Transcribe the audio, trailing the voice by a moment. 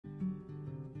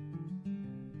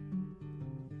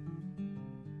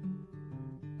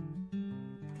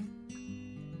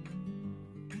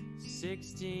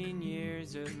16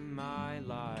 years of my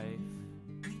life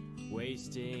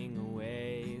wasting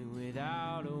away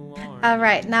without a warning. All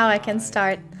right, now I can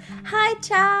start. Hi,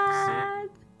 Chad.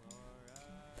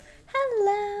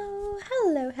 Hello,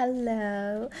 hello,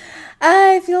 hello.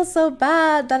 I feel so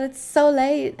bad that it's so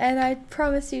late and I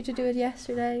promised you to do it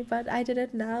yesterday, but I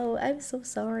didn't know. I'm so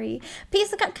sorry.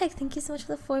 Peace of Cupcake, thank you so much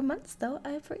for the 4 months though.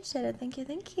 I appreciate it. Thank you,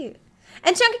 thank you.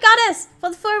 And Chunky Goddess for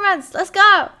the 4 months. Let's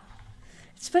go.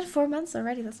 It's been 4 months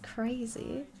already. That's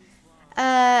crazy.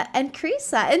 And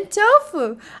Krisa and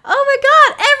Tofu. Oh my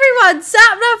god, everyone!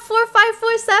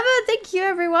 Sapnap4547. Thank you,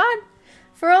 everyone,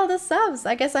 for all the subs.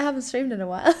 I guess I haven't streamed in a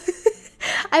while.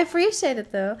 I appreciate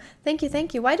it though. Thank you,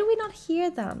 thank you. Why do we not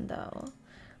hear them though?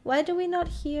 Why do we not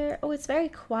hear? Oh, it's very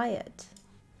quiet.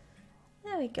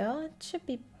 There we go. It should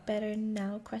be better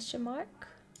now, question mark.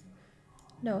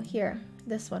 No, here.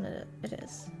 This one it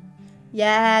is.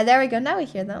 Yeah, there we go. Now we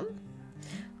hear them.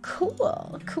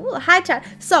 Cool, cool. Hi, chat.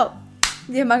 So,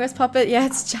 the Among Us puppet. Yeah,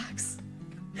 it's Jax.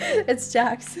 It's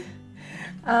Jax.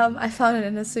 I found it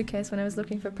in a suitcase when I was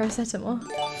looking for paracetamol.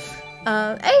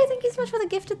 Hey, thank you so much for the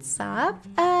gifted sub.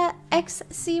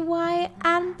 XCY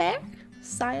Amber.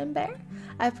 Cyan Bear.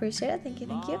 I appreciate it. Thank you,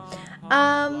 thank you.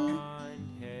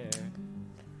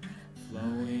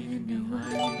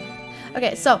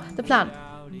 Okay, so the plan.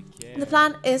 The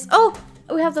plan is... Oh!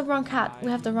 We have the wrong cat. We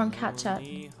have the wrong cat, chat.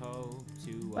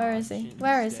 Where is he?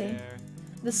 Where is he?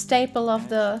 The staple of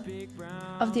the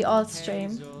alt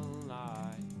stream.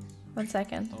 1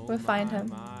 second. We'll find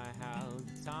him.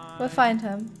 We'll find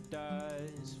him.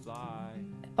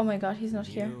 Oh my god, he's not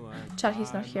here. Chat,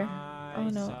 he's not here. Oh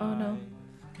no, oh no.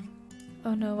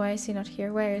 Oh no, why is he not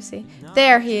here? Where is he?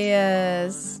 There he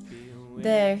is.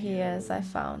 There he is. I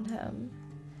found him.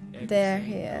 There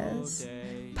he is.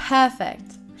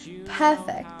 Perfect.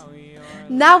 Perfect.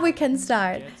 Now we can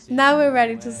start. Now we're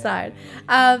ready to start.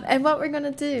 And what we're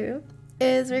gonna do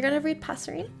is we're gonna read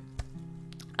passerine.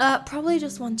 Probably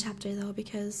just 1 chapter though,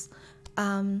 because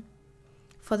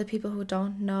for the people who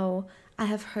don't know, I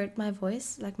have hurt my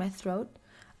voice, like my throat,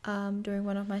 during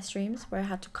one of my streams where I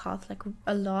had to cough like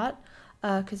a lot,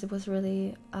 because it was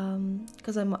really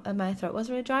because my throat was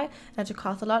really dry. I had to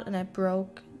cough a lot and I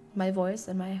broke my voice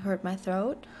and I hurt my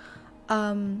throat.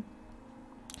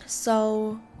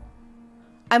 So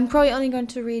I'm probably only going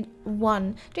to read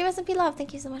 1. Dream SMP Love,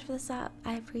 thank you so much for the sub.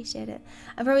 I appreciate it.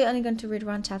 I'm probably only going to read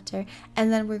 1 chapter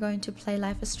and then we're going to play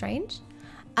Life is Strange.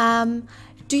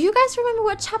 Do you guys remember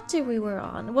what chapter we were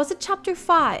on? Was it chapter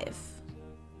 5?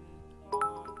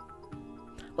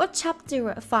 What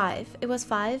chapter 5? It was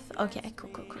 5? Okay, cool,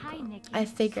 cool, cool, cool. Hi, Nikki. I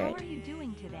figured. How are you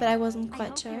doing today? But I wasn't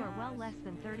quite sure. You are well less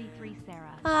than 33,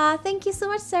 Sarah. Thank you so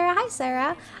much, Sarah. Hi,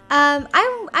 Sarah.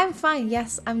 I'm fine.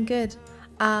 Yes, I'm good.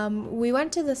 We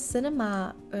went to the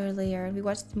cinema earlier and we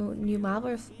watched the new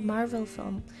Marvel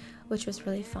film, which was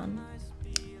really fun.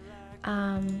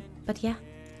 But yeah,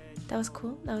 that was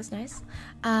cool. That was nice.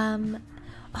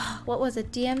 Oh, what was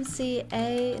it?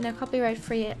 DMCA? No, copyright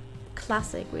free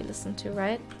classic we listened to,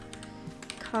 right?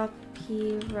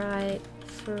 Copyright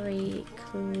free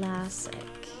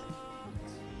classic.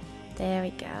 There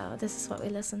we go. This is what we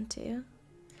listened to,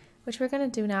 which we're gonna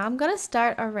do now. I'm gonna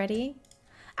start already.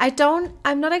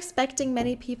 I'm not expecting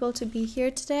many people to be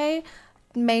here today,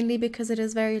 mainly because it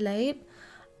is very late.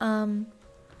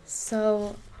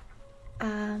 So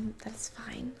that's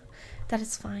fine. That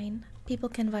is fine. People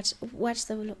can watch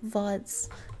the Vods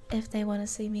if they want to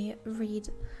see me read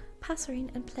passerine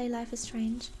and play Life is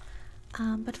Strange.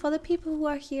 But for the people who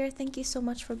are here, thank you so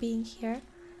much for being here.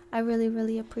 I really,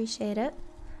 really appreciate it.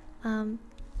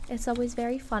 It's always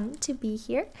very fun to be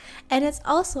here, and it's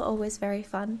also always very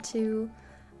fun to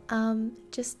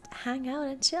just hang out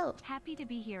and chill. Happy to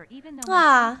be here, even though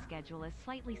my schedule is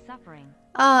slightly suffering.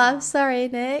 I'm sorry,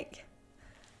 Nick.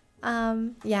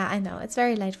 Yeah, I know it's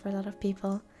very late for a lot of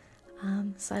people,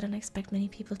 so I don't expect many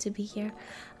people to be here.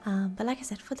 But like I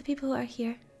said, for the people who are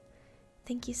here,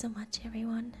 thank you so much,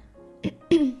 everyone.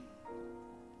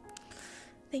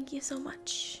 Thank you so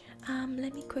much.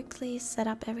 Let me quickly set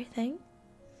up everything.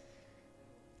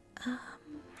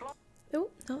 Oh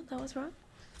no, that was wrong.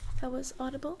 That was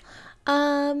audible.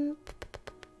 Where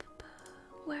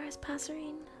is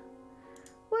passerine?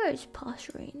 Where is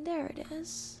passerine? There it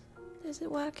is. Is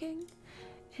it working?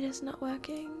 It is not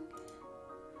working.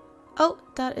 Oh,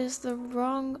 that is the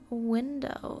wrong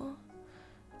window.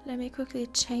 Let me quickly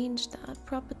change that.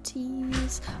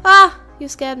 Properties. Ah! You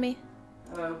scared me.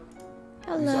 Hello.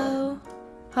 Hello.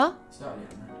 Huh? Start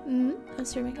yet, I'm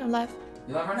streaming. I'm live.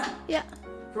 You live right now? Yeah.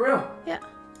 For real? Yeah.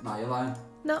 Nah, you're lying.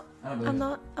 No, I don't believe I'm it.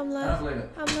 not. I'm live. I don't believe it.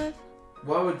 I'm live.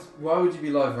 Why would you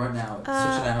be live right now at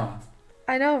such an hour?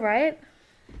 I know, right?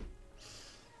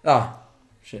 Oh,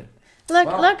 shit. Look,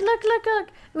 Wow. look.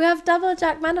 We have double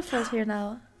Jack Manifold here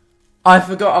now. I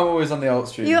forgot I'm always on the alt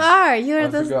streams. You are. You I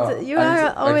are forgot. You I are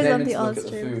came always in on to the look alt at the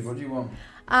food. streams. What do you want?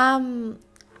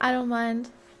 I don't mind.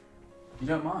 You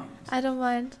don't mind? I don't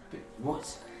mind.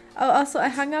 What? Oh, also, I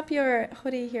hung up your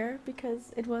hoodie here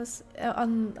because it was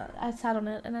on. I sat on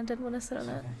it and I didn't want to sit on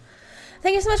it. Okay.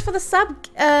 Thank you so much for the sub,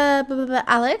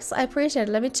 Alex. I appreciate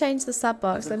it. Let me change the sub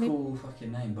box. That's a cool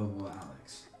fucking name, Bubble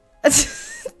Alex.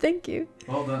 Thank you.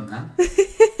 Well done, man.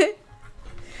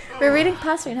 We're reading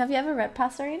Passerine. Have you ever read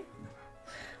Passerine?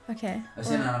 Okay. I've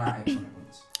seen an animatic on it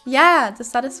once. Yeah, the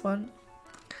saddest one.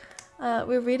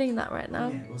 We're reading that right now.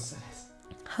 Yeah, it was saddest.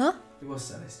 Huh? It was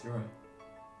saddest, you're right.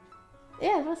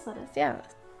 Yeah, it was saddest. Yeah.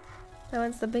 That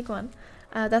one's the big one.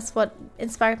 That's what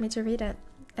inspired me to read it.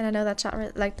 And I know that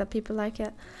that people like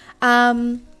it.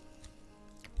 But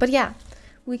yeah,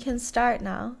 we can start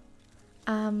now.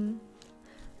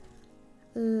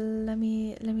 Let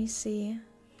me see.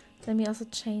 Let me also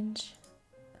change.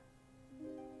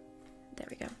 There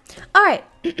we go. All right.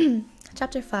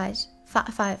 Chapter 5.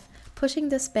 Pushing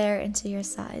despair into your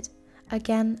side.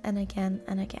 Again and again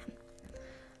and again.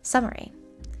 Summary.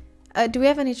 Do we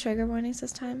have any trigger warnings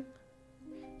this time?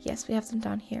 Yes, we have them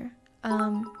down here.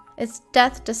 It's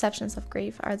death, deceptions of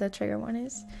grief are the trigger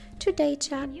warnings. Today,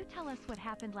 chat. Can you tell us what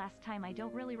happened last time? I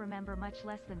don't really remember much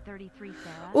less than 33,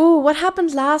 Sarah. Ooh, what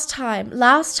happened last time?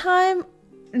 Last time,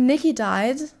 Niki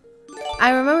died. I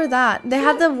remember that. They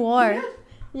had the war.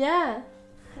 Yeah.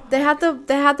 They had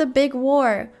the big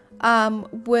war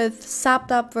with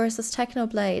Sapped Up versus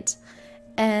Technoblade.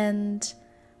 And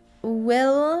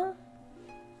Will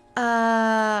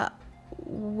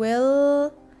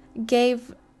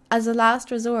gave, as a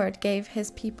last resort, gave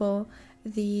his people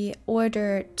the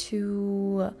order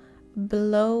to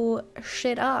blow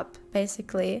shit up,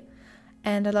 basically.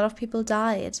 And a lot of people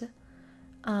died.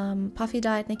 Puffy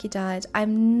died, Niki died.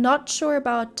 I'm not sure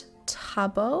about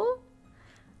Tabo.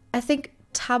 I think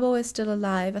Tabo is still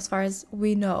alive, as far as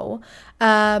we know.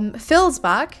 Phil's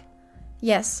back.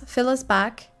 Yes, Phil is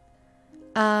back.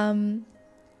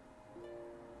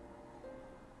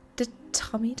 Did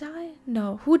Tommy die?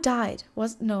 No. Who died?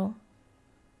 No.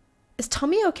 Is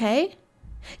Tommy okay?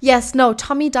 Yes, no,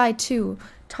 Tommy died too.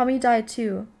 Tommy died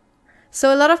too.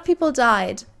 So a lot of people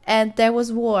died, and there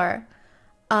was war.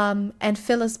 And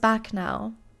Phil is back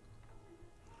now.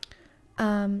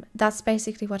 That's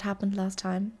basically what happened last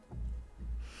time.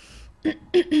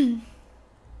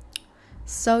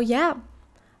 So yeah.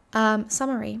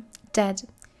 Summary. Dead.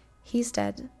 He's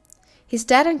dead. He's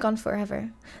dead and gone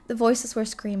forever. The voices were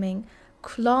screaming,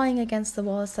 clawing against the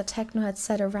walls that Techno had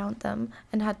set around them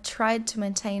and had tried to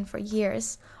maintain for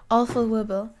years. All for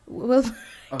Wilbur.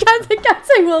 Can't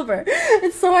say Wilbur.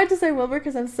 It's so hard to say Wilbur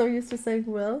because I'm so used to saying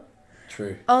Will.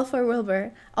 True. All for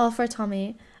Wilbur. All for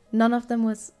Tommy. None of them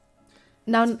was...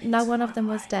 Now one of them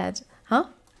was dead. Huh?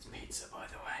 It's pizza, by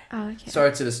the way. Oh, okay.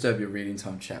 Sorry to disturb your reading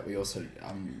time, chat.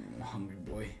 I'm a hungry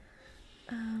boy.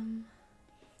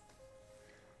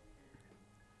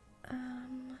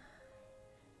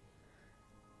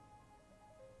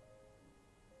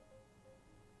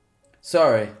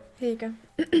 Sorry. Here you go.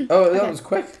 Oh, that Okay. was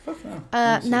quick. Fuck no.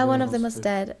 Now one of them was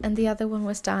dead, and the other one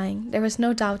was dying. There was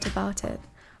no doubt about it.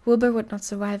 Wilbur would not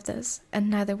survive this, and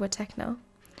neither would Techno.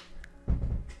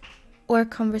 Or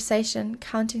conversation,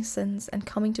 counting sins, and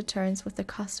coming to terms with the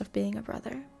cost of being a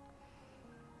brother.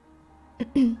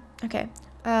 Okay.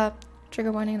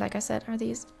 Trigger warning, like I said, are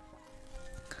these.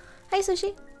 Hey,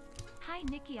 Sushi. Hi,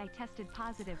 Niki. I tested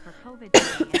positive for COVID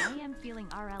today, and I am feeling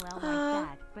RLL like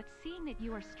that. But seeing that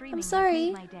you are streaming has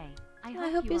sorry. made my day. I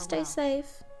hope you are stay well.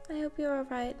 safe. I hope you're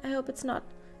alright. I hope it's not,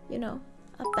 a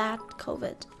bad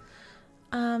COVID.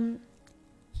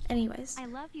 Anyways. I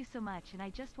love you so much, and I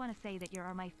just want to say that you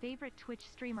are my favorite Twitch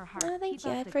streamer. Heart. Oh, thank Keep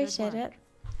you. up I the good appreciate work.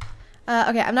 it.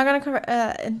 Okay, I'm not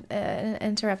gonna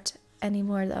interrupt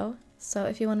anymore though. So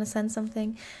if you want to send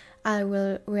something, I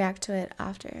will react to it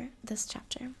after this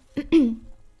chapter.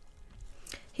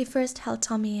 He first held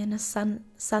Tommy in a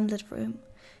sunlit room.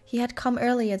 He had come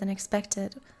earlier than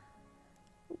expected.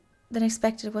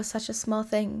 Was such a small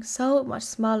thing, so much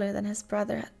smaller than his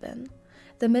brother had been.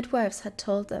 The midwives had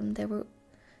told them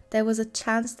there was a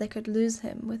chance they could lose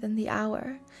him within the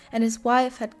hour, and his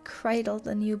wife had cradled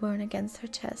the newborn against her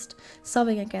chest,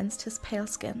 sobbing against his pale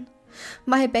skin.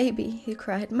 "My baby," he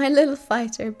cried, "my little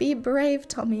fighter, be brave,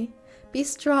 Tommy, be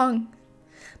strong."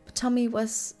 But Tommy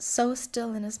was so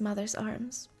still in his mother's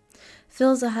arms.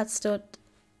 Filza had stood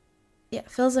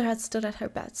at her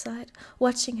bedside,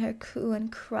 watching her coo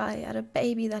and cry at a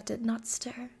baby that did not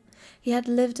stir. He had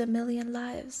lived 1,000,000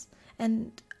 lives,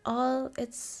 and all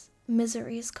its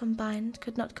miseries combined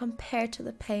could not compare to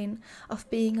the pain of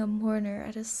being a mourner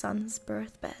at his son's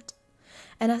birthbed.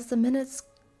 And as the minutes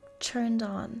churned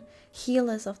on,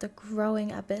 heedless of the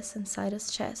growing abyss inside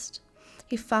his chest,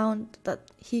 he found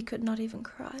that he could not even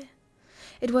cry.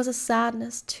 It was a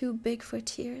sadness too big for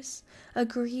tears, a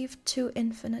grief too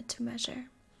infinite to measure.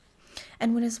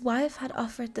 And when his wife had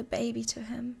offered the baby to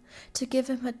him, to give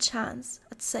him a chance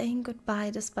at saying goodbye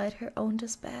despite her own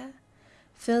despair,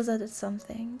 Filza did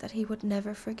something that he would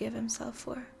never forgive himself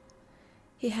for.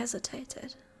 He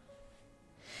hesitated.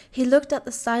 He looked at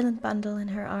the silent bundle in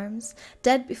her arms,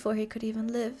 dead before he could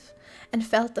even live, and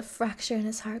felt the fracture in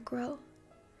his heart grow.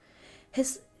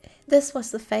 This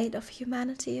was the fate of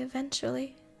humanity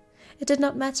eventually. It did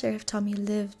not matter if Tommy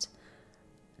lived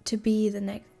to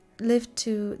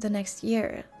the next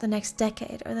year, the next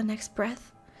decade, or the next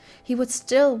breath. He would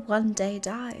still one day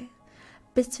die.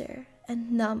 Bitter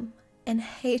and numb and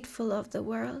hateful of the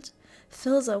world,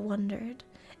 Filza wondered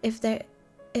if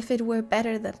it were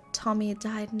better that Tommy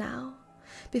died now.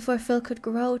 Before Phil could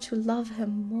grow to love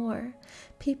him more,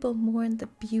 people mourned the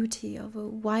beauty of a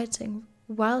wilting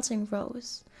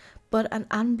rose, but an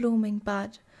unblooming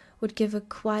bud would give a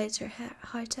quieter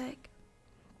heartache.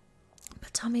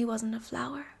 But Tommy wasn't a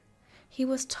flower. He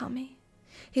was Tommy.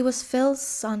 He was Phil's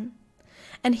son,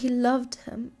 and he loved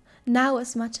him now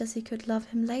as much as he could love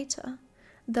him later,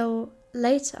 though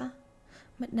later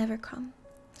might never come.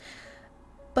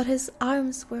 But his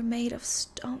arms were made of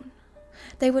stone.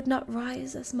 They would not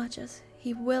rise as much as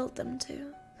he willed them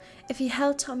to. If he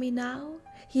held Tommy now,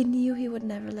 he knew he would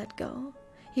never let go.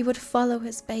 He would follow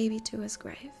his baby to his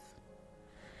grave.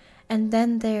 And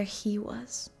then there he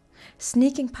was,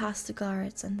 sneaking past the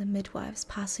guards and the midwives,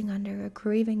 passing under a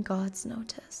grieving god's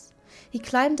notice. He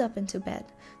climbed up into bed,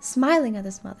 smiling at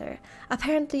his mother,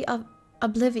 apparently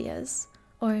oblivious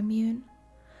or immune,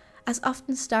 as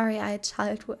often starry-eyed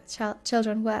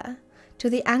children were, to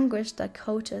the anguish that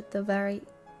coated the very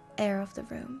air of the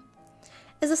room.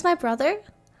 "Is this my brother?"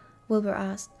 Wilbur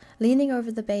asked, leaning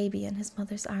over the baby in his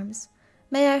mother's arms.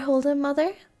 "May I hold him,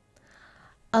 Mother?"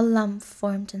 A lump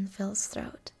formed in Phil's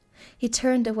throat. He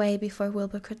turned away before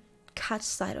Wilbur could catch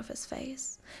sight of his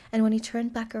face, and when he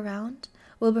turned back around,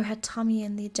 Wilbur had Tommy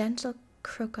in the gentle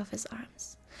crook of his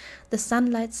arms. The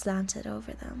sunlight slanted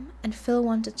over them, and Phil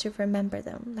wanted to remember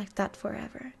them like that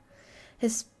forever.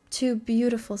 His two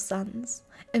beautiful sons,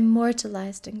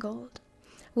 immortalized in gold.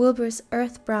 Wilbur's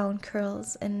earth-brown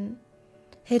curls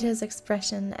hid his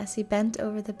expression as he bent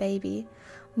over the baby,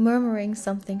 murmuring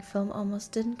something Phil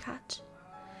almost didn't catch.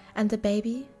 And the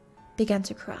baby began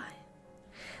to cry.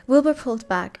 Wilbur pulled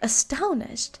back,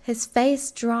 astonished, his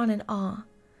face drawn in awe.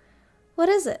 "What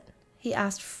is it?" he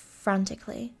asked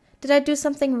frantically. "Did I do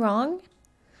something wrong?"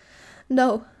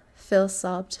 "No," Phil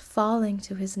sobbed, falling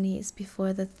to his knees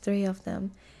before the three of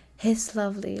them, his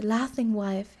lovely, laughing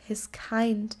wife, his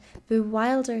kind,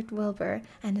 bewildered Wilbur,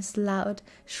 and his loud,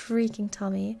 shrieking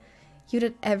Tommy. "You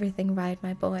did everything right,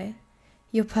 my boy.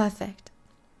 You're perfect."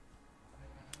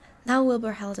 Now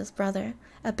Wilbur held his brother,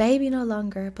 a baby no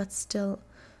longer, but still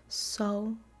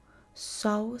so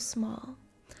small,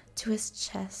 to his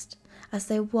chest as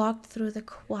they walked through the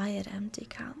quiet, empty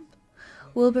camp.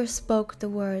 Wilbur spoke the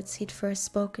words he'd first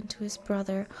spoken to his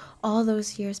brother all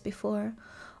those years before,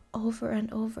 over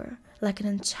and over, like an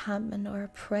enchantment or a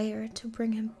prayer to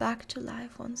bring him back to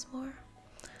life once more.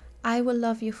 "I will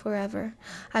love you forever.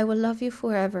 I will love you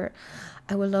forever.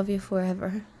 I will love you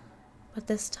forever." But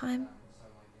this time,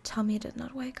 Tommy did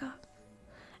not wake up,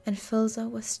 and Filza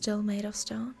was still made of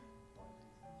stone.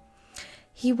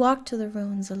 He walked to the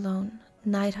ruins alone.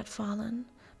 Night had fallen,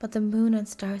 but the moon and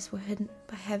stars were hidden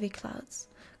by heavy clouds,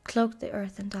 cloaked the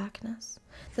earth in darkness.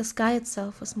 The sky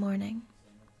itself was morning.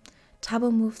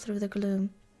 Tabo moved through the gloom,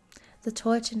 the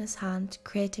torch in his hand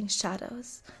creating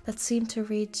shadows that seemed to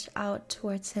reach out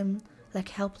towards him like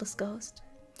helpless ghosts.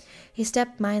 He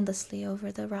stepped mindlessly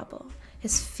over the rubble,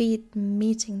 his feet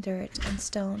meeting dirt and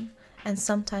stone, and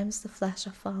sometimes the flesh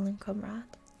of fallen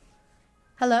comrade.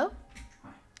 "Hello?"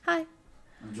 "Hi."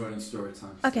 I'm joining story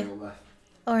time. Okay. Still left.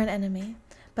 Or an enemy.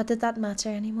 But did that matter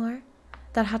anymore?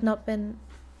 That had not been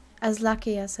as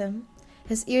lucky as him.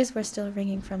 His ears were still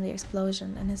ringing from the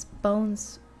explosion, and his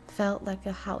bones felt like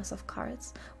a house of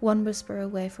cards, one whisper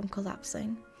away from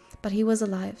collapsing. But he was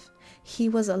alive. He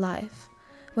was alive,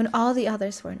 when all the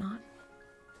others were not.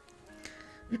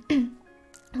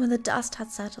 When the dust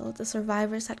had settled, the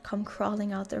survivors had come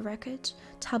crawling out the wreckage.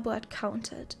 Tabo had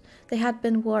counted. They had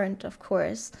been warned, of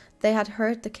course. They had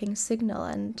heard the king's signal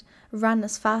and run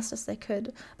as fast as they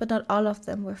could, but not all of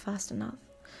them were fast enough.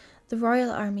 The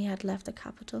royal army had left the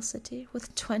capital city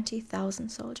with 20,000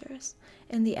 soldiers.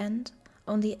 In the end,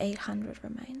 only 800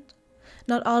 remained.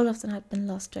 Not all of them had been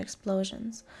lost to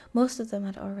explosions. Most of them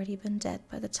had already been dead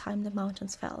by the time the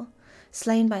mountains fell,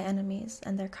 slain by enemies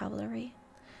and their cavalry.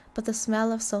 But the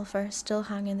smell of sulfur still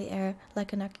hung in the air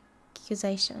like an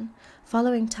accusation,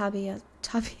 following following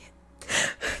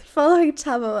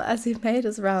Tabo as he made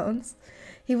his rounds.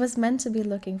 He was meant to be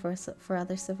looking for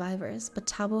other survivors, but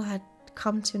Tabo had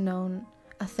come to know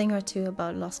a thing or two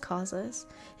about lost causes.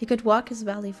 He could walk his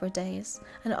valley for days,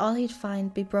 and all he'd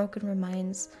find be broken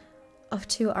remains of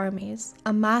two armies,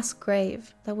 a mass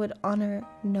grave that would honor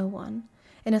no one.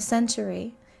 In a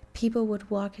century, people would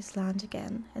walk his land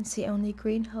again and see only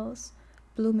green hills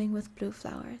blooming with blue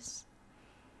flowers.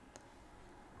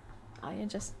 Oh, you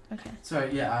just... okay.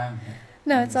 Sorry, yeah, I am here.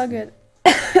 No, it's all good.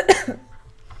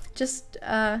 Just,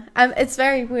 it's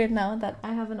very weird now that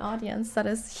I have an audience that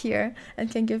is here and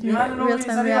can give me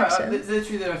real-time reactions.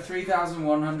 Literally, there are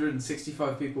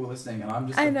 3,165 people listening, and I'm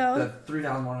just the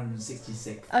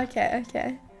 3,166.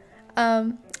 Okay.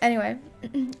 Anyway,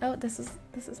 oh, this is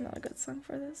not a good song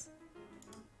for this.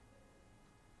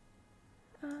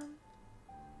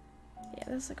 Yeah,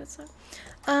 this is a good song.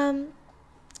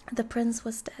 The prince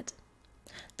was dead.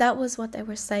 That was what they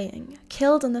were saying.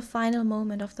 Killed in the final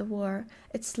moment of the war,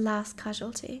 its last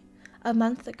casualty. A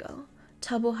month ago,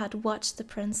 Tabo had watched the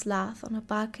prince laugh on a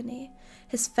balcony,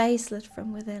 his face lit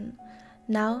from within.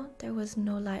 Now there was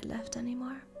no light left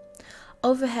anymore.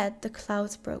 Overhead, the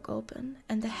clouds broke open,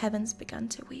 and the heavens began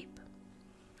to weep.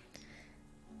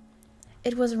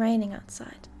 It was raining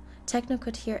outside. Techno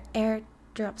could hear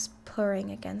airdrops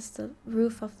pouring against the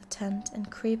roof of the tent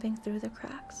and creeping through the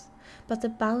cracks. But the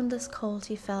boundless cold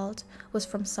he felt was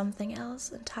from something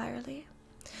else entirely.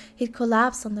 He'd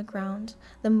collapsed on the ground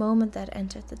the moment they'd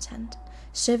entered the tent,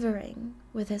 shivering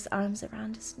with his arms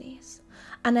around his knees,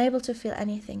 unable to feel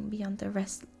anything beyond the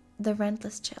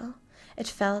relentless chill. It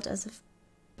felt as if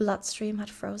bloodstream had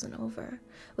frozen over,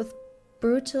 with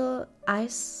brutal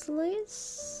ice,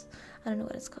 I don't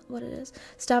know what it is,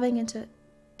 stabbing into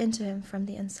him from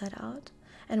the inside out.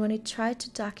 And when he tried to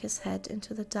duck his head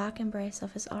into the dark embrace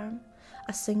of his arm,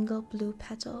 a single blue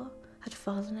petal had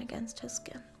fallen against his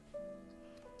skin.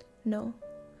 No.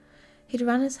 He'd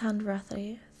run his hand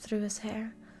roughly through his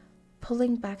hair,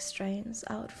 pulling back strands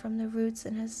out from the roots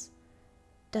in his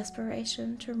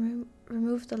desperation to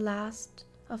remove the last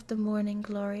of the morning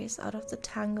glories out of the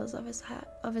tangles of his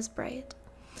braid.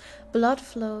 Blood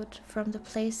flowed from the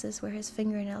places where his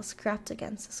fingernails scraped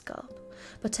against the scalp,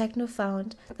 but Techno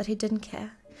found that he didn't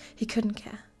care. He couldn't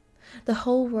care. The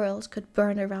whole world could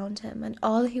burn around him, and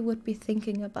all he would be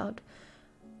thinking about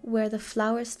were the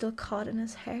flowers still caught in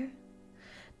his hair,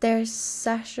 their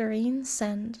saccharine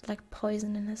scent like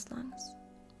poison in his lungs.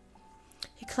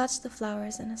 He clutched the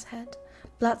flowers in his head,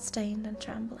 blood-stained and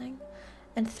trembling,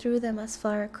 and threw them as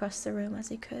far across the room as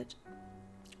he could,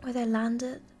 where they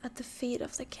landed at the feet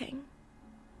of the king.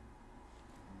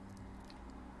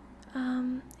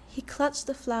 He clutched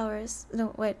the flowers.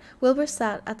 No, wait. Wilbur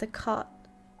sat at the cot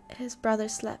his brother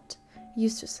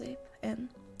used to sleep in,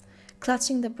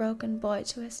 clutching the broken boy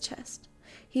to his chest.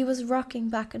 He was rocking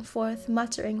back and forth,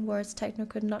 muttering words Techno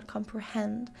could not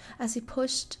comprehend as he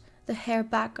pushed the hair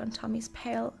back on Tommy's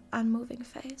pale, unmoving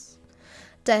face.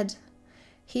 Dead.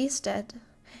 He's dead.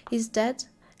 He's dead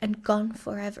and gone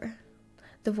forever.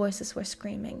 The voices were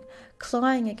screaming,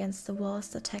 clawing against the walls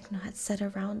that Techno had set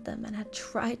around them and had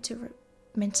tried to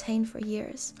maintain for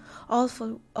years. All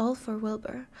for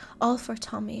Wilbur, all for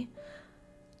Tommy.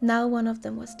 Now one of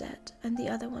them was dead, and the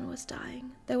other one was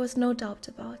dying. There was no doubt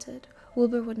about it.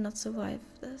 Wilbur would not survive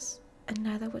this, and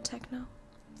neither would Techno.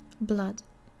 Blood,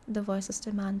 the voices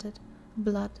demanded.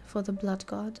 Blood for the blood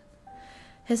god.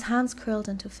 His hands curled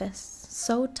into fists,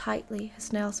 so tightly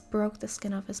his nails broke the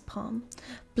skin of his palm.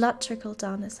 Blood trickled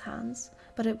down his hands,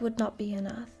 but it would not be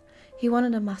enough. He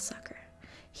wanted a massacre.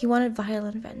 He wanted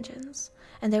violent vengeance,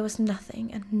 and there was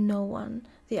nothing and no one on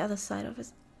the other side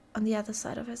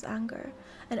of his anger,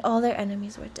 and all their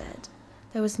enemies were dead.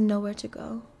 There was nowhere to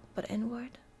go but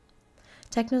inward.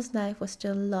 Techno's knife was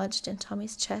still lodged in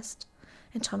Tommy's chest,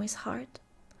 in Tommy's heart.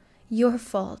 Your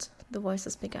fault, the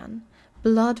voices began.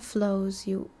 Blood follows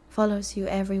you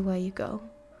everywhere you go.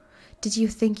 Did you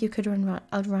think you could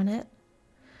outrun it?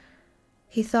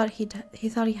 He thought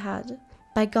he had.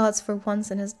 By gods, for once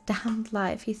in his damned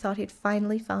life, he thought he'd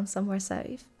finally found somewhere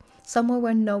safe. Somewhere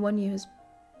where no one knew his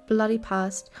bloody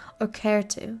past or cared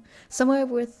to. Somewhere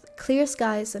with clear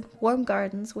skies and warm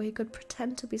gardens where he could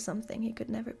pretend to be something he could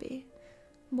never be.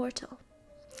 Mortal.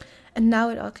 And now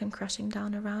it all came crashing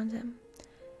down around him.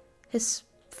 His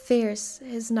fears,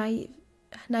 his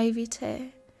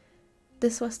naivete.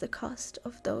 This was the cost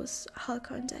of those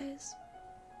Halcyon days.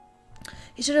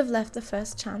 He should have left the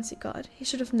first chance he got. He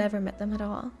should have never met them at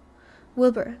all.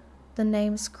 Wilbur, the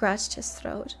name scratched his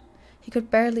throat. He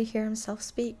could barely hear himself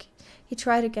speak. He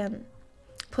tried again,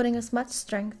 putting as much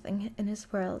strength in his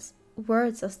words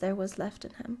as there was left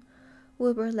in him.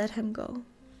 Wilbur let him go.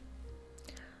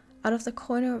 Out of the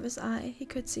corner of his eye, he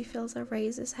could see Philza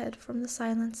raise his head from the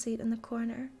silent seat in the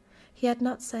corner. He had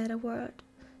not said a word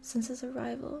since his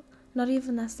arrival, not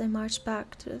even as they marched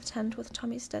back to the tent with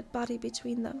Tommy's dead body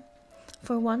between them.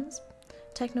 For once,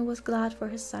 Techno was glad for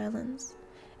his silence.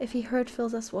 If he heard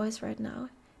Philza's voice right now,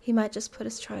 he might just put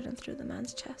his trident through the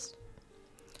man's chest.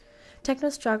 Techno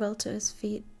struggled to his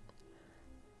feet.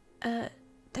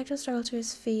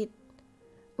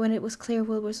 When it was clear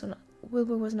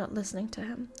Wilbur was not listening to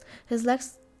him. His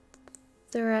legs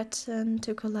threatened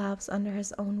to collapse under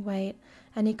his own weight,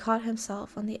 and he caught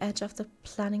himself on the edge of the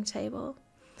planning table.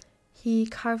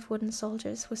 Carved wooden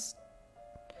soldiers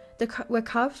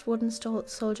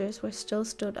were still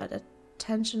stood at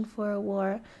attention for a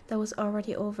war that was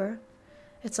already over.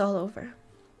 It's all over.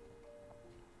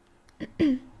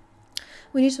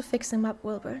 We need to fix him up,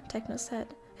 Wilbur, Techno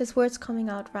said, his words coming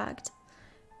out ragged.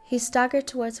 He staggered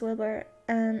towards Wilbur,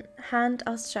 and hand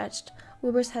outstretched,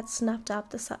 Wilbur's head snapped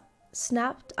up the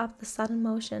sudden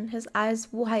motion, his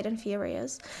eyes wide and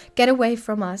furious. Get away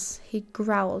from us, he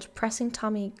growled, pressing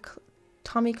Tommy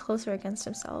closer against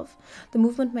himself. The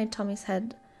movement made Tommy's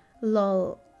head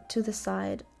loll to the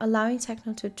side, allowing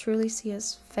Techno to truly see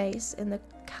his face in the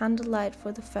candlelight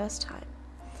for the first time.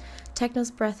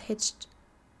 Techno's breath hitched.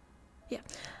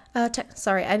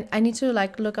 Sorry, I need to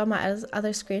look on my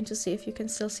other screen to see if you can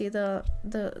still see the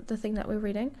thing that we're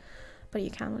reading, but you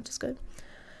can, which is good.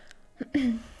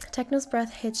 Techno's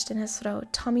breath hitched in his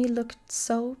throat. Tommy looked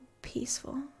so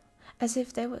peaceful, as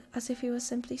if he was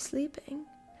simply sleeping,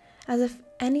 as if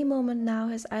any moment now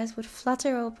his eyes would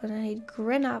flutter open and he'd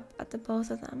grin up at the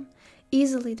both of them,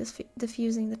 easily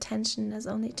diffusing the tension as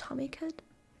only Tommy could.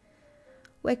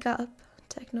 Wake up,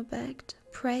 Techno begged,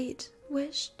 prayed,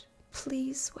 wished.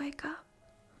 Please wake up.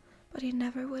 But he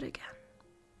never would again.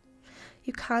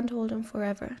 You can't hold him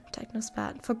forever, Techno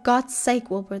spat. For God's sake,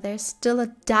 Wilbur, there's still a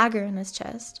dagger in his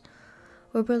chest.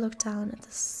 Wilbur looked down at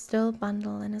the still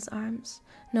bundle in his arms,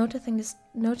 noticing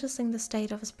the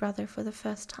state of his brother for the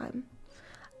first time.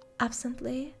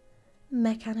 Absently,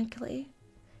 mechanically,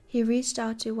 he reached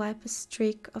out to wipe a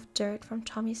streak of dirt from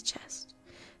Tommy's chest.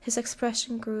 His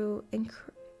expression grew increased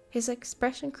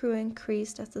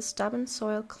as the stubborn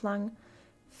soil clung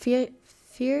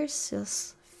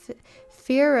ferociously.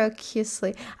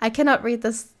 I cannot read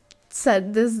this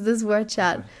word,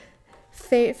 chat.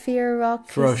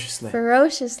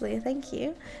 Ferociously, thank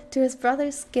you, to his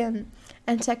brother's skin,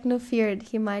 and Techno feared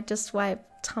he might just wipe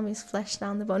Tommy's flesh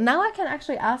down the bone. Now I can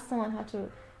actually ask someone how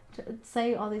to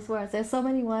say all these words. There's so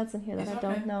many words in here that I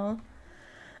don't know.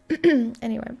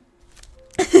 Anyway.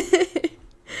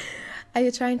 Are you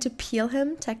trying to peel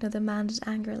him? Techno demanded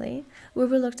angrily.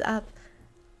 Wilbur looked up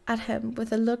at him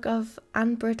with a look of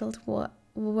unbridled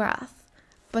wrath,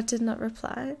 but did not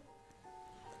reply.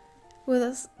 With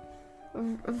us,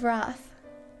 wrath.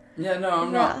 Yeah, no,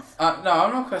 I'm wrath. not. No,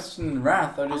 I'm not questioning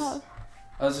wrath. I was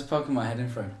just poking my head in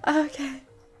frame. Okay.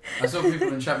 I saw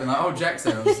people in chat being like, "Oh, Jack's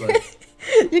there." I was like,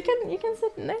 You can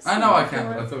sit next. I know I can,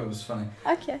 but I thought it was funny.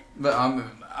 Okay. But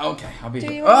okay. I'll be.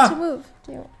 Do you want to move?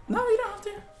 No, you don't have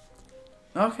to.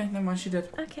 Okay, never mind, she did.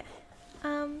 Okay.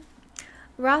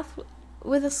 Wrath,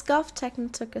 with a scoff, Techno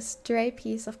took a stray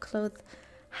piece of cloth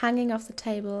hanging off the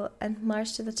table and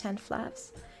marched to the tent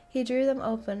flaps. He drew them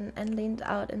open and leaned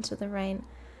out into the rain,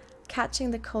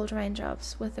 catching the cold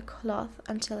raindrops with the cloth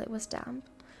until it was damp.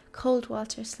 Cold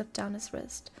water slipped down his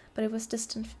wrist, but it was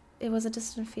a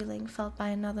distant feeling felt by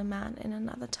another man in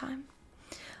another time.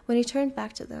 When he turned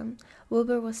back to them,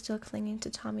 Wilbur was still clinging to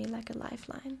Tommy like a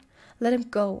lifeline. Let him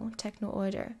go, Techno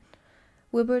ordered.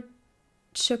 Wilbur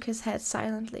shook his head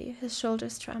silently, his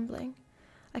shoulders trembling.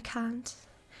 I can't.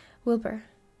 Wilbur.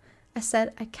 I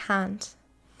said I can't.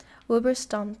 Wilbur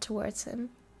stomped towards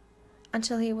him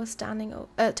until he was standing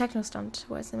Techno stomped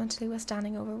towards him until he was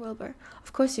standing over Wilbur.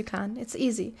 Of course you can. It's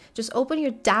easy. Just open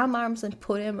your damn arms and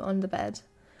put him on the bed.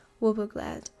 Wilbur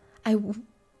glared.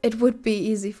 It would be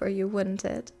easy for you, wouldn't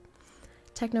it?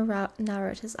 Techno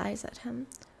narrowed his eyes at him.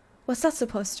 What's that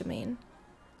supposed to mean?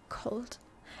 Cold.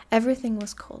 Everything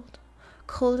was cold.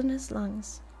 Cold in his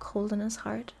lungs, cold in his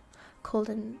heart, cold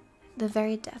in the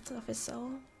very depth of his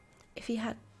soul. If he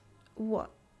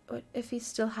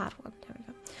still had one. There we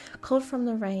go. Cold from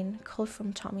the rain, cold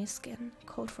from Tommy's skin,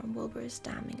 cold from Wilbur's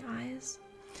damning eyes.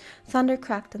 Thunder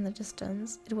cracked in the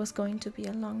distance. It was going to be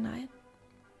a long night.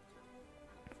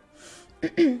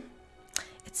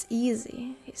 It's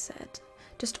easy, he said.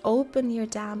 Just open your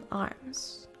damn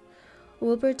arms.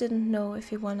 Wilbur didn't know if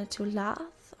he wanted to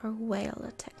laugh or wail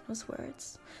at Techno's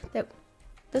words.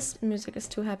 This music is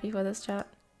too happy for this chat.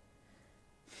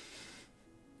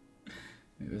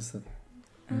 It was the...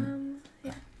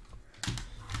 Yeah.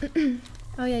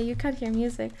 Oh yeah, you can't hear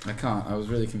music. I can't. I was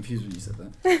really confused when you said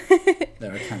that.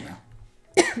 There, I can now.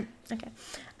 Okay.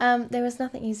 There was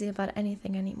nothing easy about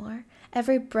anything anymore.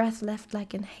 Every breath left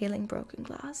like inhaling broken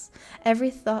glass.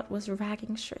 Every thought was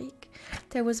ragging shriek.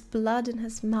 There was blood in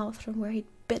his mouth from where he'd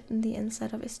bitten the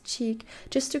inside of his cheek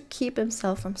just to keep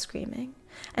himself from screaming.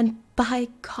 And by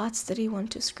gods did he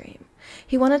want to scream.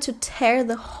 He wanted to tear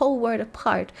the whole world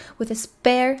apart with his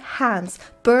bare hands,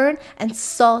 burn and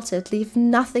salt it, leave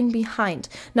nothing behind,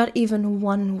 not even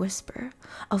one whisper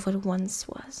of what once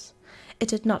was. It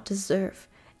did not deserve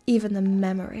even the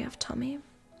memory of Tommy.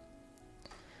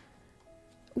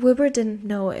 Wilbur didn't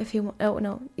know if he... Oh,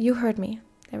 no, you heard me.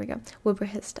 There we go. Wilbur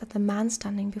hissed at the man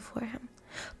standing before him.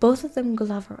 Both of them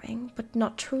glovering, but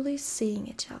not truly seeing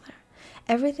each other.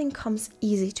 Everything comes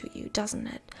easy to you, doesn't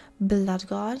it, blood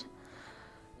god?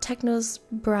 Techno's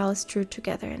brows drew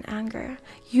together in anger.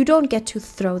 You don't get to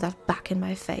throw that back in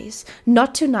my face.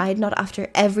 Not tonight, not after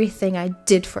everything I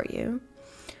did for you.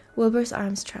 Wilbur's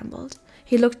arms trembled.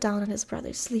 He looked down at his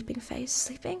brother's sleeping face.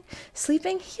 Sleeping?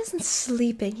 Sleeping? He isn't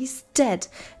sleeping. He's dead.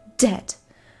 Dead.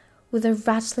 With a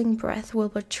rattling breath,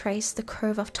 Wilbur traced the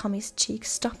curve of Tommy's cheek,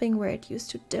 stopping where it used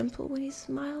to dimple when he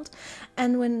smiled.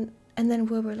 And then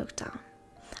Wilbur looked down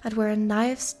at where a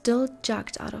knife still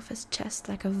jugged out of his chest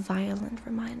like a violent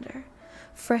reminder.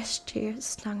 Fresh tears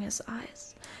stung his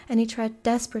eyes, and he tried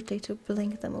desperately to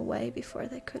blink them away before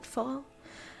they could fall.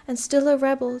 And still a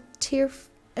rebel tear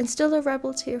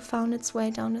found its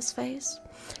way down his face,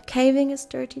 caving his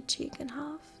dirty cheek in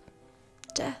half.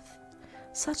 Death.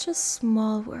 Such a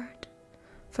small word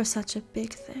for such a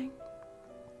big thing.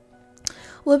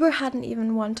 Wilbur hadn't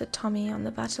even wanted Tommy on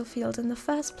the battlefield in the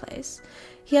first place.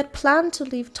 He had planned to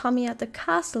leave Tommy at the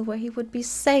castle where he would be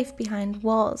safe behind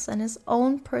walls and his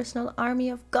own personal army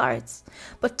of guards.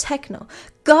 But Techno,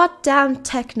 goddamn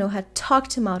Techno, had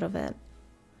talked him out of it.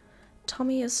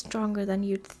 Tommy is stronger than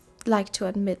you'd like to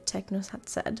admit, Techno had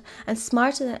said, and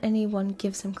smarter than anyone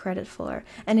gives him credit for.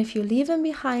 And if you leave him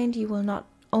behind, you will not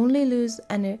only lose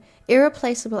an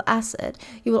irreplaceable asset,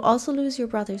 you will also lose your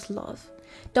brother's love.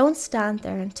 Don't stand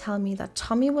there and tell me that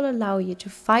Tommy will allow you to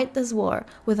fight this war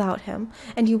without him,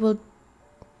 and what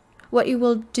will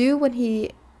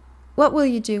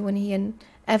you do when he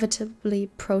inevitably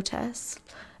protests?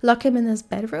 Lock him in his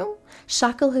bedroom?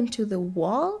 Shackle him to the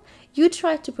wall? You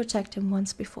tried to protect him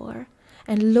once before,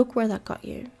 and look where that got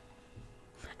you.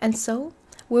 And so,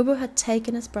 Wilbur had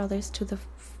taken his brother to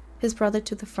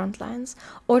the front lines,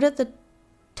 ordered the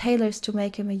tailors to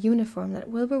make him a uniform that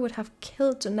Wilbur would have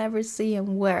killed to never see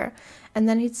him wear, and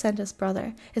then he'd sent his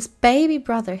brother, his baby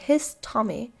brother, his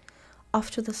Tommy,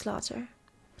 off to the slaughter.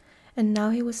 And now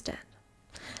he was dead.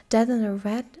 Dead in the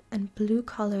red and blue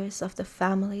colors of the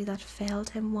family that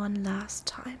failed him one last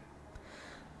time.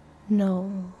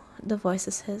 No, the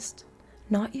voices hissed,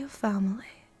 not your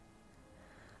family.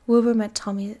 Wilbur met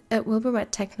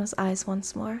Techno's eyes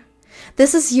once more.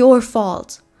 This is your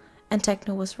fault. And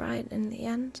Techno was right in the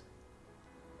end.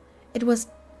 It was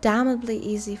damnably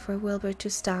easy for Wilbur to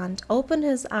stand, open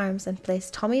his arms, and place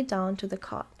Tommy down to the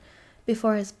cot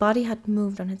before his body had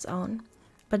moved on its own.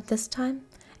 But this time,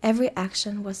 every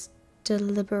action was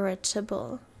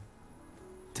deliberatable.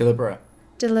 Deliberate.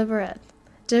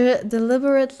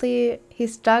 Deliberately, he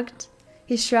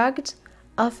shrugged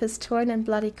off his torn and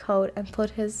bloody coat and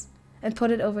put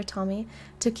it over Tommy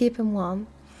to keep him warm.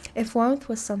 If warmth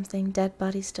was something dead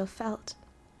bodies still felt.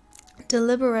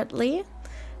 Deliberately,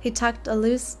 he tucked a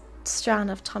loose strand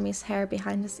of Tommy's hair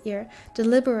behind his ear.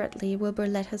 Deliberately, Wilbur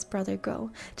let his brother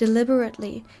go.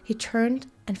 Deliberately, he turned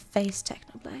and faced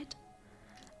Technoblade.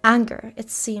 Anger, it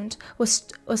seemed,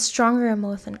 was stronger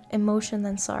emotion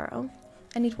than sorrow.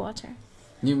 I need water.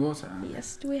 Need water?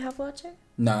 Yes. Do we have water?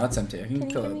 No, that's empty. I can you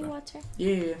fill give it me back. water?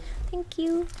 Yeah. Thank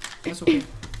you. That's okay.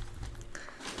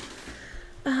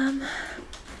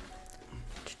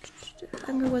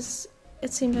 Anger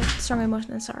it seemed like stronger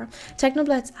emotion than sorrow.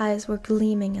 Technoblade's eyes were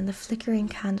gleaming in the flickering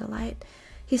candlelight.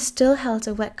 He still held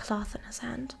a wet cloth in his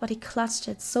hand, but he clutched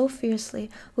it so fiercely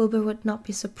Wilbur would not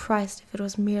be surprised if it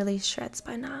was merely shreds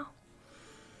by now.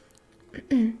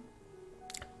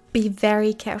 Be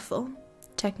very careful,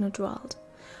 Techno drawled,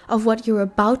 of what you're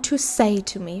about to say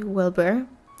to me, Wilbur.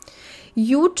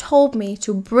 You told me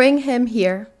to bring him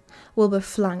here. Wilbur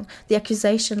flung, the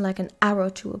accusation like an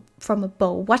arrow from a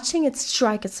bow, watching it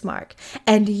strike its mark.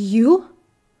 And you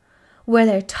were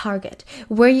their target.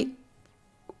 We're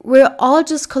all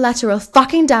just collateral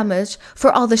fucking damage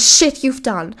for all the shit you've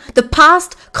done. The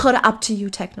past caught up to you,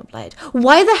 Technoblade.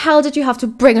 Why the hell did you have to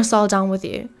bring us all down with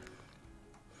you?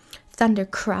 Thunder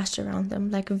crashed around them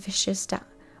like vicious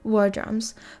war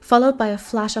drums, followed by a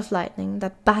flash of lightning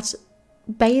that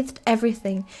bathed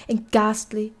everything in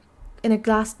a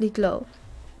ghastly glow.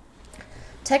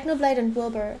 Technoblade and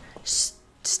Wilbur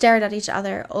stared at each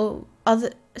other.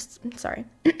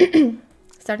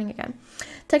 Starting again.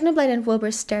 Technoblade and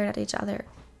Wilbur stared at each other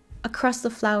across the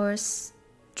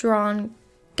flowers-drawn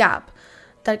gap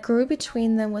that grew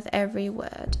between them with every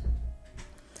word.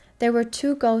 There were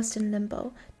two ghosts in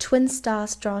limbo, twin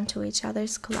stars drawn to each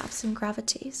other's collapsing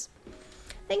gravities.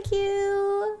 Thank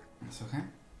you. That's okay.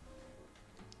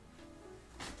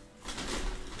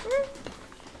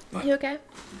 Are you okay?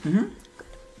 Mm-hmm. Good.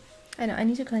 I know, I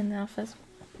need to clean the office.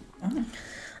 Oh.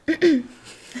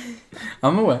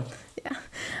 I'm aware. Yeah.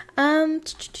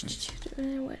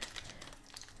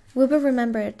 Wilbur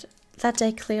remembered that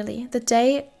day clearly. The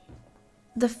day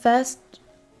the first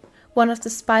one of the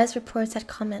spies' reports had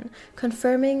come in,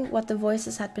 confirming what the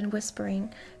voices had been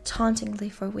whispering tauntingly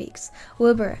for weeks.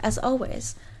 Wilbur, as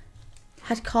always,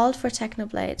 had called for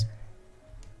Technoblade's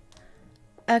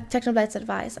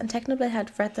advice, and Technoblade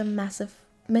had read the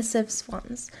missives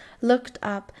once, looked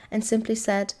up, and simply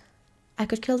said, "I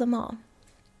could kill them all."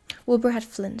 Wilbur had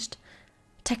flinched.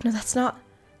 Techno, that's not...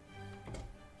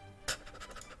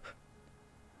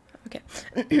 Okay.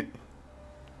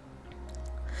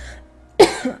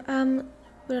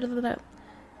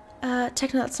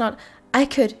 Techno, that's not... I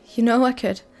could. You know I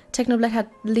could. Technoblade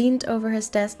had leaned over his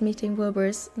desk, meeting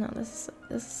Wilbur's... No, this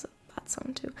is a bad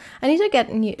song too. I need to get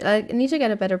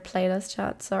a better playlist,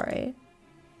 chat. Sorry.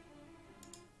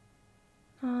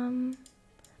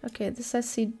 Okay, this says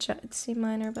C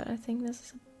minor, but I think this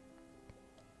is...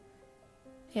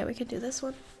 Yeah, we could do this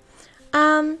one.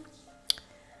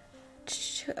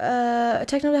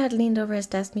 Technoblade had leaned over his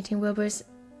desk, meeting Wilbur's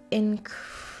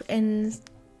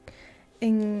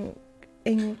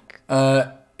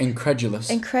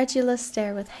incredulous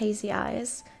stare with hazy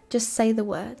eyes. Just say the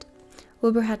word.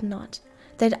 Wilbur had not.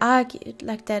 They'd argued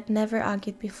like they'd never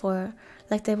argued before,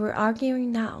 like they were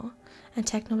arguing now, and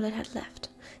Technoblade had left,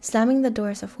 slamming the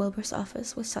doors of Wilbur's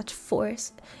office with such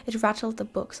force it rattled the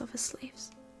books of his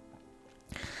sleeves.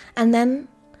 And then,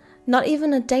 not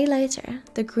even a day later,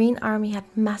 the Green Army had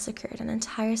massacred an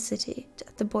entire city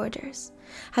at the borders.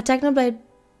 Had Technoblade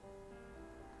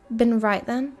been right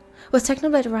then? Was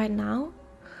Technoblade right now?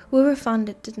 Wilbur found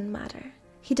it didn't matter.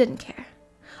 He didn't care.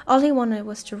 All he wanted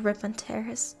was to rip and tear.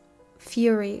 His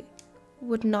fury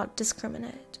would not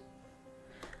discriminate.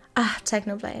 Ah,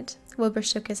 Technoblade. Wilbur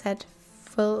shook his head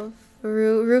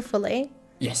ruefully.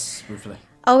 Yes, ruefully.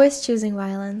 Always choosing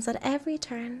violence at every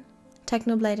turn.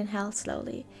 Technoblade inhaled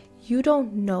slowly. You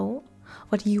don't know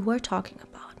what you were talking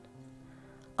about.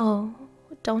 Oh,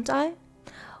 don't I?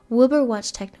 Wilbur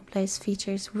watched Technoblade's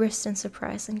features wrist in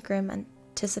surprise and grim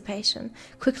anticipation,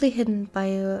 quickly hidden by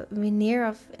a veneer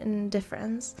of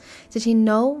indifference. Did he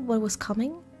know what was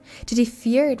coming? Did he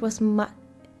fear it as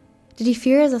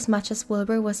much as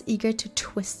Wilbur was eager to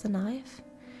twist the knife?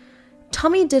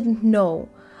 Tommy didn't know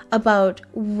about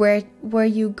where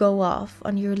you go off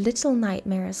on your little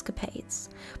nightmare escapades,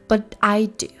 but I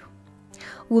do,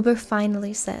 Wilbur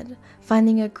finally said,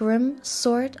 finding a grim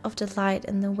sort of delight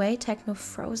in the way Techno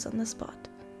froze on the spot.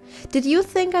 Did you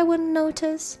think I wouldn't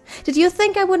notice? Did you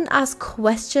think I wouldn't ask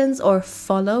questions or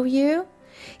follow you?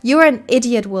 You're an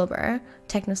idiot, Wilbur,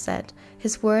 Techno said,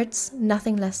 his words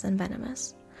nothing less than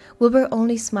venomous. Wilbur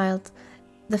only smiled,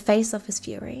 the face of his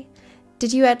fury.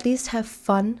 Did you at least have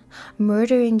fun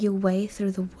murdering your way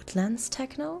through the woodlands,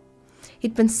 Techno?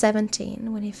 He'd been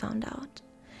 17 when he found out.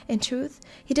 In truth,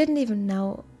 he didn't even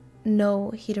know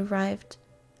he'd arrived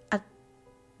at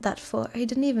that forest. He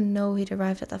didn't even know he'd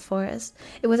arrived at that forest.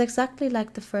 It was exactly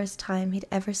like the first time he'd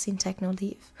ever seen Techno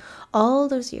leave, all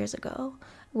those years ago,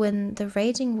 when the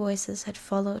raging voices had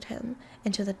followed him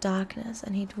into the darkness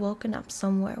and he'd woken up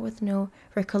somewhere with no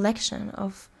recollection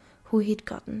of who he'd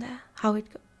gotten there,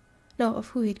 of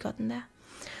who he'd gotten there.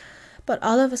 But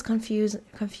all of his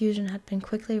confusion had been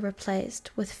quickly replaced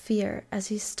with fear as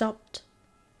he spotted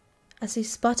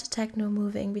Techno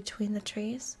moving between the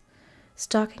trees,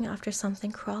 stalking after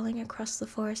something crawling across the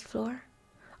forest floor.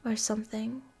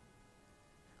 Someone.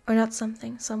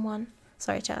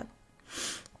 Sorry, Chad.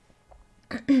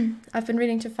 I've been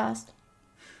reading too fast.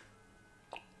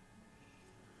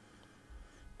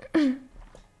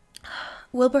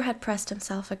 Wilbur had pressed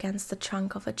himself against the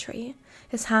trunk of a tree,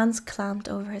 his hands clamped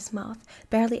over his mouth,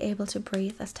 barely able to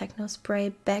breathe as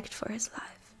Technospray begged for his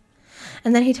life.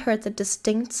 And then he'd heard the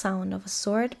distinct sound of a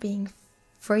sword being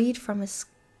freed from his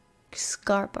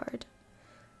scabbard.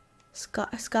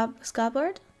 Scabbard?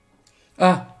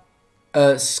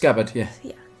 Scabbard, yeah.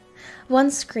 Yeah. One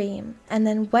scream, and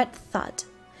then wet thud.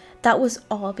 That was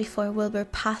all before Wilbur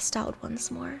passed out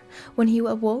once more. When he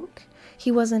awoke,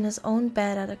 he was in his own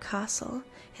bed at a castle,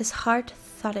 his heart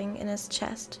thudding in his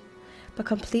chest, but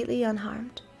completely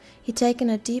unharmed. He'd taken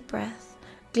a deep breath,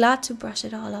 glad to brush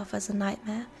it all off as a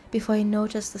nightmare, before he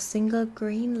noticed the single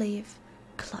green leaf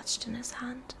clutched in his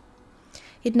hand.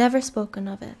 He'd never spoken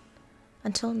of it,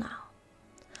 until now.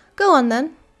 "Go on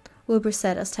then," Wilbur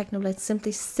said as Technoblade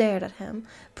simply stared at him,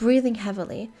 breathing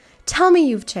heavily. "Tell me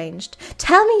you've changed.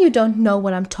 Tell me you don't know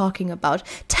what I'm talking about.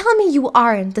 Tell me you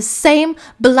aren't the same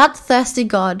bloodthirsty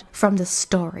god from the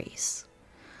stories."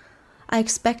 "I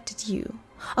expected you,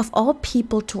 of all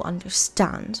people, to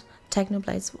understand."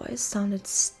 Technoblade's voice sounded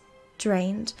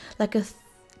strained, like a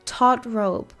taut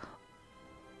rope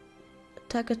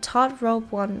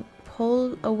one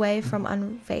pulled away from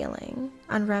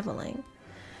unraveling.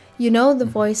 "You know the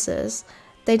voices,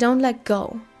 they don't let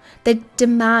go. They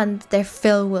demand their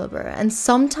fill, Wilbur, and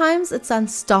sometimes it's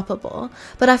unstoppable,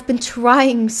 but I've been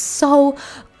trying so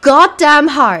goddamn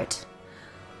hard."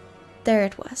 There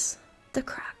it was, the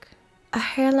crack. A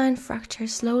hairline fracture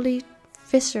slowly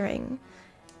fissuring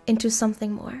into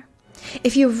something more.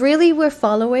 "If you really were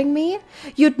following me,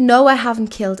 you'd know I haven't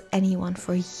killed anyone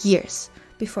for years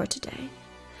before today.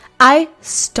 I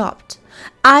stopped.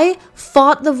 I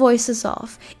fought the voices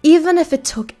off, even if it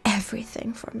took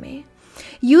everything from me.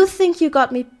 You think you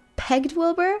got me pegged,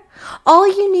 Wilbur? All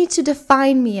you need to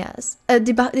define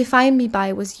me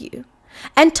by was you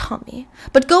and Tommy.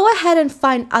 But go ahead and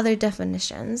find other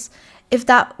definitions if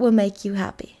that will make you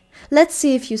happy. Let's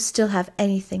see if you still have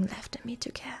anything left in me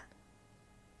to care."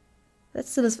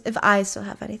 If I still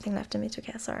have anything left in me to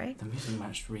care, sorry. The music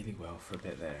matched really well for a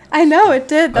bit there. I know, it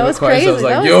did. That was crazy.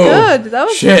 That was good. That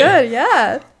was good,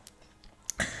 yeah.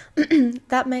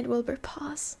 That made Wilbur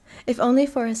pause, if only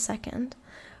for a second.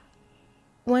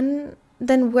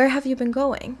 Then where have you been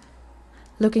going?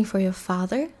 "Looking for your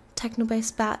father?" Technobay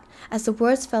spat, as the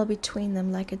words fell between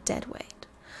them like a dead weight.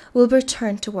 Wilbur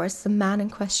turned towards the man in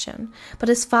question, but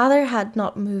his father had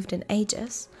not moved in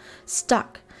ages,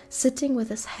 stuck, sitting with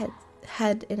his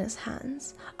head in his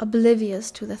hands,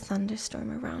 oblivious to the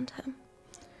thunderstorm around him.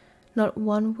 Not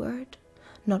one word,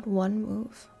 not one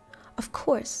move. Of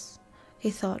course, he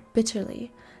thought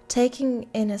bitterly, taking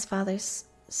in his father's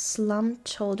slumped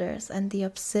shoulders and the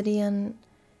obsidian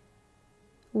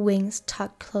wings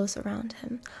tucked close around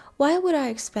him. Why would I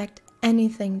expect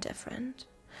anything different?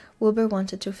 Wilbur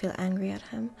wanted to feel angry at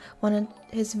him, wanted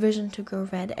his vision to grow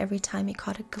red every time he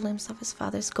caught a glimpse of his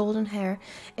father's golden hair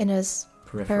in his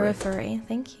periphery.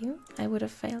 Thank you. I would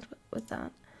have failed with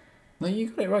that. No, you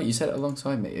got it right. You said it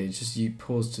alongside me. It's just you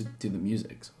paused to do the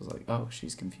music. So I was like, oh,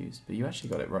 she's confused. But you actually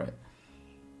got it right.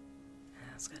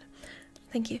 That's good.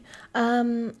 Thank you.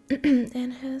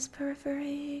 In his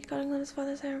periphery, cutting on his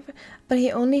father's hair. But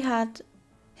he only had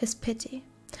his pity.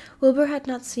 Wilbur had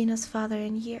not seen his father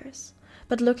in years.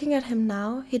 But looking at him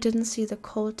now, he didn't see the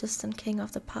cold, distant king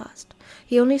of the past.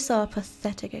 He only saw a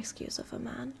pathetic excuse of a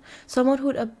man. Someone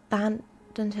who'd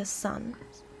abandoned his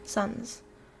sons.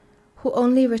 Who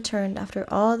only returned after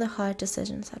all the hard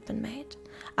decisions had been made.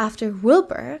 After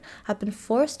Wilbur had been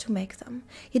forced to make them.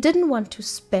 He didn't want to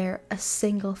spare a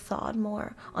single thought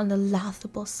more on the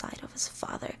laughable sight of his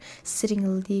father,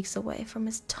 sitting leagues away from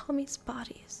his Tommy's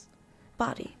body.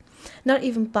 Not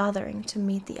even bothering to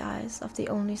meet the eyes of the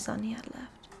only son he had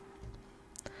left.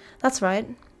 "That's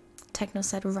right," Techno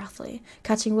said wrathfully,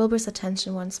 catching Wilbur's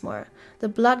attention once more. The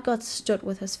blood god stood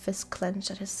with his fists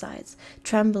clenched at his sides,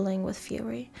 trembling with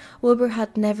fury. Wilbur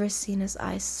had never seen his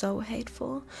eyes so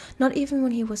hateful, not even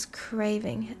when he was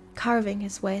carving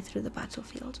his way through the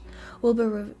battlefield.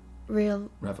 Wilbur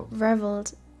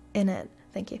reveled in it.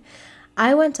 Thank you.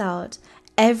 "I went out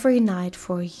every night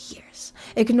for years,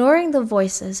 ignoring the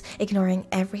voices, ignoring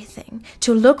everything,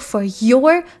 to look for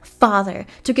your father,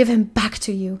 to give him back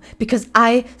to you, because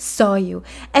I saw you.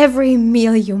 Every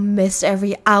meal you missed,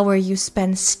 every hour you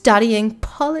spent studying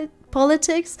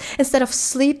politics instead of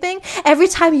sleeping, every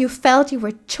time you felt you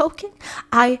were choking,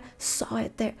 I saw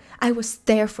it there. I was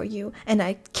there for you, and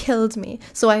it killed me.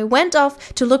 So I went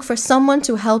off to look for someone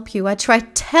to help you. I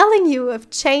tried telling you I've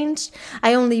changed.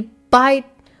 I only bite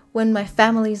when my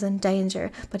family's in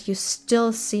danger, but you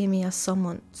still see me as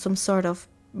some sort of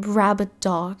rabid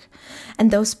dog. And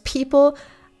those people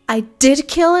I did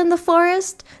kill in the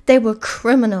forest, they were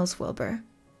criminals, Wilbur.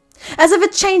 As if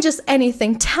it changes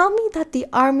anything, tell me that the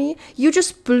army you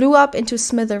just blew up into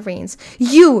smithereens,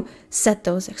 you set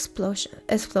those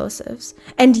explosives,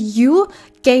 and you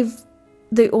gave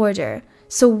the order.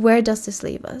 So where does this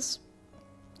leave us?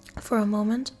 For a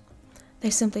moment, they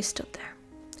simply stood there,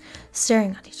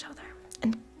 staring at each other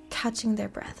and catching their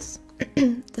breaths.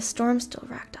 The storm still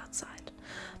raged outside,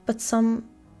 but some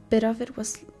bit of it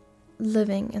was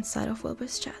living inside of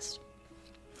Wilbur's chest.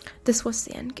 This was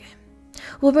the end game.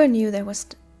 Wilbur knew they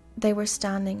were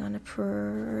standing on a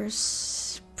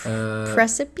precipice. It's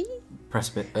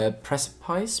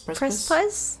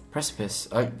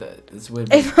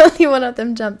weird. If only one of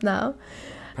them jumped now.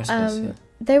 Precipice, yeah.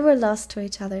 They were lost to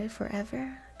each other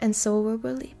forever, and so were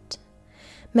relieved.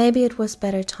 Maybe it was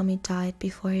better Tommy died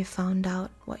before he found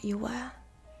out what you were,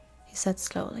 he said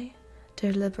slowly,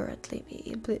 deliberately.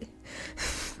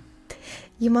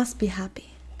 You must be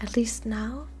happy. At least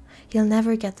now, you'll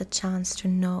never get the chance to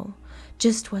know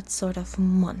just what sort of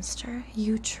monster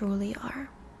you truly are.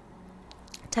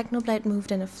 Technoblade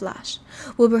moved in a flash.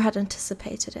 Wilbur had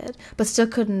anticipated it, but still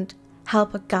couldn't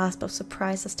help a gasp of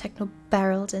surprise as Techno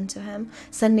barreled into him,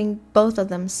 sending both of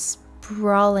them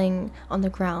sprawling on the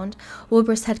ground.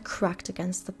 Wilbur's head cracked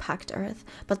against the packed earth,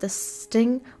 but the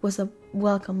sting was a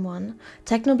welcome one.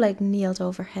 Technoblade kneeled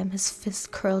over him, his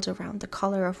fist curled around the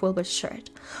collar of Wilbur's shirt.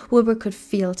 Wilbur could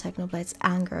feel Technoblade's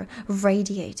anger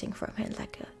radiating from him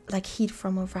like heat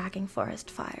from a raging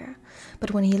forest fire.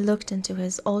 But when he looked into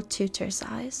his old tutor's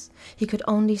eyes, he could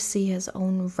only see his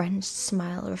own wrenched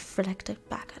smile reflected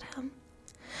back at him.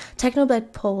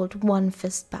 Technoblade pulled one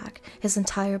fist back, his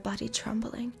entire body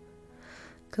trembling.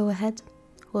 Go ahead,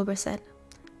 Wilbur said.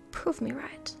 Prove me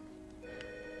right.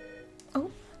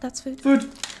 Oh, that's food. Food.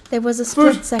 There was a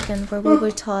split second where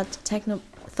Wilbur thought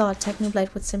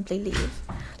Technoblade would simply leave,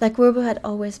 like Wilbur had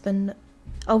always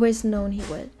known he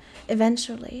would,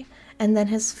 eventually, and then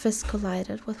his fist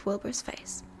collided with Wilbur's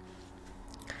face.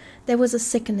 There was a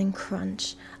sickening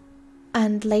crunch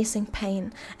and lacing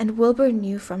pain, and Wilbur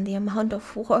knew from the amount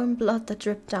of warm blood that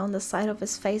dripped down the side of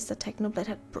his face that Technoblade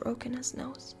had broken his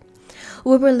nose.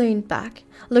 Wilbur leaned back,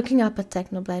 looking up at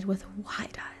Technoblade with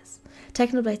wide eyes.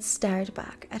 Technoblade stared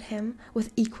back at him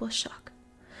with equal shock,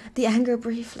 the anger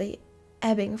briefly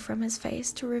ebbing from his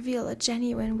face to reveal a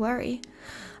genuine worry.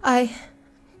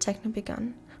 Techno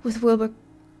began, but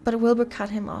Wilbur cut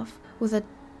him off with a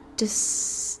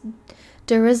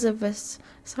derisive,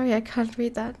 sorry, I can't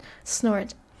read that,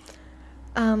 snort.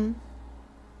 That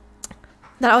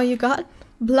all you got?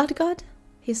 Blood god?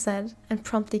 He said, and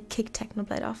promptly kicked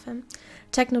Technoblade off him.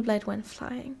 Technoblade went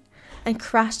flying and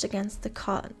crashed against the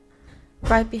cot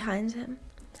right behind him.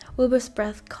 Wilbur's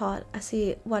breath caught as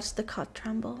he watched the cot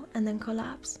tremble and then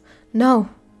collapse. No!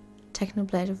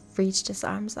 Technoblade reached his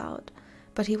arms out,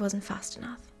 but he wasn't fast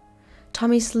enough.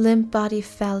 Tommy's limp body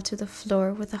fell to the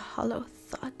floor with a hollow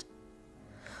thud.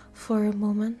 For a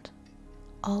moment,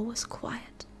 all was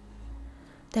quiet.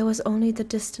 There was only the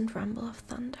distant rumble of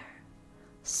thunder.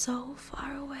 So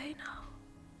far away now.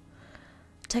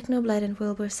 Technoblade and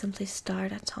Wilbur simply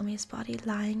stared at Tommy's body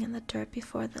lying in the dirt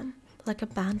before them, like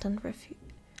abandoned refuse,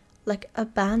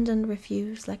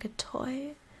 like a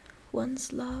toy,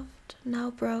 once loved,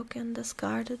 now broken,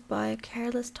 discarded by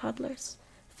careless toddlers'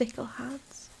 fickle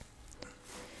hands.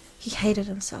 He hated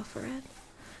himself for it,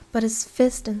 but his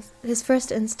first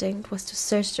instinct was to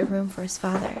search the room for his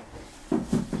father.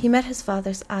 He met his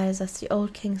father's eyes as the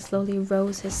old king slowly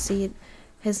rose his seat,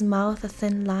 his mouth a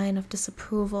thin line of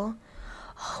disapproval.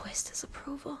 Always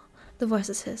disapproval, the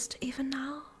voices hissed, even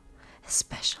now,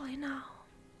 especially now.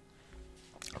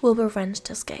 Wilbur wrenched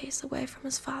his gaze away from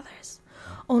his father's,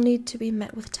 only to be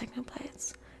met with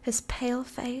Technoblade's, his pale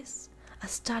face a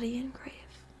study in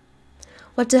grief.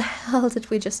 What the hell did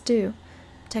we just do?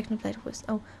 Technoblade was,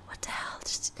 what the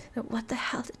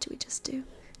hell did we just do?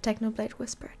 Technoblade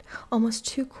whispered, almost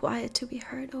too quiet to be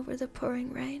heard over the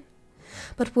pouring rain.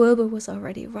 But Wilbur was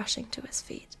already rushing to his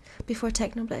feet. Before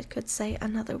Technoblade could say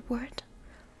another word,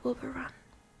 Wilbur ran.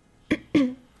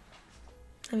 Let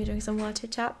me drink some water,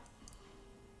 chap.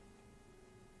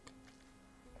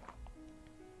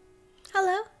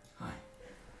 Hello. Hi.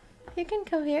 You can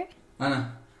come here. I know.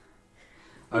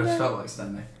 I just felt like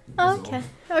standing. Okay.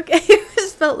 Okay, you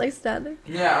just felt like standing.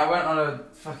 Yeah, I went on a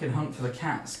fucking hunt for the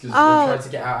cats because they tried to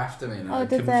get out after me. And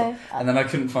did they? And then I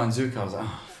couldn't find Zuko. I was like,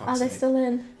 oh, fuck's Are they sake. still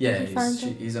in? Yeah,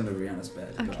 he's under Rihanna's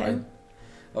bed. Okay.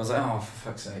 But I was like, oh, for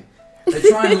fuck's sake. They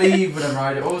try and leave when I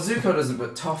ride it. Well, Zuko doesn't,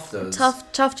 but Toph does.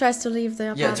 Toph tries to leave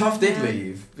the apartment. Yeah, Toph did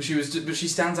leave, but she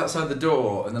stands outside the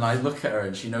door, and then I look at her,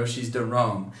 and she knows she's done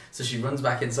wrong, so she runs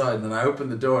back inside, and then I open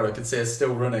the door, and I can see her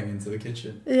still running into the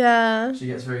kitchen. Yeah. She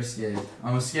gets very scared.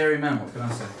 I'm a scary man. What can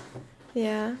I say?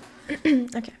 Yeah.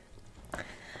 Okay.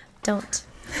 Don't.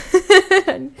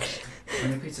 Bring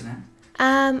the pizza now.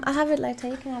 I'll have it later.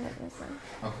 You can have it this time.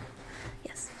 Okay.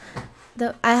 Yes.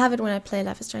 I have it when I play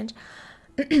Life is Strange.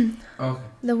 Okay.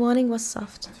 The warning was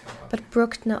soft, but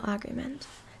brooked no argument.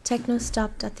 Techno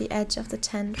stopped at the edge of the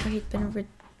tent where he'd been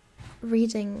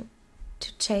reading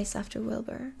to chase after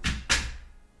Wilbur.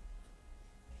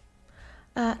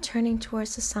 Turning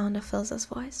towards the sound of Filza's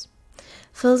voice.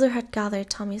 Filza had gathered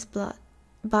Tommy's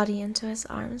body into his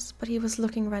arms, but he was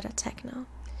looking right at Techno.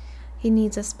 He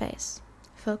needs a space,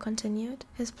 Phil continued,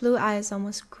 his blue eyes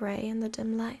almost grey in the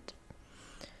dim light.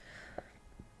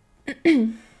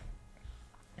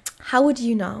 How would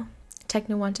you know?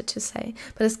 Techno wanted to say,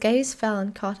 but his gaze fell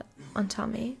and caught on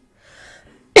Tommy.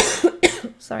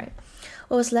 Sorry.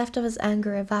 What was left of his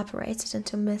anger evaporated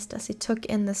into mist as he took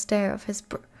in the stare of his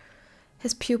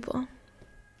pupil.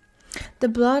 The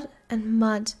blood and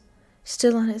mud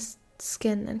still on his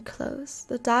skin and clothes,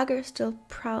 the dagger still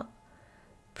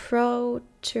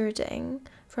protruding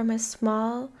from his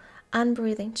small,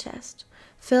 unbreathing chest.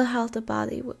 Phil held the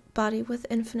body with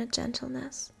infinite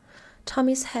gentleness.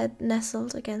 Tommy's head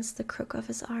nestled against the crook of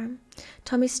his arm,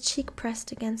 Tommy's cheek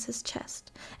pressed against his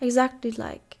chest, exactly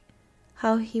like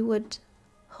how he would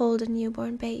hold a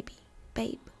newborn babe.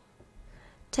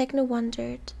 Techno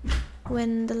wondered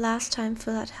when the last time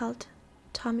Phil had held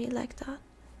Tommy like that.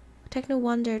 Techno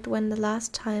wondered when the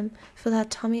last time Phil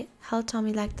had held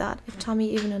Tommy like that, if Tommy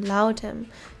even allowed him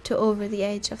to over the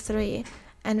age of 3,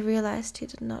 and realized it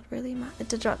did not really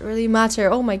matter.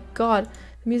 Oh my god,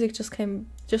 the music just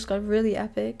got really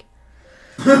epic.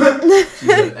 She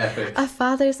said epic. A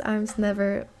father's arms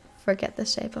never forget the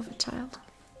shape of a child.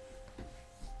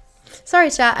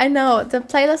 Sorry, chat. I know the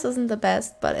playlist isn't the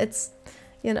best, but it's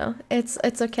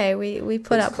okay. We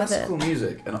put up with it. It's classical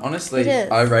music, and honestly,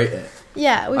 I rate it.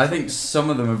 Yeah, I think some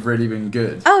of them have really been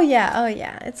good. Oh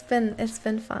yeah. It's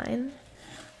been fine.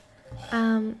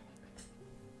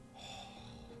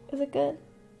 Is it good?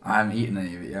 I haven't eaten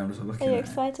any of it yet. I'm just looking. Are you at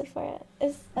excited for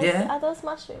it? Yeah. Are those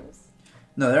mushrooms?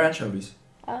 No, they're anchovies.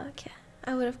 Oh, okay.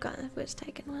 I would have gone if we'd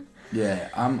taken one. Yeah,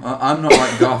 I'm not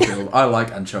like Garfield. I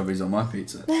like anchovies on my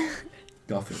pizza.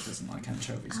 Garfield doesn't like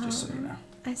anchovies, just so you know.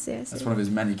 I see. That's one of his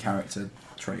many character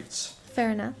traits.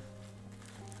 Fair enough.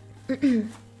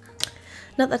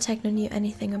 Not that Techno knew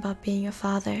anything about being a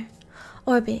father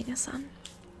or being a son.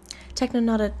 Techno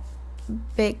nodded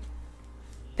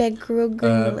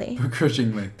begrudgingly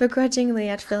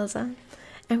at Philza.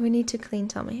 And we need to clean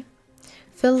Tommy.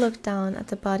 Phil looked down at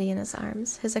the body in his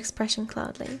arms, his expression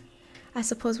cloudly. I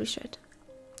suppose we should.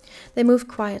 They moved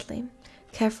quietly,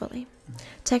 carefully.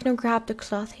 Techno grabbed the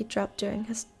cloth he dropped during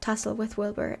his tussle with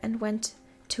Wilbur and went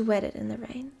to wet it in the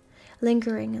rain,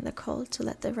 lingering in the cold to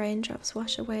let the raindrops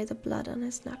wash away the blood on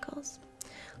his knuckles.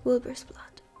 Wilbur's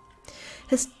blood.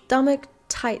 His stomach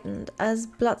tightened as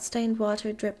blood-stained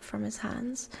water dripped from his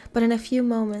hands, but in a few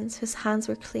moments his hands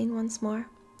were clean once more.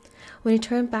 When he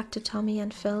turned back to Tommy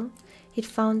and Phil, he'd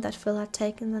found that Phil had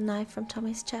taken the knife from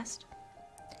Tommy's chest.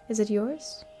 Is it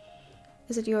yours?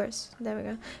 Is it yours? There we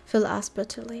go. Phil asked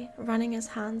bitterly, running his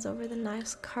hands over the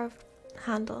knife's carved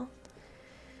handle.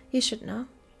 You should know,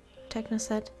 Techno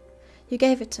said. You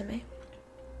gave it to me.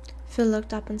 Phil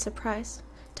looked up in surprise.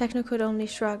 Techno could only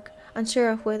shrug, unsure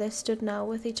of where they stood now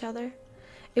with each other.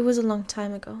 It was a long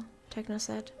time ago, Techno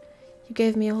said. You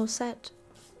gave me a whole set.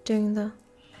 During the...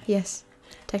 Yes,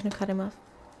 Techno cut him off.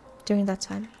 During that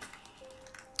time.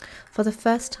 For the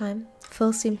first time,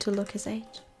 Phil seemed to look his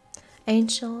age.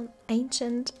 Ancient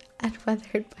and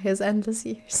weathered by his endless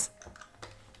years.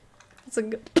 That's a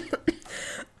good...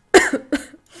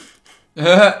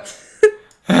 I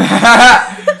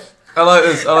like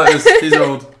this. He's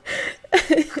old.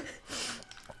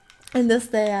 In this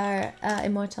they are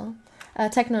immortal.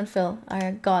 Techno and Phil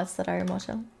are gods that are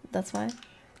immortal. That's why.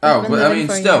 Oh, but I mean,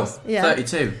 still, yeah.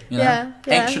 32, you know? Yeah.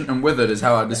 Ancient and withered is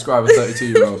how I describe a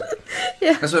 32-year-old.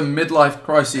 Yeah. That's when midlife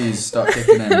crises start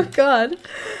kicking in. Oh, God.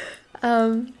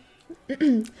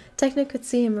 Techno could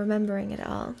see him remembering it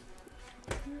all.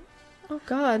 Oh,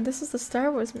 God, this is the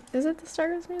Star Wars... Is it the Star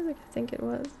Wars music? I think it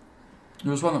was.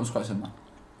 There was one that was quite similar.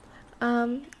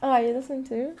 Oh, are you listening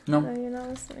too? No. No, you're not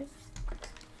listening.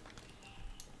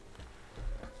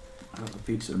 I have a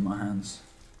pizza in my hands.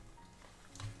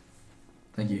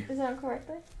 Thank you. Is that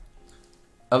correctly?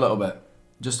 A little bit.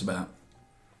 Just about.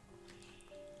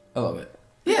 A little bit.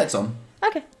 Yeah, it's on.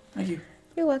 Okay. Thank you.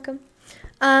 You're welcome.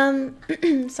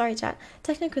 Sorry, chat.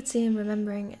 Techno could see him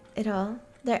remembering it all.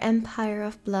 Their empire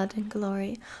of blood and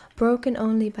glory, broken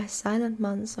only by silent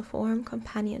months of warm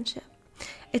companionship.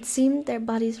 It seemed their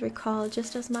bodies recalled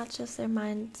just as much as their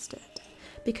minds did,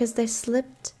 because they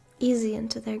slipped easy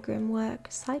into their grim work,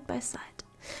 side by side,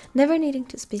 never needing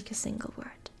to speak a single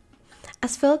word.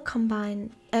 As Phil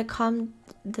combined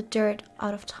the dirt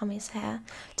out of Tommy's hair,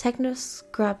 Techno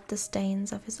scrubbed the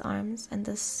stains of his arms and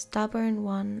the stubborn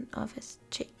one of his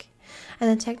cheek, and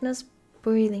then Techno's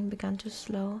breathing began to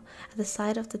slow at the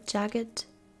sight of the jagged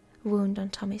wound on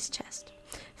Tommy's chest.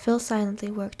 Phil silently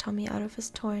worked Tommy out of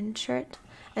his torn shirt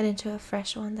and into a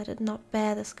fresh one that did not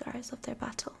bear the scars of their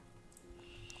battle.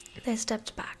 They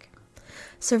stepped back,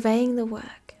 surveying the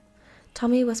work.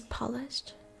 Tommy was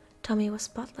polished. Tommy was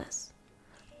spotless.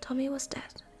 Tommy was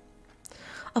dead.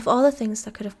 Of all the things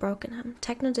that could have broken him,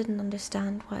 Techno didn't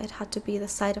understand why it had to be the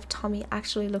sight of Tommy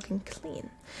actually looking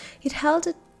clean. He'd held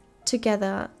it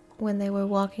together when they were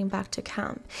walking back to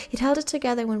camp. He'd held it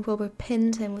together when Wilbur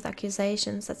pinned him with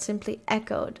accusations that simply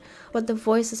echoed what the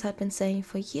voices had been saying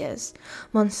for years.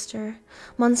 Monster,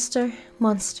 monster,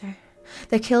 monster.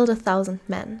 They killed 1,000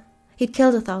 men. He'd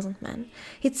killed 1,000 men.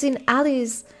 He'd seen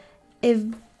Ali's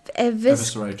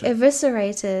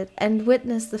eviscerated and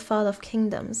witnessed the fall of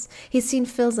kingdoms. He'd seen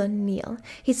Philza kneel.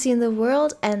 He'd seen the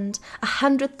world end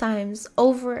 100 times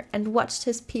over and watched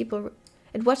its people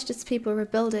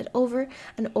rebuild it over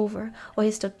and over while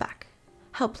he stood back,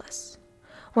 helpless,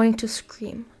 wanting to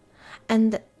scream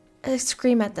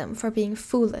at them for being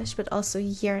foolish, but also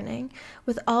yearning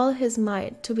with all his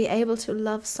might to be able to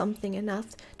love something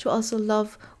enough to also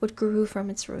love what grew from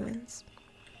its ruins.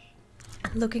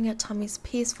 And looking at Tommy's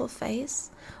peaceful face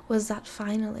was what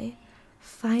finally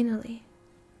made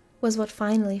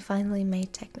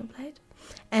Technoblade,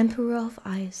 Emperor of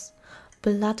Ice,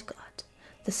 Blood God,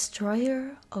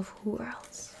 destroyer of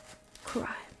worlds,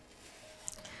 cry.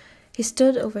 He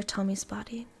stood over Tommy's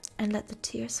body and let the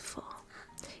tears fall.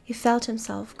 He felt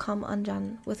himself come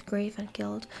undone with grief and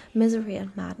guilt, misery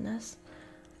and madness.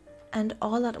 And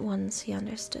all at once he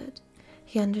understood.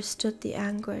 He understood the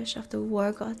anguish of the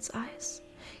war god's eyes.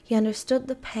 He understood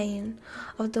the pain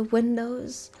of the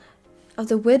widows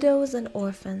and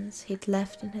orphans he'd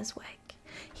left in his wake.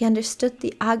 He understood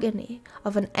the agony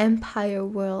of an entire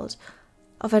world,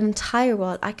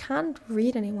 I can't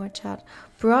read anymore, chat,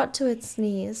 brought to its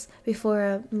knees before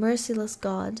a merciless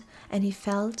God, and he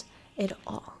felt it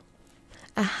all.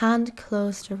 A hand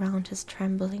closed around his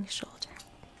trembling shoulder.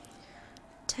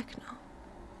 Techno.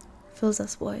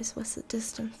 Philza's voice was a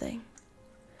distant thing.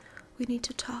 We need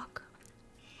to talk.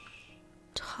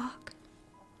 Talk.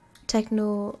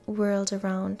 Techno whirled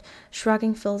around,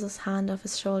 shrugging Philza's hand off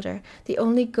his shoulder. The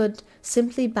other god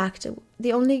simply backed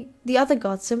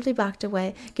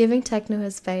away, giving Techno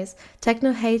his face.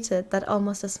 Techno hated that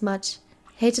almost as much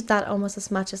as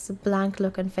the blank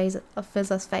look on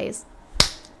Philza's face.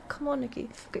 Come on, Niki,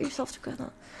 get yourself together.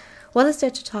 What is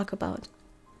there to talk about?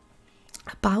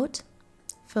 About?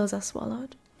 Philza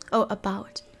swallowed. Oh,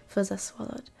 about. Philza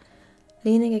swallowed,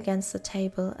 leaning against the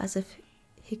table as if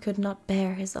he could not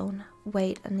bear his own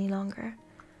weight any longer.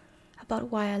 About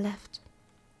why I left.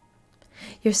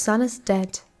 Your son is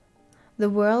dead. The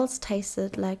world's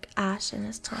tasted like ash in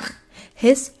his tongue.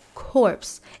 His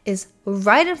corpse is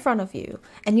right in front of you,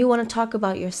 and you want to talk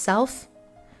about yourself?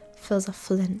 Philza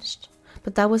flinched,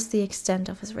 but that was the extent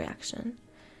of his reaction.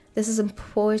 This is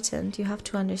important. You have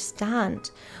to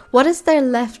understand. What is there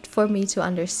left for me to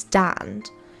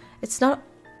understand? It's not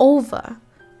over.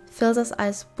 Philza's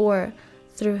eyes bore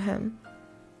through him.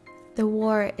 The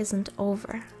war isn't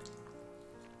over.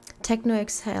 Techno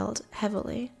exhaled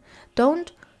heavily.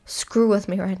 Don't screw with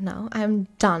me right now. I am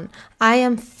done. I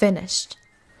am finished.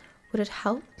 Would it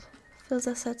help,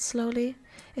 Philza said slowly,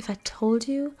 if I told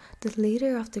you the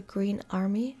leader of the Green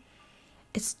Army,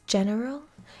 its general,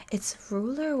 its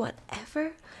ruler,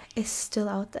 whatever, is still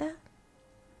out there?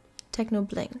 Techno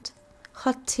blinked.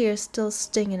 Hot tears still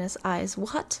sting in his eyes.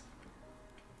 What?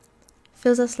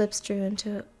 Philza's lips drew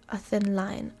into a thin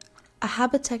line, a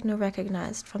habit Techno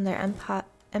recognized from their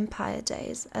Empire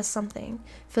days as something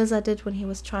Philza did when he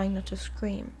was trying not to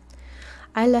scream.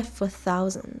 I left for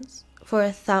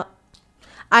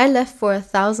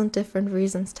 1,000 different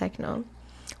reasons, Techno.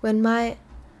 When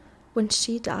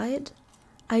she died,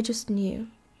 I just knew.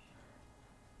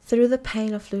 Though the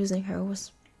pain of losing her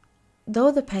was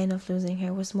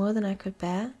more than I could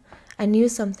bear, I knew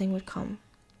something would come.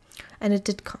 And it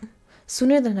did come.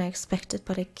 Sooner than I expected,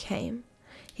 but it came.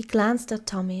 He glanced at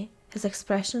Tommy, his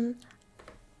expression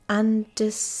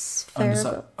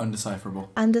undecipherable.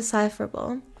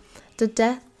 Undecipherable. The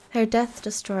death Her death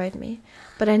destroyed me,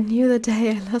 but I knew the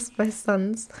day I lost my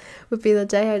sons would be the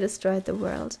day I destroyed the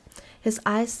world. His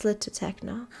eyes slid to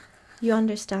Techno. You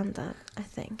understand that, I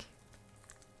think.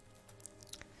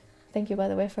 Thank you, by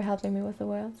the way, for helping me with the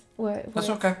words. That's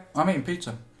okay. I'm eating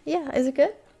pizza. Yeah, is it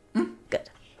good? Good.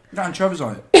 Got anchovies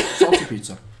on it. Salty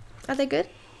pizza. Are they good?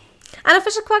 And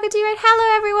official Quackity right.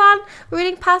 Hello, everyone. We're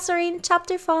reading Passerine,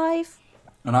 chapter 5.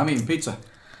 And I'm eating pizza.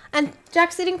 And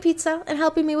Jack's eating pizza and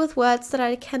helping me with words that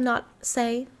I cannot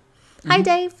say. Hi,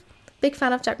 Dave. Big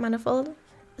fan of Jack Manifold.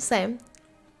 Same.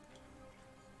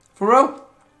 For real?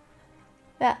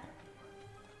 Yeah.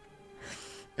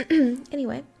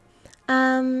 Anyway.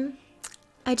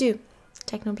 I do.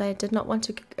 Technoblade did not want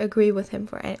to agree with him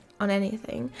on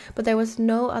anything, but there was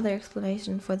no other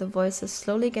explanation for the voices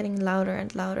slowly getting louder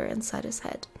and louder inside his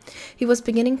head. He was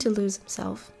beginning to lose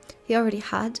himself. He already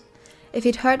had. If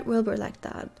he'd hurt Wilbur like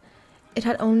that, it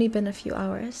had only been a few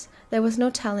hours. There was no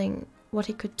telling what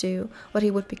he could do, what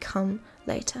he would become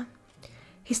later.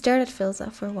 He stared at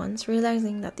Filza for once,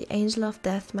 realizing that the Angel of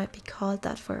Death might be called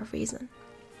that for a reason.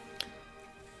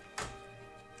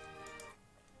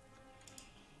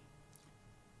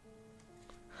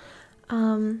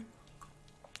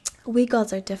 We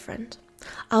gods are different.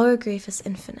 Our grief is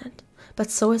infinite, but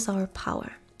so is our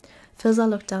power. Filza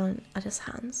looked down at his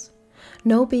hands.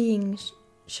 No being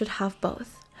should have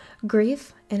both.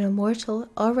 Grief in a mortal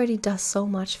already does so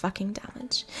much fucking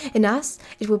damage. In us,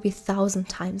 it would be 1,000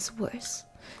 times worse.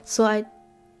 So I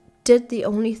did the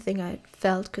only thing I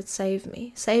felt could save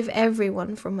me. Save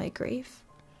everyone from my grief.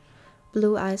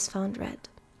 Blue eyes found red.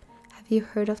 Have you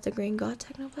heard of the Green God,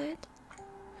 Technoblade?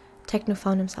 Techno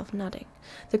found himself nodding.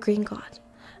 The Green God.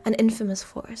 An infamous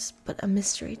force, but a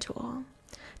mystery to all.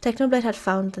 Technoblade had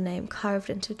found the name carved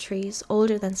into trees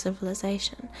older than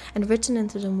civilization and written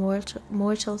into the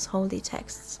mortals' holy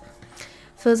texts.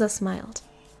 Filza smiled.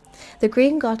 The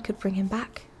Green God could bring him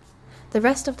back. The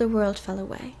rest of the world fell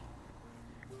away.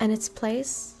 And in its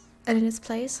place,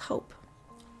 hope.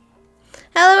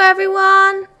 Hello,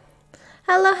 everyone!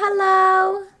 Hello,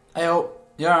 hello! Hey, oh,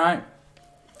 you alright?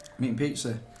 I'm eating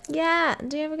pizza. Yeah,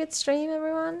 do you have a good stream,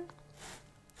 everyone?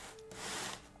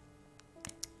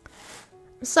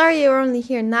 I'm sorry you're only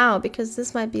here now, because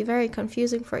this might be very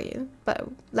confusing for you. But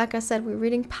like I said, we're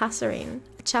reading Passerine,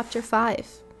 chapter 5.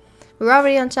 We're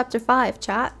already on chapter 5,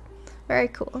 chat. Very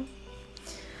cool.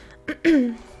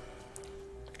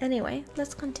 Anyway,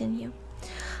 let's continue.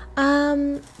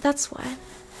 That's why.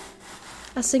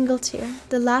 A single tear,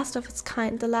 the last of its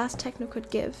kind, the last Techno could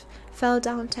give, fell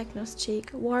down Techno's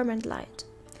cheek, warm and light.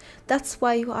 That's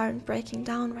why you aren't breaking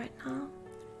down right now.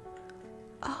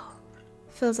 Oh,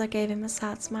 Filza gave him a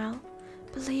sad smile.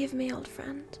 Believe me, old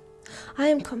friend, I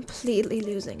am completely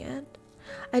losing it.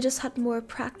 I just had more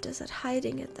practice at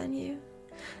hiding it than you.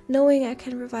 Knowing I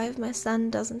can revive my son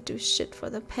doesn't do shit for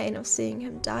the pain of seeing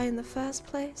him die in the first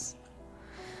place.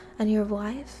 And your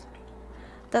wife?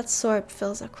 That sobered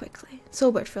Filza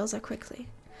quickly.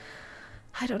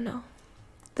 I don't know.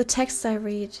 The texts I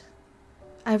read,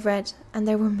 and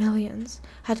there were millions,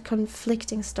 had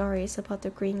conflicting stories about the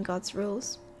Green God's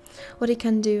rules. What he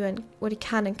can do and what he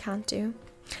can and can't do.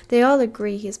 They all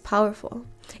agree he's powerful.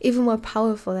 Even more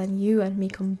powerful than you and me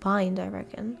combined, I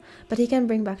reckon. But he can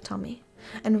bring back Tommy.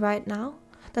 And right now,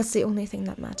 that's the only thing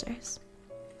that matters.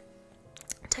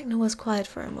 Techno was quiet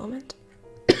for a moment.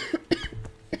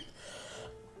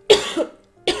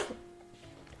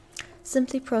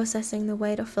 Simply processing the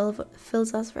weight of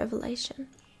Filza's revelation.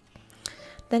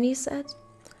 Then he said,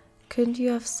 couldn't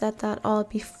you have said that all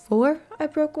before I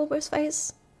broke Wilbur's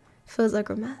face? Filza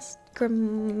grimaced.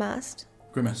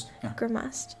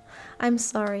 I'm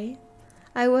sorry.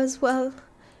 I was, well,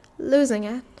 losing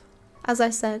it. As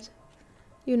I said,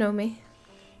 you know me.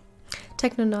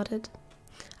 Techno nodded.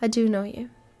 I do know you.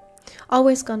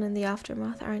 Always gone in the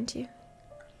aftermath, aren't you?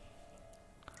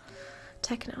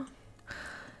 Techno.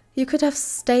 You could have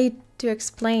stayed to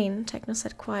explain, Techno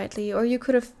said quietly, or you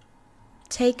could have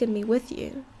taken me with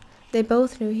you. They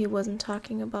both knew he wasn't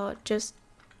talking about just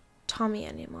Tommy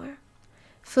anymore.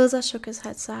 Filza shook his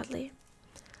head sadly.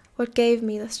 What gave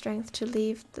me the strength to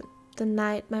leave the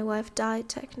night my wife died,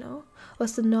 Techno,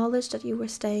 was the knowledge that you were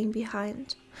staying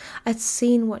behind. I'd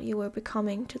seen what you were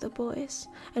becoming to the boys,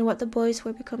 and what the boys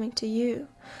were becoming to you.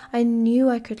 I knew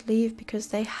I could leave because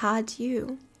they had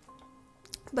you.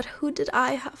 But who did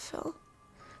I have, Phil?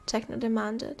 Techno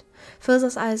demanded.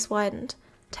 Filza's eyes widened.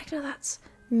 Techno, that's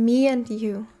me and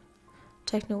you.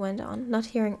 Techno went on, not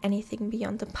hearing anything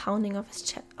beyond the pounding of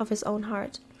his own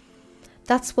heart.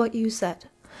 That's what you said.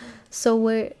 So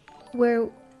where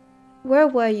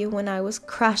were you when I was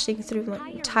crashing through my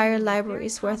entire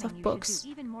library's worth of books?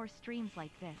 Even more more streams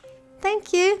like this.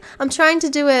 Thank you. I'm trying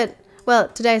to do it. Well,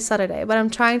 today is Saturday, but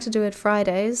I'm trying to do it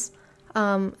Fridays.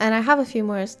 And I have a few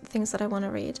more things that I want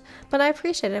to read. But I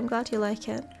appreciate it. I'm glad you like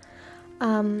it.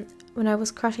 When I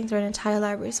was crashing through an entire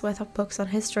library worth of books on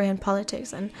history and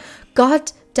politics and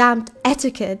goddamned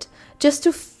etiquette just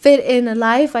to fit in a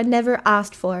life I never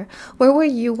asked for. Where were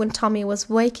you when Tommy was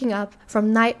waking up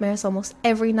from nightmares almost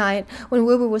every night, when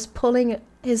Wilbur was pulling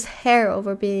his hair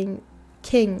over being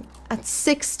king at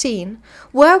 16?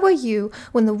 Where were you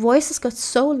when the voices got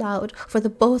so loud for the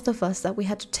both of us that we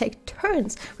had to take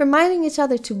turns reminding each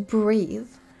other to breathe?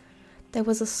 There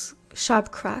was a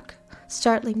sharp crack,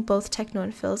 startling both Techno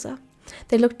and Filza.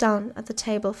 They looked down at the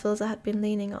table Filza had been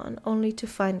leaning on, only to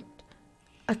find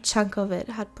a chunk of it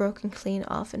had broken clean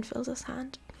off in Filza's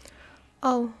hand.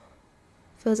 Oh,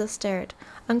 Filza stared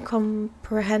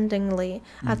uncomprehendingly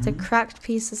at the cracked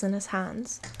pieces in his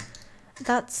hands.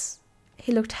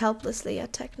 He looked helplessly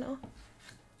at Techno.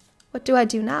 What do I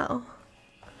do now?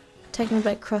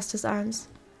 Technoblade crossed his arms.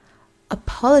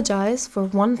 Apologize for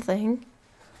one thing,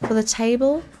 for the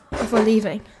table, or for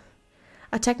leaving?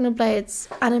 At Technoblade's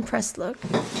unimpressed look,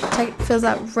 feels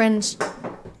that wrenched.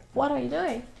 What are you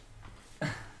doing?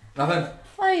 Nothing.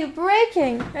 What are you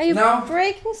breaking? Are you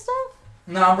breaking stuff?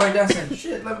 No, I'm breakdancing.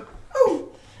 Shit, let me... Oh!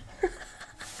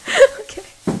 Okay.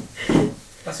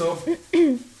 That's all.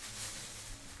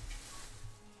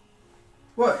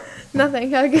 What?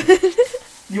 Nothing, how good.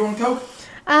 You want Coke?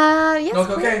 Yes. No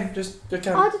cocaine, just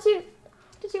can. Oh, did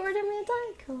you order me a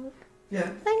Diet Coke? Yeah.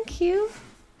 Thank you.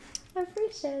 I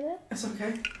appreciate it. It's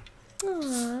okay.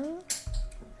 Aww.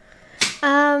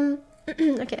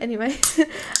 Okay, anyway.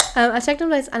 A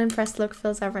Technoblade's unimpressed look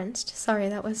feels wrenched. Sorry,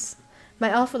 that was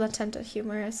my awful attempt at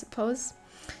humor, I suppose.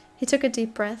 He took a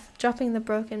deep breath, dropping the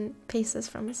broken pieces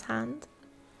from his hand.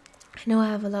 I know I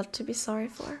have a lot to be sorry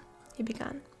for, he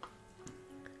began.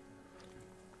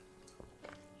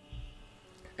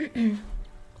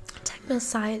 Techno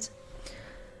sighed.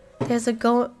 There's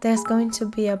going to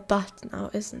be a but now,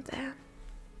 isn't there?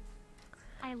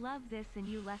 I love this and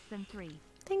you less than 3.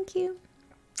 Thank you.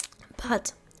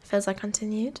 But, Filza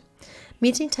continued,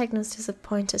 meeting Techno's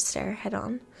disappointed stare head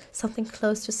on, something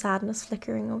close to sadness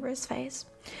flickering over his face.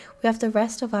 We have the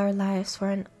rest of our lives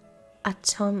for an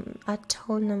atonement.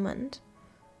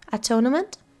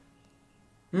 Atonement?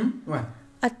 What?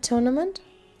 Atonement?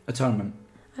 Atonement.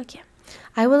 Okay.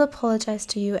 I will apologize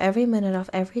to you every minute of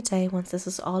every day once this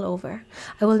is all over.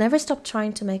 I will never stop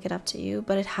trying to make it up to you,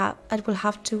 but it will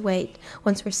have to wait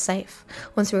once we're safe,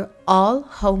 once we're all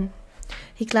home.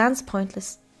 He glanced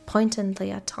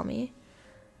pointedly at Tommy,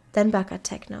 then back at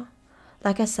Techno.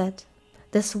 Like I said,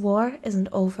 this war isn't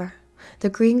over. The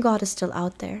Green God is still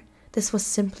out there. This was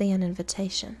simply an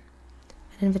invitation.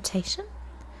 An invitation?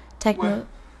 Techno... What?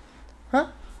 Huh?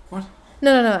 What?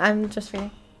 No, I'm just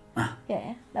reading. Ah.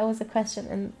 Yeah, that was a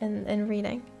question in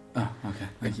reading. Oh, okay,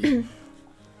 thank you.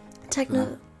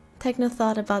 Techno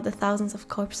thought about the thousands of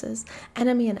corpses,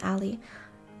 enemy and ally,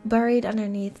 buried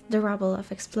underneath the rubble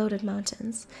of exploded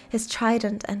mountains, his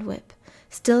trident and whip,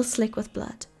 still slick with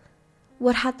blood.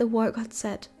 What had the war god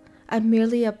said? I'm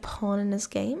merely a pawn in his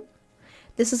game?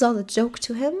 This is all a joke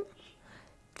to him?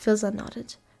 Filza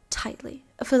nodded tightly.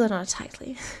 Filza nodded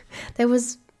tightly.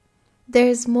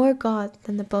 There's more God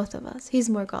than the both of us. He's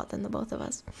more God than the both of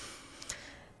us.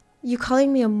 You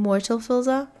calling me a mortal,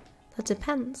 Filza? That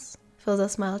depends. Filza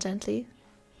smiled gently.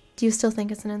 Do you still think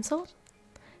it's an insult?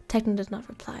 Techno did not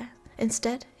reply.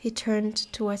 Instead, he turned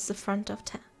towards the front of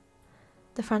tent,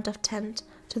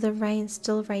 to the rain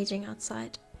still raging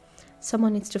outside.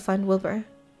 Someone needs to find Wilbur.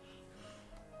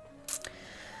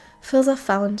 Filza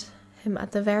found him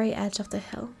at the very edge of the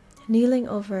hill, kneeling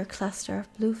over a cluster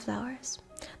of blue flowers,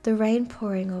 the rain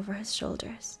pouring over his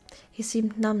shoulders. He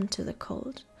seemed numb to the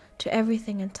cold, to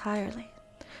everything entirely.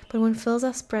 But when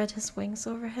Filza spread his wings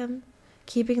over him,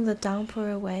 keeping the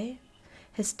downpour away,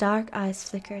 his dark eyes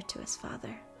flickered to his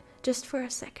father, just for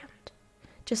a second,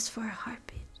 just for a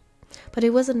heartbeat. But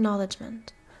it was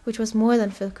acknowledgement, which was more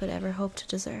than Phil could ever hope to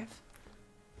deserve.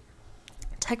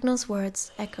 Techno's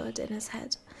words echoed in his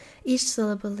head, each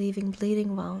syllable leaving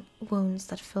bleeding wounds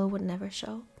that Phil would never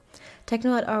show.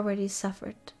 Techno had already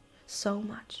suffered so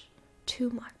much, too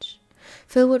much.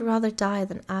 Phil would rather die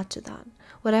than add to that.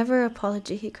 Whatever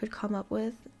apology he could come up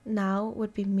with now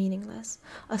would be meaningless.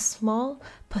 A small,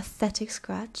 pathetic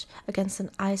scratch against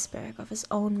an iceberg of his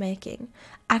own making.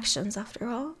 Actions, after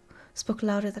all, spoke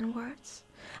louder than words.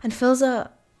 And Filza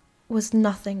was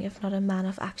nothing if not a man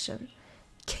of action.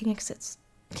 King at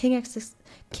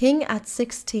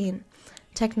 16,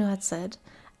 Techno had said,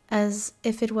 as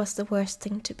if it was the worst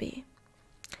thing to be.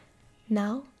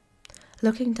 Now,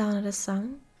 looking down at his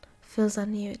son, Philza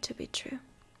knew it to be true.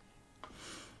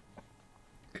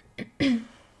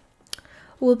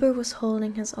 Wilbur was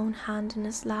holding his own hand in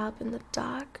his lap in the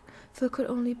dark. Phil could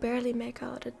only barely make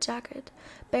out a jagged,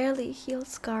 barely healed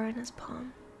scar in his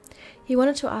palm. He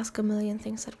wanted to ask a million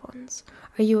things at once.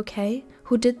 Are you okay?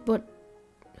 Who did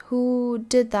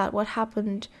that? What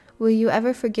happened? Will you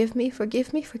ever forgive me?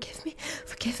 Forgive me? Forgive me?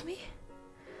 Forgive me?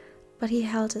 But he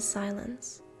held his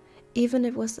silence, even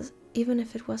if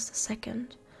it was the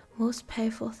second most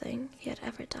painful thing he had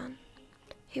ever done.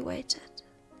 He waited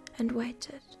and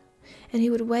waited, and he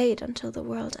would wait until the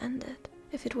world ended,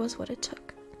 if it was what it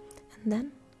took. And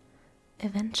then,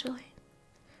 eventually,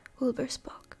 Wilbur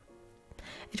spoke.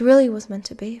 It really was meant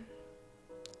to be.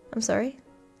 I'm sorry?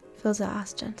 Philza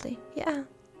asked gently. Yeah,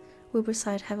 Wilbur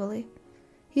sighed heavily.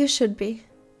 You should be.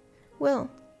 Will,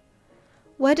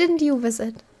 why didn't you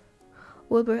visit?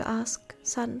 Wilbur asked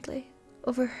suddenly.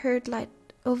 Overhead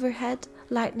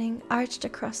lightning arched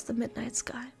across the midnight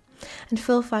sky, and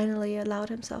Phil finally allowed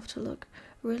himself to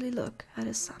really look at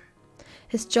his son.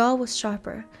 His jaw was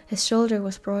sharper, his shoulder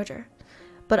was broader,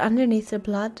 but underneath the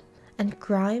blood and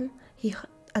grime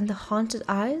and the haunted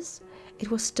eyes,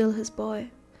 it was still his boy,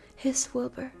 his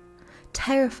Wilbur,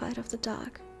 terrified of the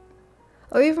dog.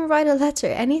 Or even write a letter,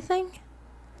 anything?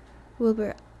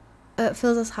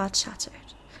 Philza's heart shattered.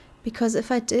 Because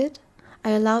if I did,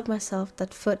 I allowed myself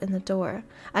that foot in the door.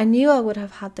 I knew I would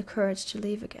have had the courage to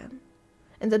leave again.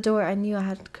 In the door, I knew I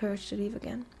had the courage to leave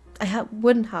again.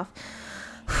 Wouldn't have.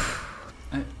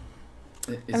 I'm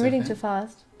reading too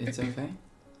fast. It's okay.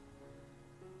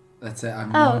 That's it.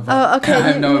 Okay. I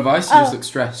have no advice. You just look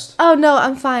stressed. Oh no,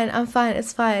 I'm fine.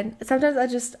 It's fine. Sometimes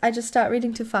I just start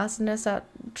reading too fast and I start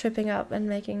tripping up and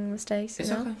making mistakes. You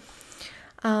know?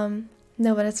 Okay.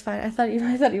 No, but it's fine. I thought you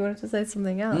wanted to say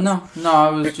something else. No, I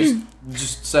was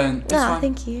just saying. It's fine.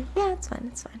 Thank you. Yeah, it's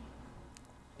fine.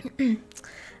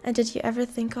 And did you ever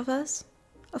think of us?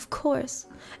 Of course.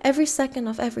 Every second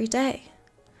of every day.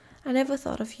 I never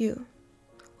thought of you,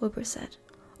 Wilbur said.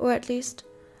 Or at least,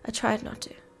 I tried not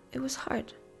to. It was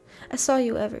hard. I saw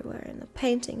you everywhere, in the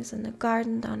paintings, in the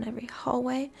garden, down every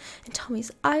hallway, in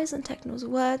Tommy's eyes and Techno's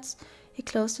words. He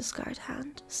closed his scarred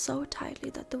hand so tightly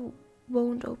that the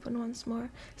wound opened once more,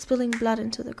 spilling blood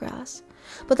into the grass.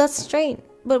 But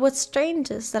what's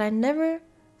strange is that I never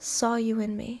saw you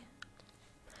in me.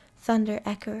 Thunder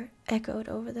echoed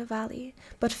over the valley,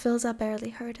 but Philza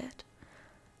barely heard it.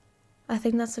 I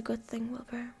think that's a good thing,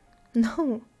 Wilbur.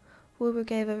 No, Wilbur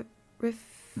gave a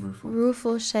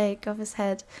rueful shake of his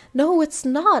head. No, it's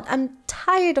not. I'm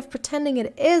tired of pretending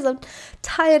it is. I'm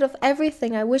tired of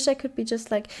everything. I wish I could be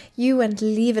just like you and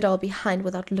leave it all behind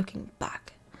without looking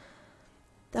back.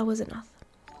 That was enough.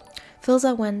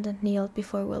 Philza went and kneeled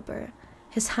before Wilbur,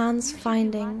 his hands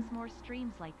finding... More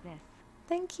streams like this.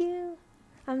 Thank you.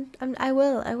 I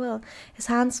will. His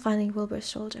hands finding Wilbur's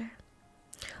shoulder.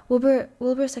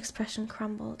 Wilbur's expression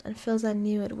crumbled, and Philza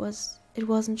knew it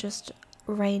wasn't just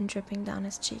rain dripping down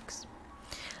his cheeks.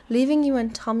 Leaving you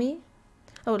and Tommy,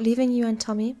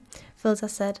 Philza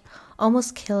said,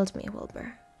 almost killed me,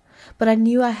 Wilbur. But I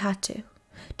knew I had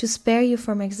to spare you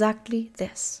from exactly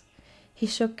this. He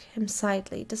shook him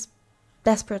slightly,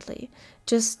 desperately,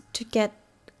 just to get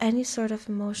any sort of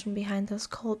emotion behind those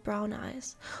cold brown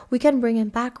eyes. We can bring him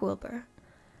back, Wilbur.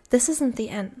 This isn't the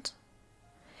end.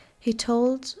 He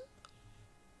told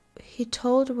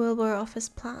Wilbur of his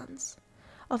plans,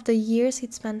 of the years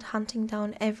he'd spent hunting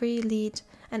down every lead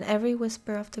and every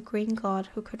whisper of the green god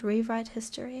who could rewrite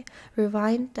history,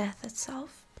 rewind death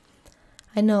itself.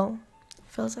 I know,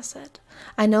 Philza said.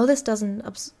 I know this doesn't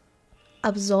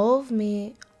absolve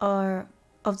me or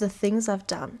of the things I've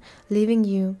done, leaving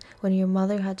you when your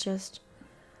mother had just...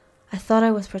 I thought I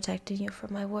was protecting you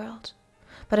from my world,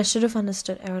 but I should have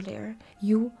understood earlier.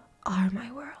 You are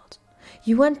my world.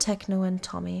 You and Techno and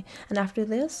Tommy, and after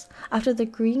this, after the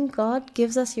green god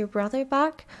gives us your brother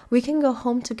back, we can go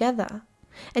home together.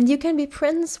 And you can be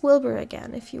Prince Wilbur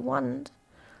again if you want.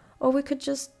 Or we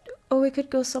could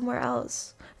go somewhere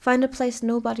else, find a place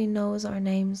nobody knows our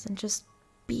names and just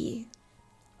be.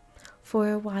 For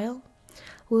a while,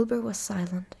 Wilbur was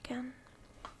silent again.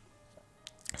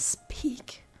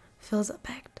 Speak, Philza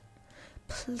begged.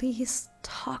 Please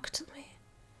talk to me.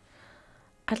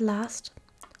 At last,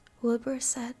 Wilbur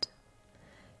said,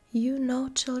 you know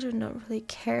children don't really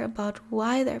care about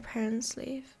why their parents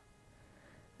leave.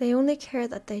 They only care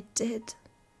that they did.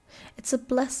 It's a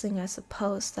blessing, I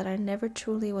suppose, that I never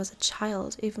truly was a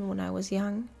child, even when I was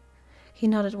young. He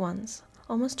nodded once,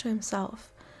 almost to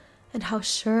himself. And how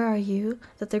sure are you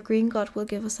that the green god will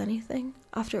give us anything,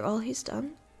 after all he's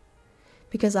done?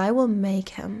 Because I will make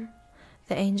him,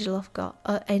 the angel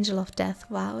of death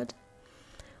vowed.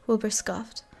 Wilbur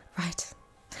scoffed. Right.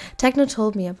 Techno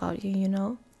told me about you, you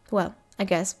know. Well, I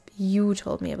guess you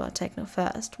told me about Techno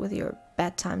first with your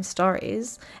bedtime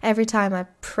stories. Every time I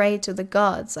pray to the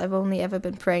gods, I've only ever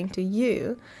been praying to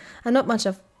you. I'm not much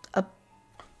of a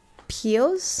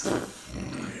pious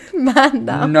man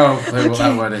now. No clue what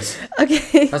that word is.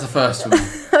 Okay. That's the first one.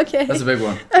 Okay. That's a big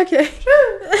one. Okay.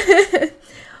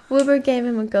 Wilbur gave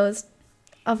him a ghost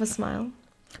of a smile.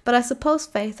 But I suppose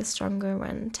faith is stronger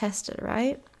when tested,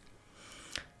 right?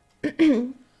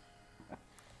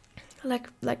 like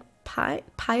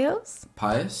pious?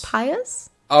 Pious? Pious?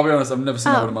 I'll be honest, I've never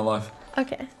seen that word in my life.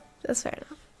 Okay, that's fair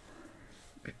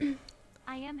enough.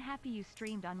 I am happy you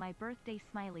streamed on my birthday,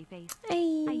 smiley face.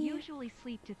 Hey. I usually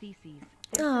sleep to theses.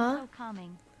 They're Aw. so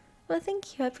calming. Well,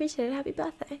 thank you. I appreciate it. Happy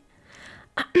birthday.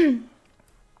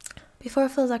 Before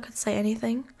Filza could say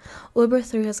anything, Wilbur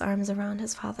threw his arms around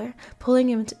his father, pulling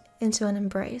him into an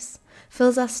embrace.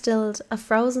 Filza stilled, a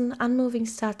frozen, unmoving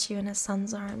statue in his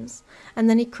son's arms, and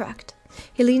then he cracked.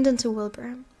 He leaned into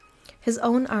Wilbur, his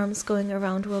own arms going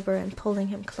around Wilbur and pulling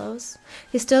him close.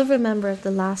 He still remembered the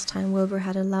last time Wilbur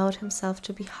had allowed himself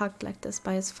to be hugged like this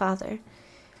by his father.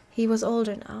 He was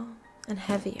older now, and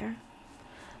heavier.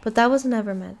 But that would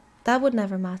never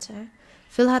matter.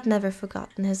 Phil had never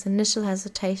forgotten his initial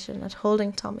hesitation at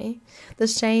holding Tommy. The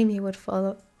shame would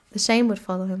follow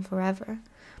him forever.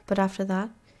 But after that,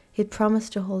 he'd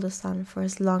promised to hold his son for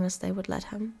as long as they would let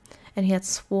him, and he had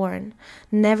sworn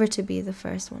never to be the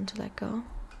first one to let go.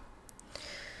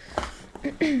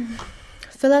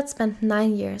 Phil had spent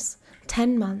 9 years,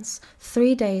 10 months,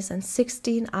 3 days, and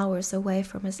 16 hours away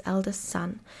from his eldest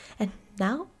son, and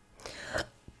now,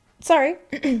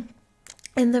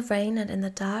 in the rain and in the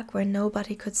dark where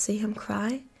nobody could see him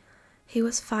cry, he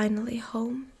was finally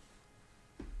home.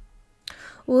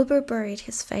 Wilbur buried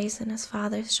his face in his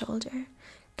father's shoulder,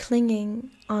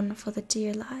 clinging on for the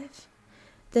dear life.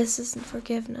 "This isn't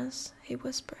forgiveness," he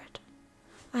whispered.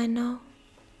 "I know,"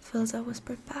 Filza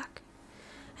whispered back,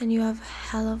 "and you have a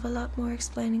hell of a lot more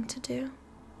explaining to do."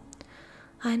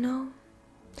 "I know.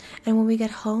 And when we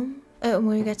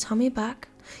get Tommy back,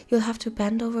 you'll have to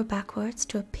bend over backwards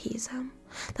to appease him.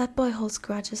 That boy holds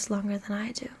grudges longer than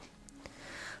I do."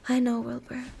 "I know,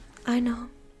 Wilbur. I know."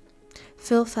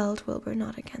 Phil felt Wilbur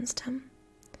nod against him.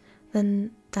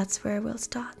 "Then that's where we'll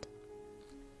start."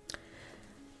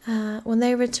 When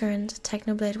they returned,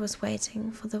 Technoblade was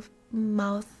waiting at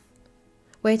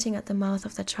the mouth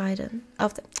of the trident.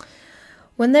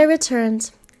 When they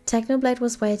returned, Technoblade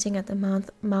was waiting at the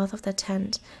mouth of the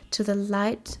tent, to the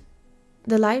light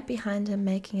behind him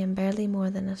making him barely more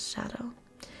than a shadow.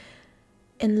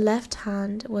 In left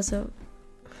hand was a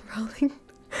rolling.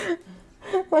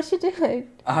 What's you doing?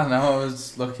 I don't know, I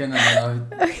was looking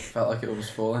and I felt like it was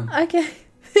falling. Okay.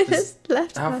 Just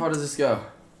left How hand. far does this go?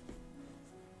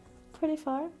 Pretty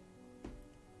far.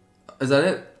 Is that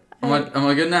it? Am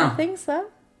I good now? I think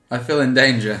so. I feel in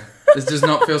danger. This does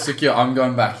not feel secure. I'm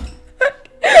going back.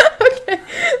 Okay.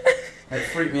 It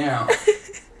freaked me out.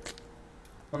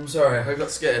 I'm sorry, I got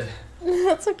scared.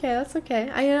 That's okay, that's okay.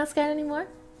 Are you not scared anymore?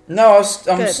 No,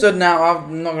 I'm Good. stood now.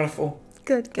 I'm not going to fall.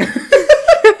 Good.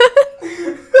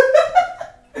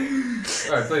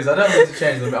 Sorry, please, I don't mean to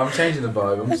change the... I'm changing the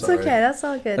vibe, I'm It's sorry. okay, that's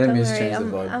all good. I didn't Don't mean to worry. change the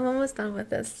vibe. I'm almost done with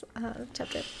this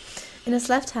chapter. In his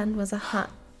left hand was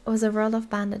a roll of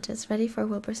bandages ready for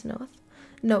Wilbur's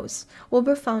nose.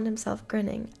 Wilbur found himself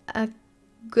grinning, a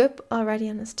grip already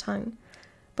on his tongue,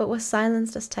 but was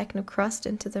silenced as Techno crossed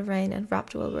into the rain and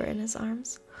wrapped Wilbur in his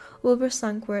arms. Wilbur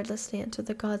sunk wordlessly into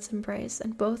the god's embrace,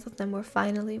 and both of them were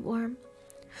finally warm.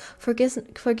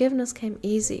 Forgiveness came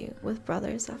easy with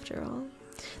brothers, after all.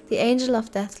 The angel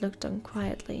of death looked on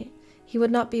quietly. He would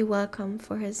not be welcome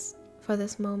for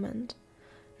this moment,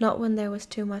 not when there was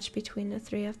too much between the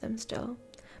three of them still,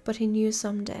 but he knew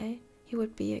someday he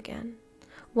would be again.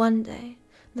 One day,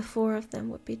 the four of them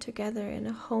would be together in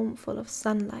a home full of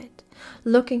sunlight,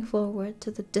 looking forward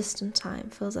to the distant time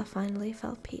Filza finally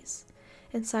felt peace.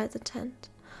 Inside the tent,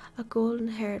 a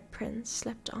golden-haired prince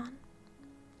slept on.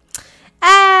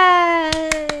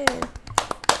 Hey!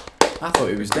 I thought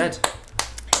he was dead.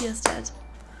 He is dead.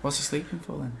 What's he sleeping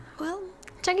for then? Well,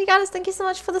 Chunky Goddess, thank you so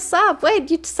much for the sub.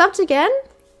 Wait, you subbed again?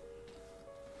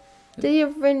 Did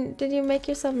you make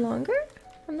your sub longer?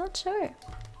 I'm not sure.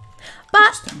 But I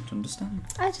just don't understand.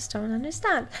 I just don't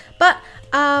understand. But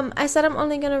I said I'm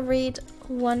only gonna read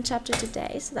one chapter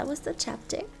today, so that was the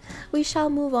chapter. We shall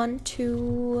move on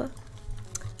to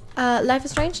Life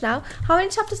is Strange now. How many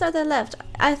chapters are there left?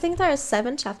 I think there are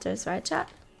 7 chapters, right, chat?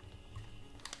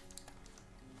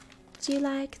 Do you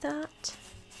like that?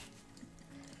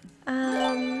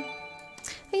 Thank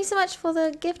you so much for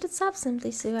the gifted sub,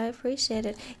 Simply Sue. I appreciate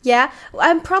it. Yeah,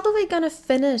 I'm probably gonna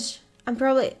finish.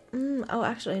 Oh,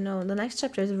 actually, no. The next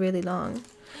chapter is really long.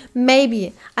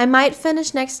 Maybe. I might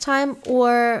finish next time,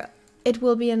 or it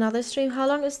will be another stream. How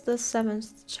long is the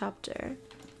 7th chapter?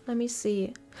 Let me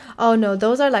see. Oh, no.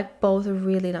 Those are like both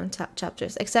really long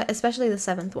chapters, especially the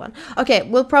 7th one. Okay,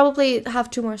 we'll probably have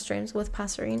 2 more streams with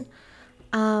Passerine.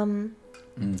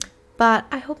 But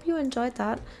I hope you enjoyed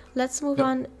that. Let's move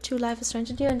on to Life is Strange.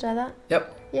 Did you enjoy that?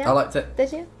 Yep. Yeah. I liked it.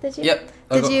 Did you? Yep.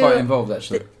 I got quite involved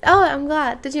actually. Oh, I'm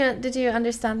glad. Did you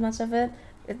understand much of it?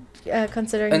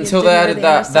 Considering until you they didn't added really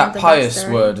that understand the pious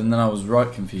backstory. word, and then I was right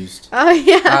confused. Oh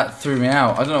yeah. That threw me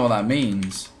out. I don't know what that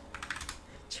means.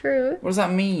 True. What does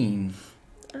that mean?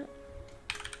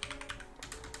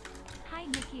 Hi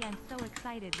Nikki, I'm so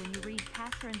excited when you read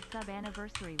Passerine sub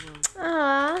anniversary rules.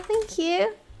 Aw, thank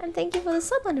you. And thank you for the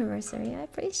sub anniversary. I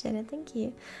appreciate it. Thank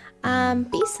you.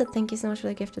 Bisa, thank you so much for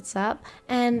the gifted sub.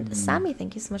 And Sammy,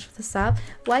 thank you so much for the sub.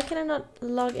 Why can I not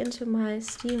log into my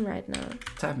Steam right now?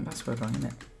 Type in password wrong,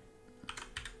 innit?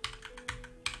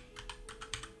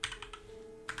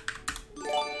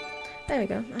 There we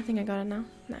go. I think I got it now.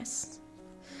 Nice.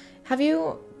 Have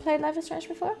you played Life is Strange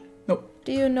before? Nope.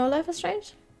 Do you know Life is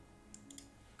Strange?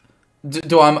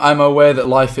 I'm aware that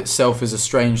life itself is a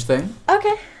strange thing.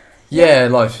 Okay. Yeah,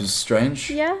 life is strange.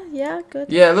 Yeah,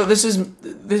 good. Yeah, look, this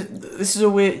is a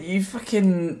weird. You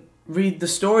fucking read the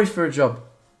story for a job.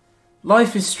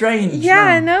 Life is strange. Yeah,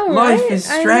 man. I know, right? Life is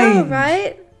strange. I know,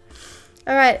 right?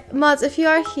 Alright, Mods, if you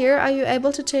are here, are you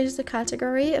able to change the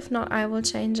category? If not, I will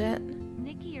change it.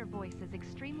 Nikki, your voice is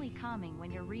extremely calming when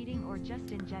you're reading or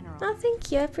just in general. Oh,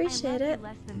 thank you. I appreciate it.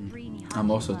 I'm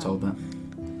also told that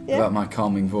Yeah. about my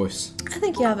calming voice. I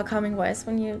think you have a calming voice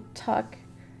when you talk.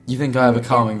 You think I have a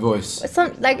calming voice?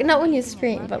 Like, not when you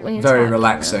scream, but when you Very talk.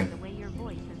 relaxing.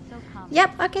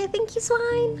 Yep, okay, thank you,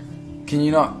 Swine. Can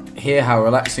you not hear how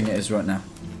relaxing it is right now?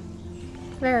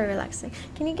 Very relaxing.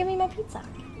 Can you give me my pizza?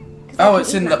 'Cause Oh, I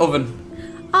it's can in eat the that. oven.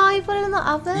 Oh, you put it in the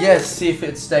oven? Yes, see if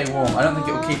it'd stay warm. I don't think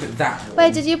it'll keep it that warm.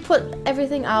 Wait, did you put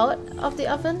everything out of the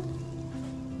oven?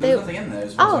 There's nothing in there,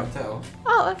 as far as I can tell.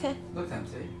 Oh, okay. Looked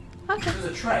empty. Okay.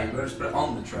 There's a tray, but I just put it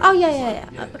on the tray. Oh, yeah.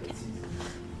 It's like- Okay.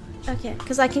 Okay,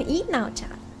 because I can eat now,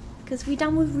 chat. Because we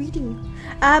done with reading.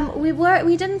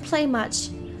 We didn't play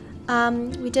much.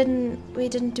 We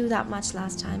didn't do that much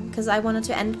last time because I wanted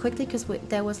to end quickly because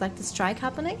there was like the strike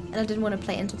happening and I didn't want to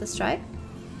play into the strike.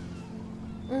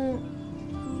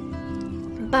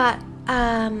 But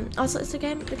also it's the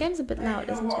game's a bit loud,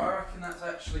 isn't it? I reckon that's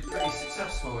actually pretty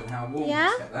successful in how warm Yeah?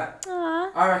 it's kept that.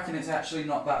 Aww. I reckon it's actually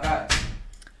not that bad.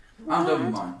 I'm done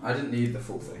with mine. I didn't need the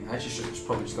full thing. I actually should have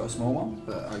probably just got a small one,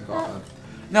 but I got a...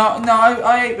 No,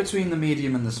 I ate between the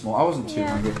medium and the small. I wasn't too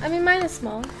hungry. I mean, mine is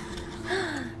small.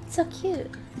 It's so cute.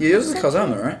 Yeah, yours is a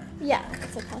Kazama, right? Yeah,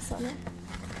 it's a Kazama.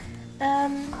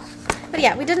 But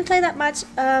yeah, we didn't play that much.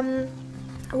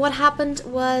 What happened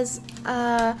was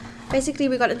basically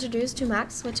we got introduced to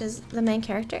Max, which is the main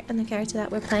character and the character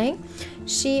that we're playing.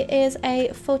 She is a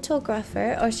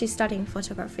photographer, or she's studying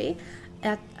photography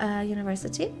at a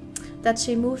university that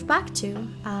she moved back to.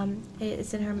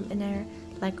 It's in her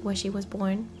like where she was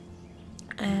born,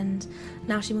 and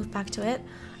now she moved back to it.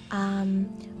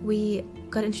 We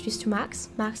got introduced to Max,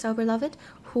 our beloved,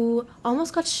 who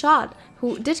almost got shot,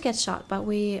 who did get shot, but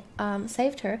we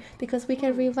saved her because we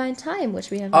can rewind time,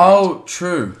 which we have. Oh,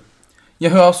 true. Yeah,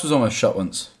 who else was almost shot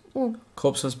once? Oh.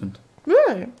 Corpse husband.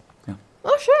 Really? Yeah.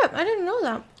 Oh shit! I didn't know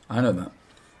that. I know that.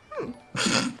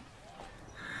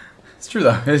 It's true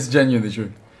though. It's genuinely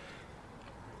true.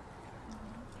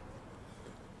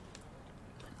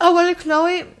 Oh, was it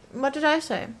Chloe? What did I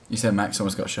say? You said Max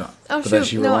almost got shot. Oh but then shoot!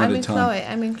 she No, I rewinded mean time. Chloe.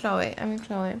 I mean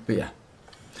Chloe. But yeah.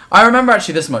 I remember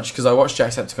actually this much because I watched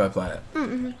Jacksepticeye play it.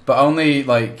 Mm-hmm. But only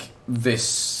like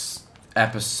this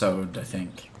episode, I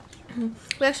think.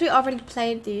 We actually already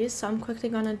played these, so I'm quickly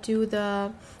gonna do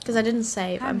the... Because I didn't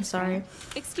save, I'm sorry.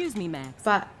 Excuse me, Max.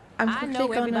 But I'm I quickly know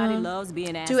everybody gonna loves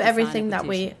being asked do to sign a everything that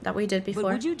petition. we did before.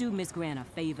 But would you do Miss Grant a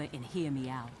favor and hear me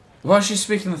out? Why is she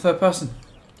speaking in the third person?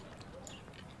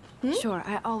 Sure,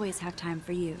 I always have time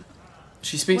for you.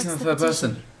 She speaks What's in the the third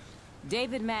person.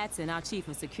 David Matson, our chief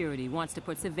of security, wants to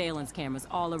put surveillance cameras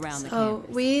all around the So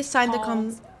campus. we signed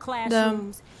Halls,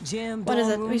 classrooms, gym, what is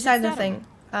it? dorm We rooms, signed the etc.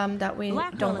 thing that we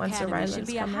Blackwell don't want Academy surveillance should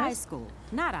be a high cameras. school,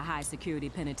 not a high security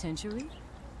penitentiary.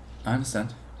 I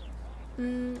understand.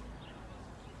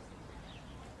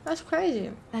 That's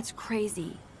crazy. That's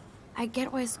crazy. I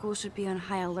get why school should be on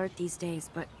high alert these days,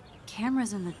 but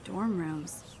cameras in the dorm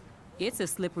rooms. It's a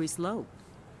slippery slope,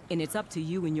 and it's up to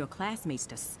you and your classmates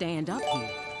to stand up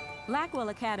here. Blackwell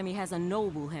Academy has a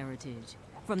noble heritage.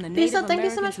 From the Lisa, Native thank you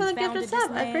so Americans much for who the gift founded of sub. this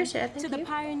I land, appreciate it. to Thank the you.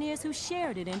 pioneers who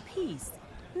shared it in peace,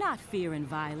 not fear and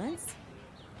violence.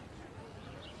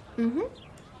 You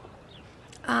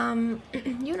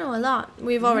know a lot.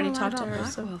 We've already talked to her,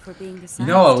 so. For being the You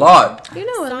know a lot. You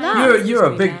know a Science lot. You're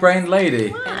a big brained lady.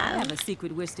 And I have a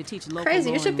secret wish to teach local Crazy.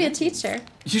 You lore should and be a legends. teacher.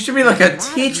 You should be like a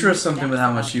teacher or something with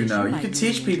how much you know. You could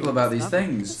teach people about these It's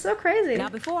things. so crazy. Now,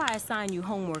 before I assign you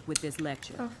homework with this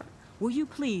lecture, Oh, fuck. will you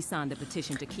please sign the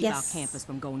petition to keep Yes. our campus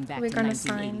from going back We're to gonna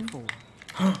 1984?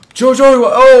 George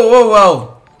Orwell. Oh,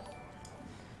 well.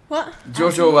 What?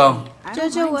 George Orwell. I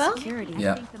don't Jojo mind will? security,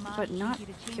 Yeah. but not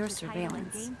pure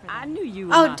surveillance. I knew you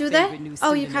were Oh, my do favorite they? new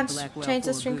Oh, you student can't at Blackwell change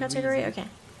the for a stream good category? reason. Okay.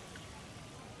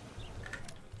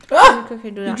 Ah! You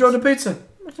can do You that. dropped a pizza.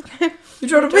 It's okay. You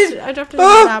dropped a pizza. I dropped it in my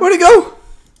Ah! lap. Where'd it go?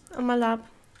 On my lap.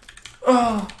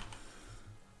 Oh.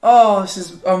 Oh,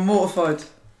 I'm mortified.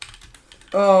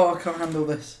 Oh, I can't handle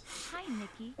this. Hi,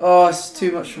 Nikki. Oh, it's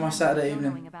too much for my Saturday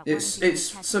evening.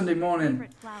 It's Sunday morning.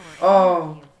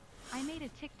 Oh. I made a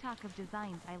TikTok of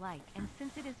designs I like, and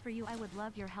since it is for you, I would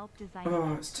love your help designing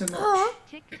Oh, it. it's too much. Oh.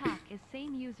 TikTok is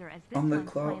same user as this On the one's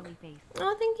clock. smiley face.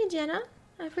 Oh, thank you, Jenna.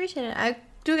 I appreciate it. I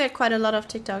do get quite a lot of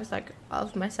TikToks, like,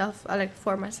 of myself. I like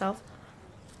for myself.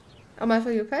 On my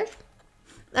For You page.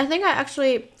 I think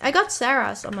I got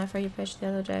Sarah's on my For You page the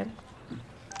other day.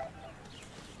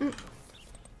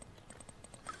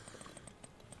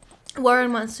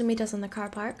 Warren wants to meet us in the car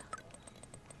park.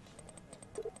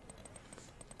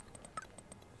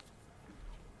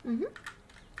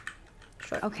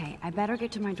 Sure. Okay, I better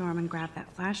get to my dorm and grab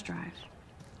that flash drive.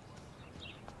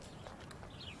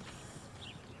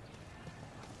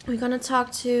 We're gonna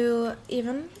talk to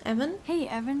Evan. Hey,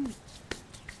 Evan.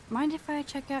 Mind if I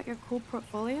check out your cool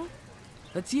portfolio?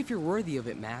 Let's see if you're worthy of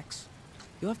it, Max.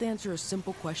 You'll have to answer a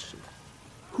simple question.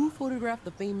 Who photographed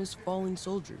the famous falling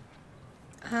soldier?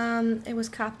 It was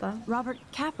Kappa. Robert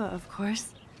Kappa, of course.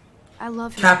 I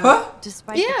love his Kappa? work,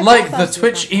 despite Yeah. the Like the Kappa.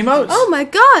 Twitch emotes? Oh my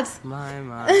god!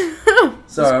 My.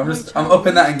 Sorry, I'm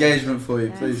upping that engagement for you,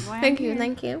 That's please. why I'm Thank you, here.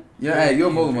 thank you. Yeah, hey, you're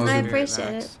more than I welcome.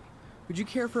 appreciate it. Would you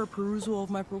care for a perusal of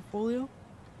my portfolio?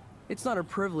 It's not a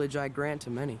privilege I grant to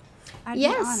many. I'd be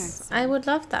honored, Yes, sir. I would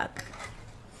love that.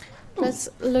 Let's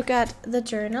look at the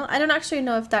journal. I don't actually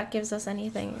know if that gives us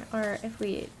anything or if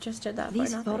we just did that for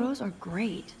These nothing. photos are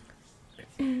great.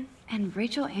 And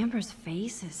Rachel Amber's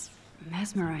face is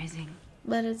mesmerizing.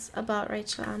 But it's about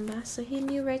Rachel Amber, so he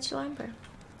knew Rachel Amber.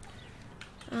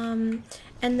 And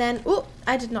then, oh,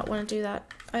 I did not want to do that.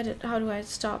 How do I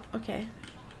stop? Okay,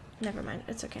 never mind.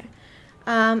 It's okay.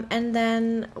 And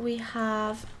then we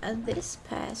have this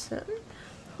person,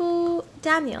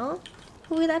 Daniel,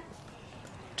 who that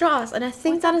draws, and I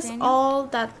think What's that up, is Daniel?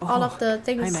 all of the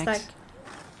things Max. like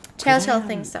Could I, telltale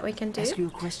things that we can Ask do. you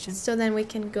a question? So then we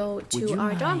can go Would to you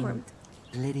our dorm mind room.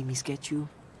 letting me sketch you?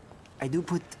 I do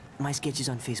put my sketches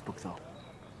on Facebook though.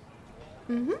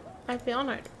 I'd be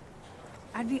honored.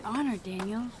 I'd be honored,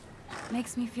 Daniel.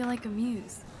 Makes me feel like a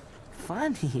muse.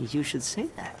 Funny, you should say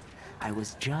that. I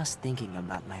was just thinking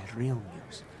about my real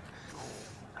muse.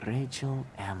 Rachel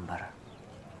Amber.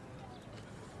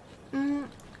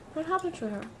 What happened to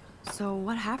her? So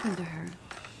what happened to her?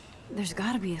 There's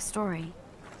gotta be a story.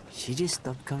 She just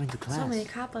stopped coming to class. So many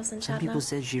kappas in Some chat people now.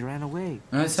 said she ran away.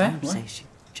 No, say Some what? say she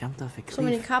jumped off a cliff. So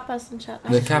many kappas in chat now.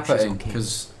 The I hope Kappa she's ink, okay.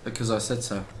 because I said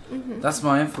so. That's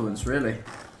my influence, really.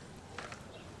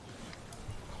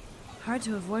 Hard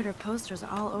to avoid her posters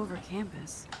all over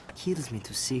campus. Kills me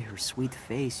to see her sweet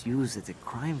face used as a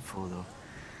crime photo.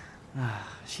 Ah,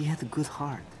 she had a good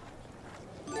heart.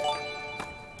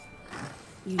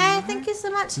 You know Hey, her? thank you so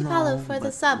much, No, Paolo, for the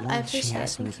but sub. I once she appreciate it.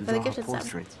 asked me Thank to you for the draw her gifted sub.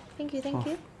 portrait. Thank you, thank Oh,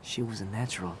 you. she was a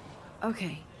natural.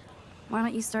 Okay. Why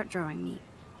don't you start drawing me?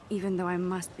 Even though I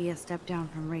must be a step down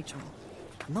from Rachel.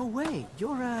 No way,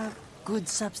 you're a good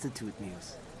substitute,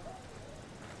 Muse.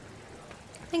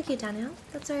 Thank you, Daniel.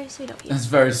 That's very sweet of you. That's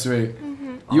very sweet.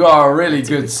 You are a really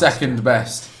good second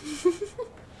best.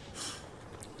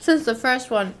 Since the first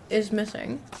one is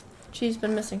missing, she's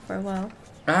been missing for a while.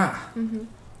 Ah.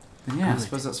 Yeah, I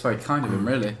suppose that's very kind of him,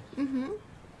 really.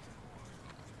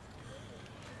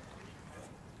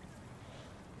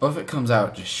 What if it comes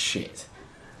out just shit?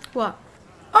 What?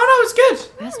 Oh no, it's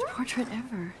good! Best portrait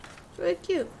ever. Very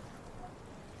cute.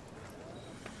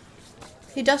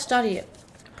 He does study it.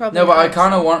 Probably. No, but I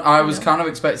has. was kind of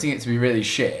expecting it to be really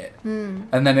shit. And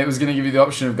then it was going to give you the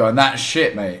option of going, that's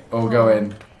shit, mate. Or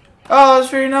going, oh,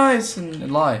 that's really nice,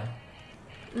 and lie.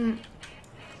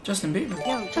 Justin Bieber.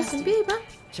 Yo, Justin Bieber.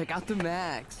 Check out the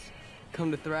Max.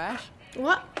 Come to Thrash?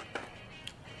 What?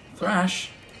 Thrash.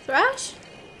 Thrash?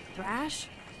 Thrash?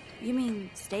 You mean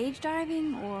stage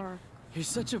diving or... You're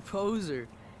such a poser.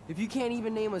 If you can't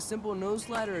even name a simple nose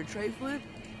slide or a tray flip,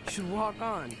 you should walk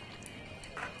on.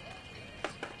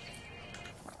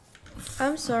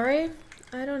 I'm sorry.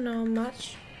 I don't know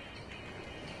much.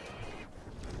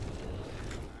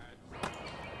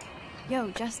 Yo,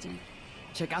 Justin.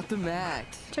 Check out the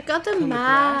Max. Check out the Come to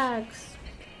Max.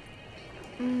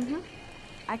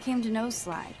 I came to nose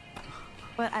slide.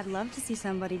 But I'd love to see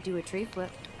somebody do a tree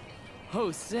flip.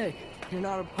 Oh, sick. You're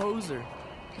not a poser.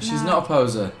 She's No. not a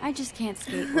poser. I just can't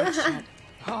skate worth shit.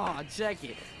 Oh, check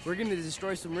it. We're gonna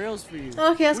destroy some rails for you.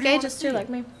 Oh, he has What do you wanna gauges too, see? like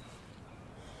me.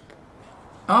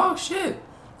 Oh shit.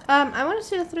 I want to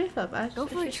see a 3-flip. Go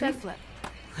for a tree flip.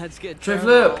 Let's get Tray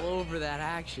Trevor flip. all over that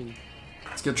action.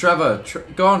 Let's go, Trevor.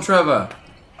 Go on, Trevor.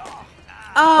 Oh,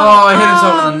 I hit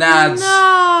himself in the nads.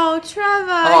 No,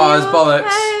 Trevor. Oh, his you bollocks.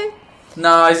 okay?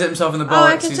 No, he's hit himself in the Oh,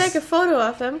 I bollocks. can take a photo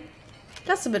of him.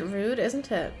 That's a bit rude, isn't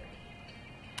it?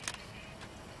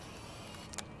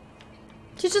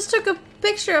 She just took a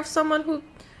picture of someone who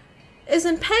is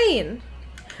in pain.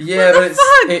 Yeah, What but the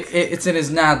fuck? it's in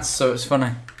his nads, so it's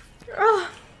funny. Oh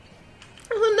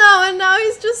no, and now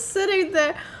he's just sitting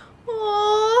there.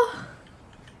 Oh,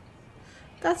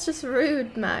 that's just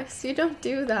rude, Max. You don't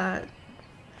do that.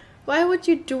 Why would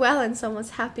you dwell in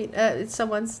someone's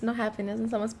someone's not happiness and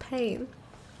someone's pain?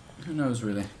 Who knows,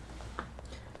 really?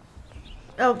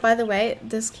 Oh, by the way,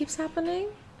 this keeps happening,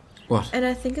 What? and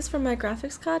I think it's from my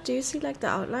graphics card. Do you see like the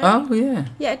outline? Oh, yeah.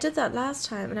 Yeah, I did that last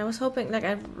time, and I was hoping, like,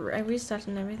 I restarted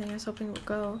and everything. I was hoping it would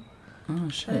go, Oh,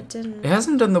 but shit. it didn't. It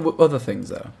hasn't done the other things,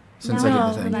 though, since I No, did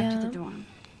the Go thing. back Yeah. to the dorm.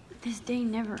 This day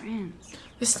never ends.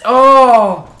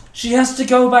 Oh! She has to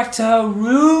go back to her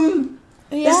room?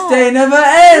 Yeah. This day never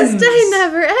ends! This day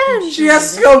never ends. She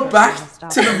has to go back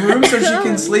to the room so she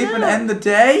can sleep and no. end the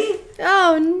day?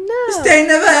 Oh no! This day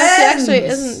never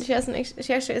ends! She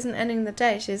actually isn't ending the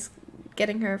day. She's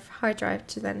getting her hard drive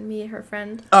to then meet her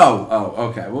friend. Oh,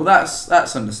 okay. Well, that's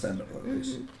understandable, at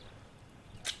least.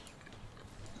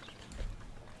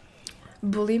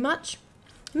 Bully much?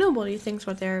 Nobody thinks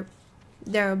what they're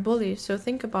a bully. So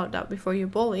think about that before you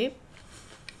bully.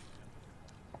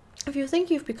 If you think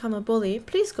you've become a bully,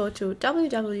 please go to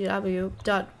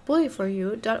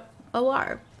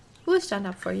www.bullyforyou.or. We'll stand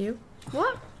up for you.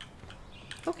 What?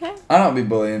 Okay. I don't be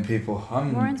bullying people.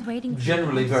 I'm Warren's waiting for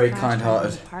generally me very to splash kind-hearted.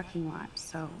 out in the parking lot,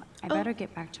 so I better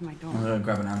get back to my dorm. I'm gonna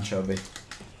grab an anchovy.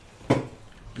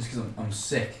 Just because I'm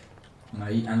sick and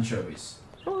I eat anchovies.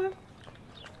 Okay.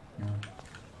 Yeah.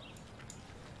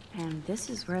 And this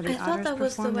is where the I thought otters that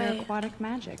was the perform their way. aquatic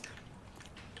magic.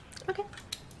 Okay.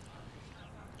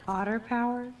 Otter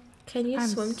power? Can you I'm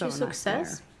swim so to not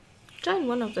success? Join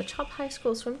one of the top high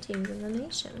school swim teams in the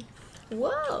nation.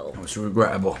 Whoa! It's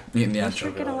regrettable eating the I sure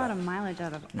anchovy. get a lot of mileage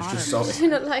out of It's otters. just Do salty. you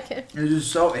not like it? It's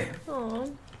just salty. Oh.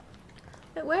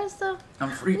 Wait, where's the... I'm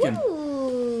freaking.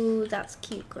 Ooh, that's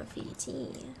cute graffiti.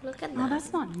 Look at that. Oh,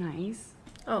 that's not nice.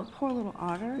 Oh, Poor little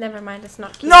otter. never mind. It's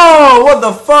not cute. No! What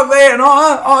the fuck? They ate an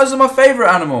otter? Otters are my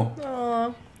favourite animal.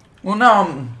 Aw. Well,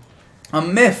 now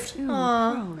I'm miffed. Ooh,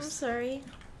 Aw. I'm gross. sorry.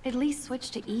 At least switch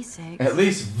to e-cigs. At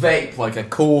least vape like a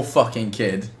cool fucking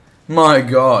kid. My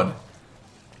god.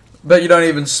 Bet you don't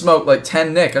even smoke like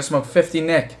 10 Nick. I smoke 50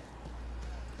 Nick.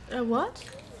 What?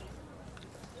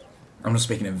 I'm just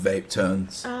speaking in vape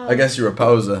terms. Oh. I guess you're a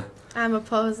poser. I'm a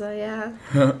poser, yeah.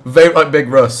 Vape like Big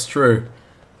Russ, true.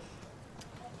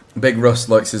 Big Russ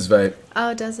likes his vape.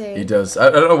 Oh, does he? He does. I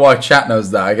don't know why chat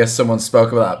knows that. I guess someone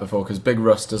spoke about that before because Big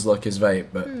Russ does like his vape,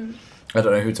 but I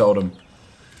don't know who told him.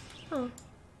 Oh.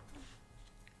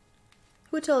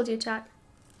 Who told you, chat?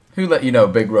 Who let you know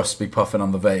Big Russ be puffing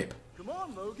on the vape? Come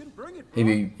on, Logan, bring it.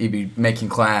 He be making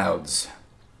clouds.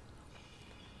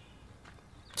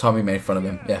 Tommy made fun of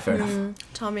him. Yeah, fair enough.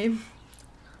 Tommy.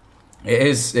 It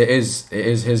is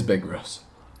his Big Russ.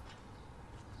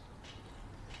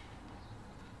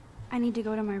 I need to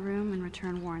go to my room and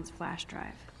return Warren's flash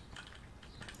drive.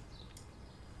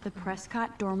 The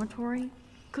Prescott dormitory?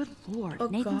 Good lord, Oh,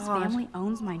 Nathan's God. family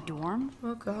owns my dorm?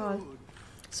 Oh, God.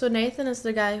 So Nathan is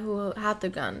the guy who had the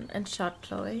gun and shot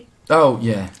Chloe. Oh,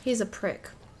 yeah. He's a prick.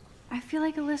 I feel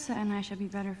like Alyssa and I should be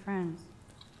better friends.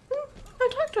 I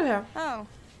talked to her. Oh.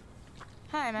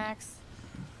 Hi, Max.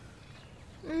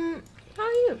 How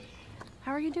are you?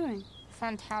 How are you doing?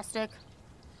 Fantastic.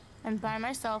 I'm by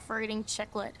myself reading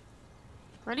Chicklet.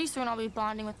 Pretty soon I'll be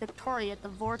bonding with Victoria at the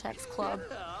Vortex Club.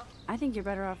 I think you're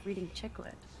better off reading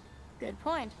Chicklet. Good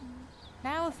point.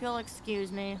 Now if you'll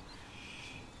excuse me.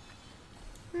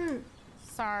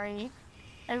 Sorry.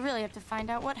 I really have to find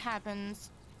out what happens.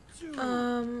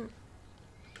 Can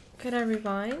I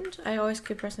rewind? I always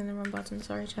keep pressing the wrong button.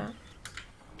 Sorry, chat.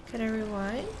 Can I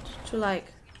rewind to,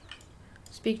 like,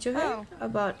 speak to her Oh.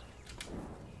 about...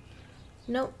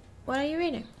 No. What are you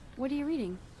reading? What are you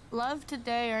reading? Love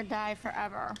today or die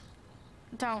forever.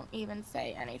 Don't even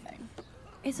say anything.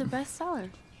 It's a bestseller.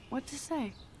 What to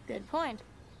say? Good point.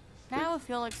 Now if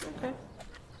you'll Okay.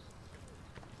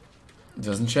 It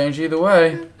doesn't change either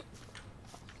way.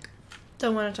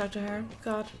 Don't want to talk to her.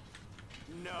 God.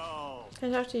 No.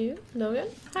 Can I talk to you? Logan?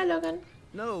 Hi, Logan.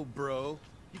 No, bro.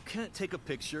 You can't take a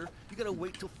picture. You gotta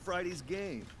wait till Friday's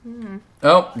game.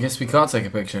 Oh, guess we can't take a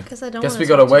picture. Guess I don't Guess wanna we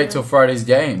talk gotta to wait her. till Friday's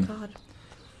game. God.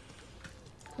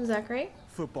 Zachary?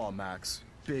 Football, Max.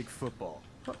 Big football.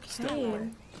 Okay.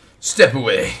 Step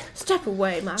away. Step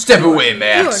away, Max. Step away, You're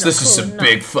Max. not This is cool some enough.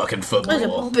 big fucking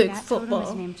football. Big That totem is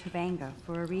football. named Tavanga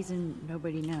for a reason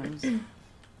nobody knows.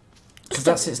 So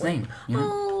that's its name. You know?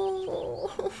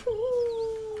 Oh.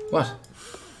 What?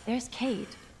 There's Kate,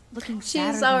 looking She's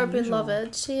sadder our than usual.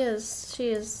 beloved. She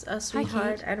is a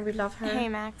sweetheart, Kate. and we love her Hey,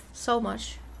 Max. so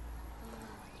much.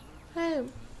 Hey,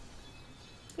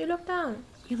 you look down.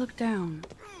 You look down.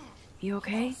 You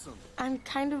okay? I'm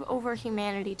kind of over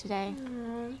humanity today.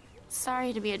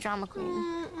 Sorry to be a drama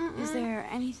queen. Is there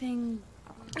anything...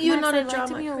 You're Max, not a I'd like drama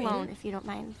to be queen. alone if you don't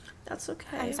mind. That's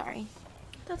okay. I'm sorry.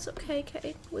 That's okay,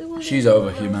 Kate. We will. She's leave you over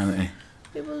alone. humanity.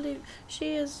 We will leave.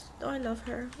 She is. I love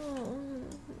her. Oh.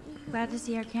 Glad to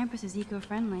see our campus is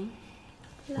eco-friendly.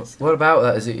 What about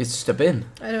that? Is it? It's just a bin.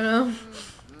 I don't know.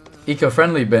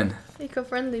 Eco-friendly bin.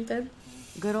 Eco-friendly, babe.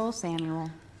 Good old Samuel.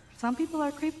 Some people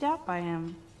are creeped out by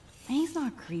him. And he's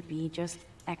not creepy, just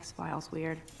X-Files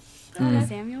weird. Hi,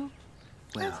 Samuel.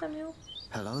 Hi, Samuel.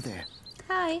 Hello there.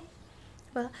 Hi.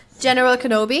 Well, General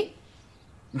Kenobi.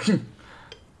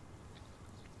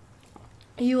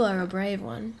 You are a brave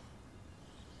one.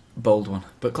 Bold one,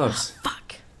 but close.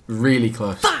 Fuck. Really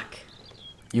close. Fuck.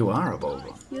 You are a bold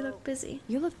one. You look busy.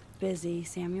 You look busy,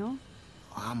 Samuel.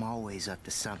 I'm always up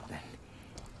to something.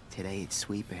 Today it's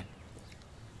sweeping.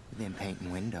 Then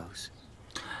painting windows.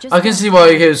 Just I can see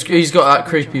why he's got that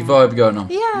creepy vibe going on.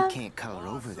 Yeah. You can't color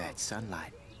over that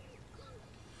sunlight.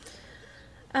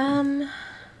 You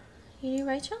knew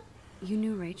Rachel? You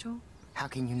knew Rachel? How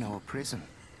can you know a prism?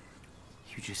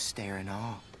 You just stare in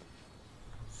awe.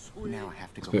 Now I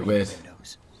have to go a bit paint weird.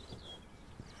 windows.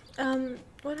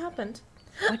 What happened?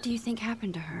 What do you think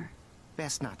happened to her?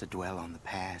 Best not to dwell on the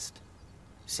past.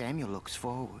 Samuel looks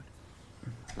forward,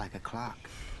 like a clock.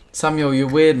 Samuel, you're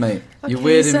weird, mate. You're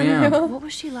Okay, weirding me out. Samuel. What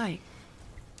was she like?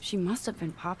 She must have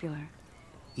been popular.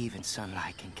 Even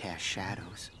sunlight can cast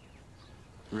shadows.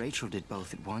 Rachel did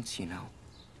both at once, you know.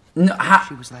 No,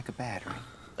 She was like a battery,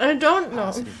 I don't know.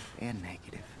 positive and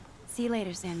negative. See you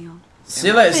later, Samuel. See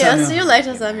you later, Yeah, Samuel. see you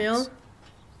later, Yeah, Samuel. Max.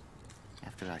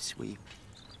 After I sweep,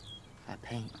 I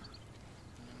paint.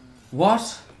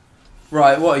 What?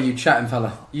 Right, what are you chatting,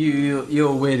 fella? You're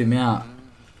weirding me out.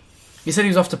 He said he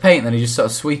was off to paint, then he just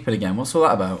started sweeping again. What's all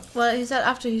that about? Well, he said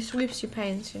after he sweeps, he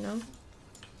paints, you know.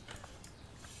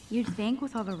 You'd think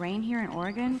with all the rain here in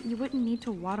Oregon, you wouldn't need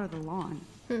to water the lawn.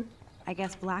 Hmm. I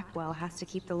guess Blackwell has to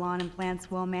keep the lawn and plants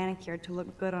well manicured to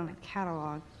look good on a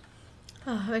catalog.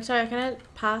 Oh, Victoria, can I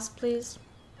pass, please?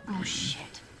 Oh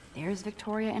shit. There's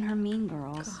Victoria and her mean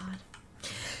girls. God.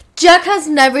 Jack has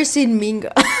never seen Mean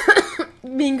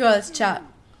Girls chat.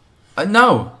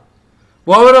 No.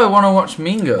 Why would I want to watch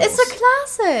Mean Girls? It's a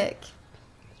classic.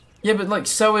 Yeah, but like,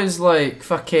 so is like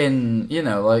fucking, you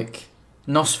know, like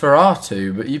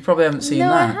Nosferatu, but you probably haven't seen No,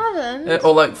 that. I haven't.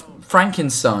 Or like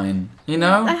Frankenstein, you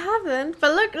know? I haven't,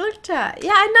 but look, chat.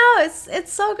 Yeah, I know,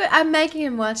 it's so good. I'm making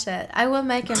him watch it. I will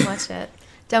make him watch it.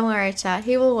 Don't worry, chat.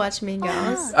 He will watch Mean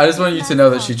Girls. I just want you to know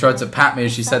that she tried to pat me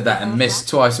as she said that and missed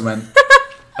twice and went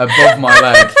above my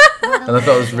leg. And I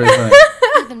thought it was really funny.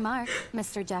 Even Mark,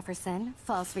 Mr. Jefferson,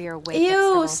 falls for your weight.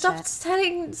 Ew, stop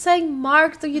saying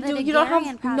Mark. You don't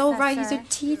have no right. He's your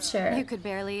teacher. You could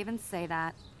barely even say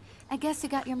that. I guess you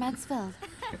got your meds filled.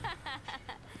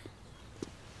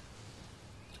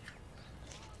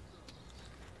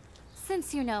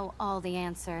 Since you know all the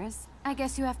answers, I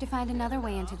guess you have to find another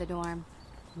way into the dorm.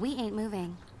 We ain't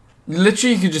moving.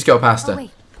 Literally, you could just go past her. Oh,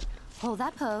 wait. Hold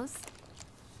that pose.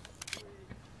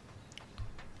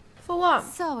 For what?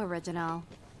 So original.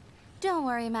 Don't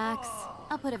worry, Max.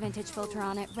 I'll put a vintage filter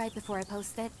on it right before I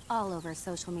post it all over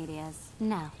social medias.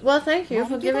 Now. Well, thank you why for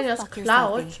don't you giving go us fuck your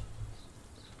clout. selfie?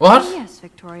 What? Yes,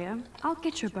 Victoria. I'll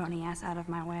get your bony ass out of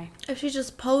my way. If she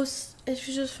just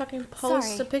fucking posts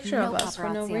Sorry, a picture no of us for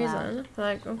no paparazzi reason,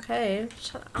 like, okay,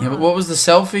 shut up. Yeah, but what was the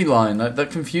selfie line?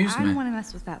 That confused I me. don't want to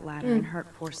mess with that ladder and hurt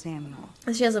poor Samuel.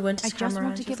 And she has a I vintage just camera.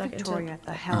 want to and get she's like Victoria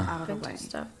the hell out of the way. vintage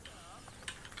stuff.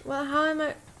 Well, how am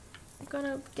I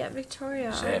gonna get Victoria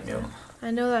out of Samuel. there? I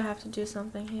know that I have to do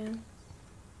something here.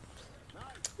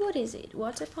 What is it?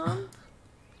 Water pump?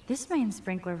 This main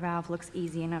sprinkler valve looks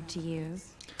easy enough to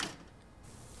use.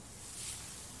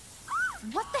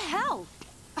 What the hell?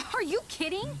 Are you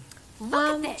kidding?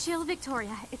 Look at this. Chill,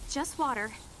 Victoria. It's just water.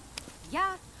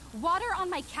 Yeah, water on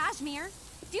my cashmere.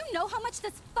 Do you know how much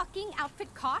this fucking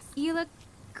outfit costs? You look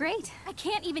great. I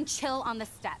can't even chill on the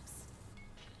steps.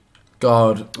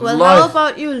 God, well, how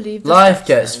about you leave the life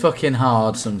gets fucking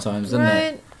hard sometimes, doesn't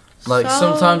it? Like, so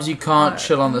sometimes you can't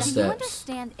chill on the Do you steps.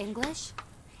 understand English?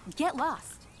 Get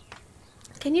lost.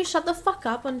 Can you shut the fuck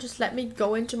up and just let me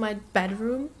go into my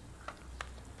bedroom?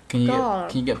 Can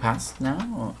you get past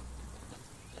now?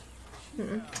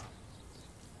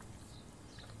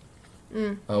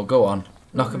 Or? Oh, go on.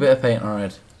 Knock a bit of paint on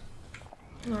it.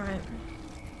 Alright.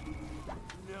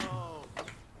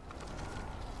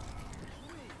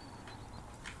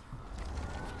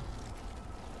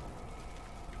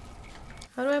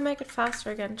 How do I make it faster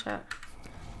again, chat?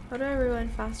 How do I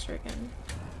rewind faster again?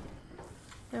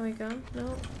 There we go.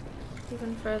 No.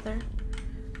 Even further.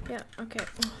 Yeah, okay.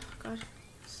 Oh, God.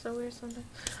 So weird something.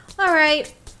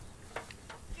 Alright.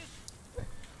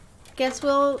 Guess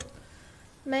we'll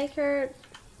make her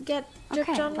get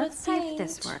dripped on let's with see paint. if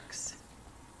this works.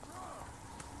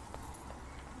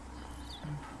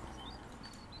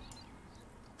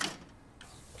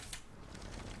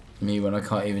 Me when I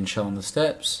can't even chill on the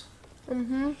steps.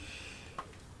 Mm-hmm.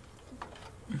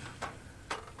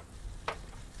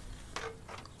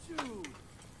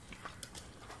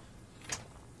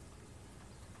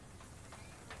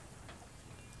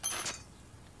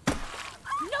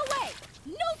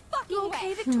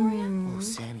 Okay, Victoria? Oh,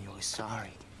 Samuel is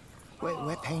sorry.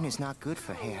 Wet paint is not good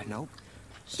for hair, nope.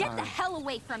 Sorry. Get the hell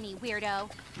away from me, weirdo.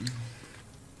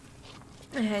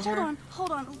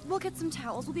 Hold on. We'll get some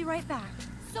towels. We'll be right back.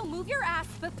 So move your ass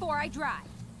before I dry.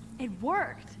 It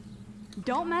worked.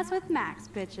 Don't mess with Max,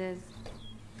 bitches.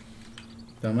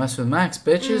 Don't mess with Max,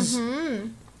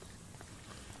 bitches.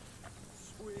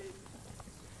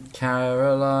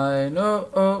 Caroline,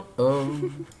 oh.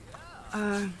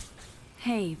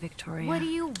 Hey, Victoria. What do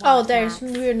you want? Oh,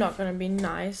 we're not gonna be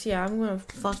nice. Yeah, I'm gonna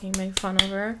fucking make fun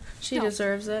of her. She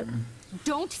deserves it.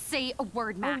 Don't say a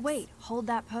word, Max. Oh, wait. Hold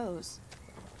that pose.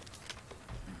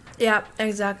 Yeah,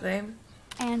 exactly.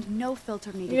 And no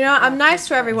filter needed. You know, I'm nice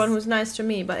to everyone who's nice to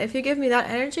me, but if you give me that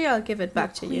energy, I'll give it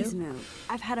back to you. Please move.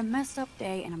 I've had a messed up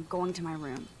day and I'm going to my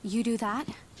room. You do that?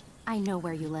 I know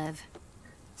where you live.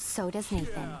 So does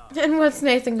Nathan. And what's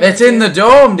Nathan gonna It's do? in the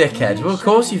dorm, dickhead. Well, of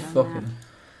course you fucking...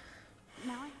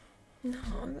 No,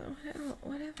 hell,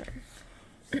 whatever.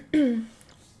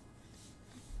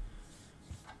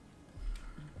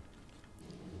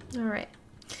 Alright.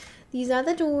 These are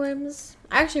the dorms.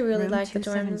 I actually really Room like the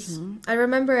 217. dorms. I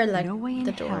remember like no way in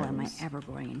the hell dorms. am I ever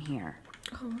going in here.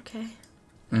 Oh, okay.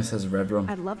 It says red room.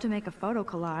 I'd love to make a photo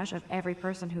collage of every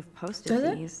person who've posted Does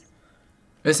it? these.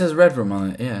 It says red room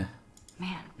on it, yeah.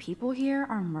 Man, people here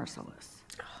are merciless.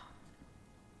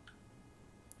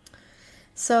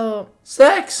 So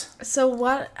sex. So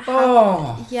what?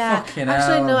 Oh, yeah. fucking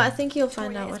Actually, hell. no. I think you'll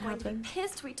find out what happened.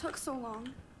 Pissed we took so long.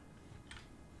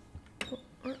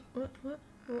 What?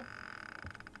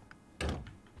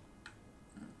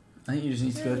 I think you just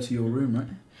need to go to your room, right?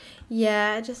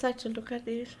 Yeah, I just like to look at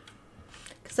these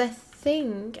because I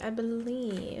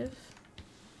believe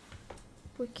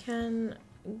we can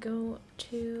go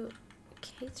to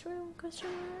Kate's room? Question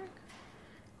mark.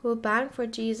 We'll bang for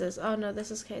Jesus. Oh no, this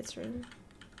is Kate's room.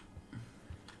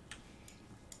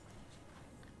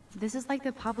 This is like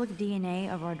the public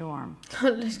DNA of our dorm.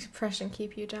 Don't let depression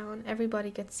keep you down. Everybody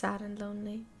gets sad and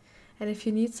lonely. And if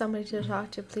you need somebody to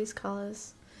talk to, please call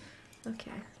us.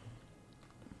 Okay.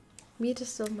 Meat is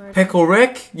still murder. Pickle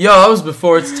Rick? Yo, that was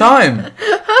before its time.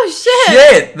 Oh shit!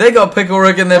 Shit! They got Pickle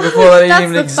Rick in there before that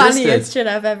even existed. That's the funniest shit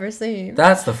I've ever seen.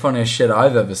 That's the funniest shit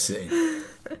I've ever seen.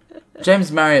 James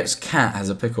Marriott's cat has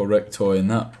a Pickle Rick toy in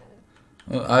that.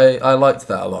 I liked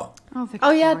that a lot. Oh,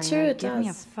 Victoria, yeah, true, it give me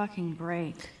a does. fucking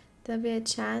break. There'll be a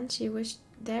chance you wish.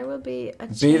 There will be a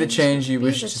change. Be the change you Be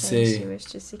wish the to change see. You wish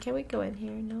to see. Can we go in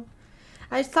here? No.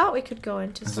 I thought we could go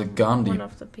into There's a Gandhi one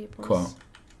of the people's quote.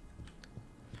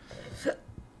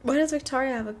 Why does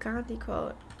Victoria have a Gandhi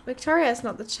quote? Victoria is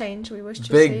not the change we wish to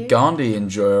see. Big Gandhi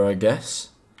enjoyer, I guess.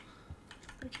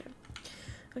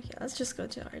 Okay, let's just go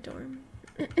to our dorm.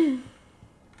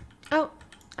 Oh,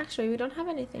 actually, we don't have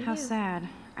anything How here. sad.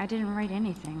 I didn't write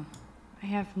anything. I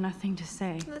have nothing to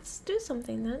say. Let's do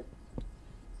something then.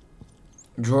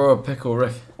 Draw a Pickle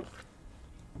Rick.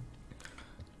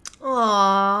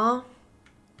 Aww.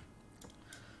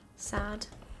 Sad.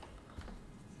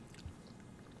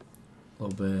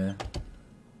 Little bit.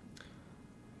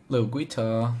 Little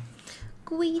guitar.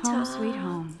 Guita. Home sweet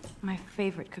home. My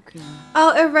favorite cocoon.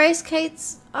 Oh, erase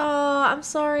Kate's. Oh, I'm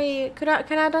sorry. Can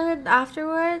I do it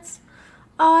afterwards?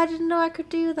 Oh, I didn't know I could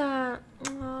do that.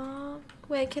 Oh,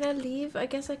 wait, can I leave? I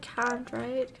guess I can't,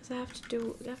 right? Because I have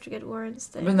to get Warren's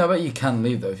thing. But no, but you can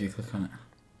leave though if you click on it.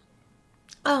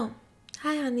 Oh,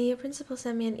 hi honey. Your principal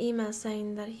sent me an email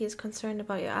saying that he is concerned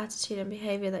about your attitude and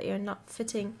behavior, that you're not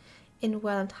fitting in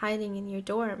well and hiding in your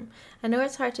dorm. I know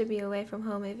it's hard to be away from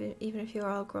home even if you're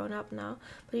all grown up now,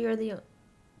 but you're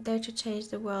there to change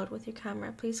the world with your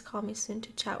camera. Please call me soon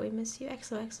to chat. We miss you.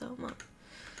 XOXO, Mom.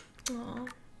 Aww.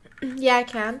 Yeah, I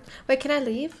can. Wait, can I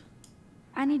leave?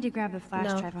 I need to grab the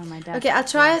flash drive on my desk. Okay, I'll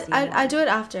try it. I'll do it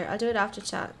after. I'll do it after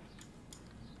chat.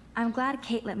 I'm glad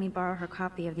Kate let me borrow her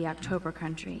copy of the October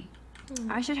Country.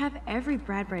 I should have every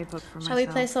Bradbury book for myself. Shall we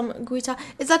play some Guita?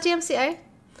 Is that DMCA?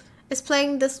 Is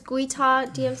playing this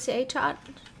Guita DMCA chat?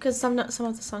 Because some of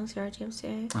the songs here are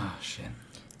DMCA. Oh shit.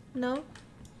 No?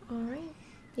 Alright.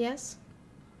 Yes?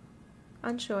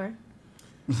 Unsure.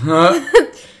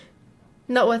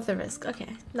 Not worth the risk.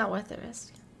 Okay, not worth the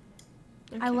risk.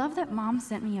 Okay. I love that Mom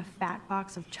sent me a fat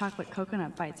box of chocolate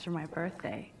coconut bites for my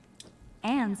birthday.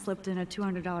 And slipped in a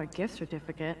 $200 gift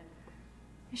certificate.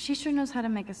 She sure knows how to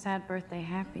make a sad birthday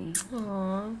happy.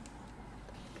 Aww.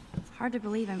 It's hard to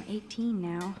believe I'm 18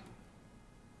 now.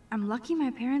 I'm lucky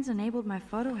my parents enabled my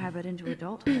photo habit into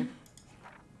adulthood.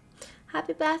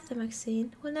 Happy birthday,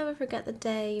 Maxine. We'll never forget the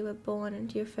day you were born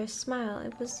and your first smile.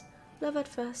 It was love at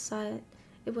first sight.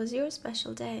 It was your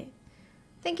special day.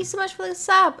 Thank you so much for the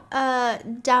sub,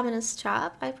 Dominus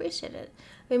Trap. I appreciate it.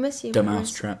 We miss you. The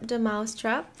Mousetrap. The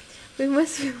Mousetrap. We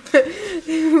miss you.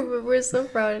 We're so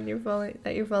proud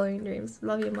that you're following dreams.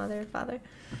 Love you, mother and father.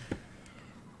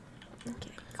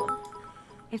 Okay, cool.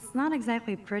 It's not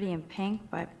exactly pretty and pink,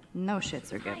 but no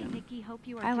shits are given. Nikki, hope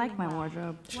you are I like doing my well.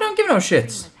 wardrobe. She don't give no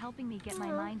shits. Helping me get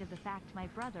my mind of the fact my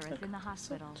brother is in the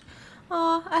hospital.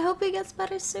 Oh, I hope he gets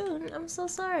better soon. I'm so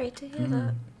sorry to hear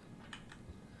that.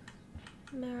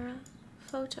 Mirror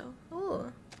photo.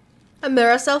 Ooh. A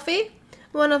mirror selfie?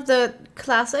 One of the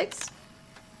classics.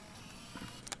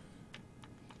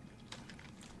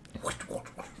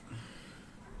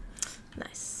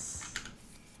 Nice.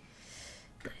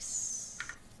 Nice.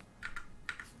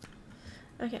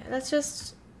 Okay, let's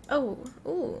just... Oh,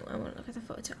 ooh, I want to look at the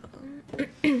photo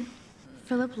album.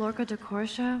 Philip Lorca de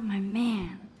Corsia, my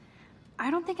man. I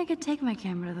don't think I could take my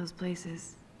camera to those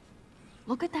places.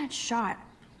 Look at that shot.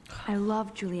 I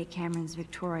love Julia Cameron's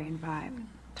Victorian vibe.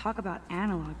 Talk about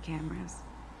analog cameras.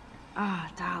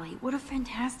 Ah, Dolly, what a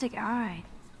fantastic eye.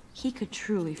 He could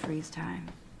truly freeze time.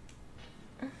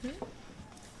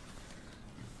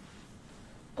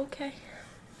 Okay.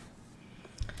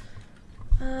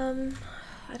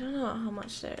 I don't know how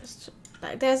much there is.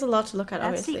 Like, there's a lot to look at,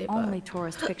 That's obviously. the only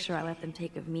tourist picture I let them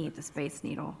take of me at the Space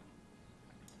Needle.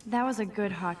 That was a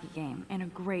good hockey game and a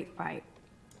great fight.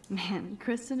 Man,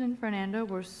 Kristen and Fernando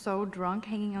were so drunk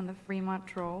hanging on the Fremont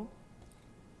Troll.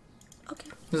 Okay.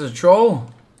 There's a troll.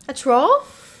 A troll?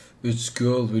 It's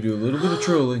cold. We do a little bit of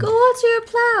trolling. Go water your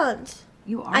plant.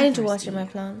 You are I need to thirsty. water my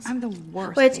plants. I'm the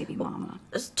worst baby mama.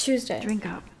 It's Tuesday. Drink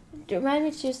up. Remind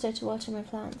me Tuesday to water my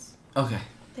plants. Okay.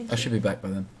 Thank I you. should be back by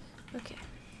then. Okay.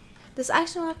 This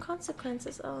action will have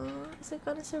consequences. Oh, is it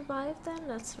gonna survive then?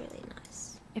 That's really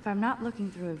nice. If I'm not looking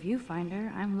through a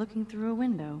viewfinder, I'm looking through a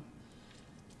window.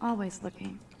 Always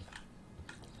looking.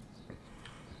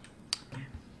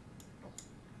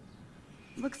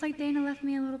 Looks like Dana left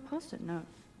me a little post-it note.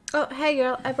 Oh, hey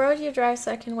girl, I borrowed your drive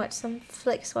so I can watch some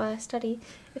flicks while I study.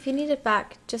 If you need it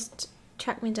back, just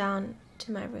track me down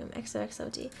to my room.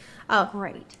 XOXOD. Oh,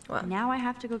 great. Well, now I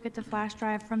have to go get the flash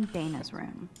drive from Dana's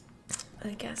room. I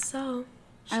guess so.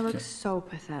 I look so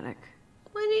pathetic.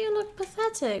 Why do you look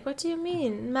pathetic? What do you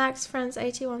mean? Max friends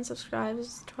 81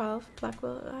 subscribers, 12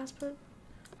 Blackwell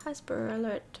Hasper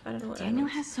alert. I don't know what Daniel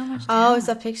that has means. so much Oh, talent. it's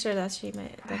a picture that she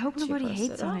made. I hope nobody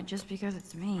hates on it just because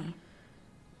it's me.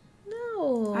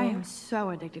 No. I am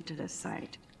so addicted to this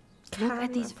site. Look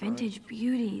at these vintage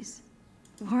beauties.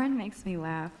 Lauren makes me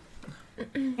laugh.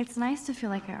 It's nice to feel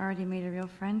like I already made a real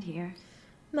friend here.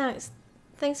 Max,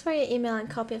 thanks for your email and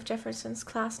copy of Jefferson's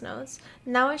class notes.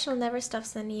 Now I shall never stop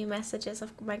sending you messages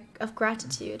of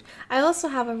gratitude. I also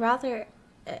have a rather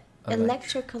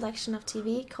electric collection of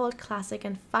TV, cold classic,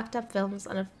 and fucked up films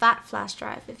on a fat flash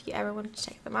drive if you ever want to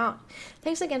check them out.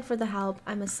 Thanks again for the help.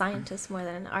 I'm a scientist more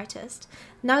than an artist.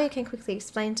 Now you can quickly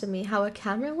explain to me how a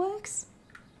camera works?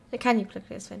 Can you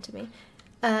quickly explain to me?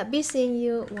 Be seeing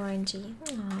you, Warren G.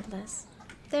 Aw, bless.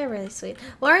 They're really sweet.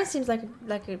 Warren seems like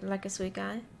a sweet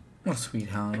guy. What a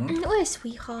sweetheart. What a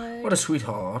sweetheart. What a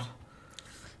sweetheart.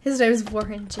 His name's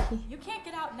Warren G. You can't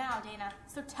get out now, Dana.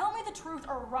 So tell me the truth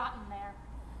or rot in there.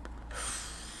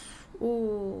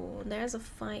 Ooh, there's a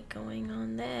fight going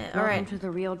on there. Welcome Alright. to the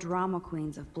real drama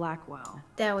queens of Blackwell.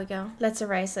 There we go. Let's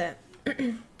erase it.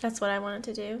 That's what I wanted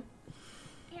to do.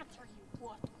 Answer you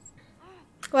what?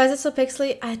 Why is it so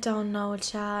pixely? I don't know,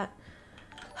 chat.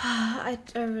 I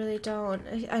really don't.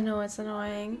 I know it's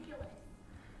annoying.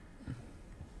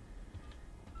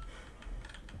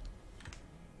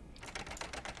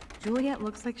 Juliet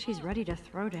looks like she's ready to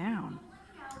throw down.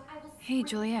 Hey,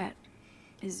 Juliet.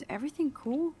 Is everything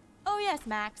cool? Oh yes,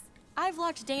 Max. I've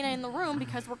locked Dana in the room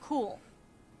because we're cool.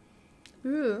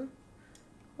 Ooh.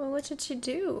 Well, what did she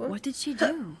do? What did she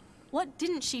do? What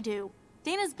didn't she do?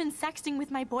 Dana's been sexting with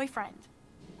my boyfriend.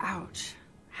 Ouch.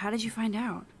 How did you find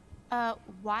out?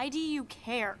 Why do you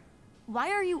care? Why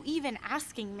are you even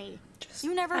asking me?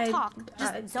 You never talk.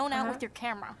 Just zone out with your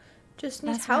camera. Just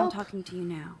need That's why I'm help. talking to you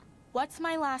now. What's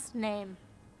my last name?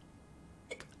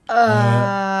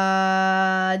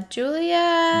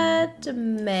 Juliet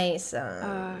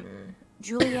Mason.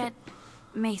 Juliet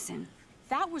Mason.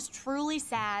 That was truly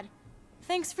sad.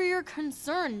 Thanks for your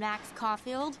concern, Max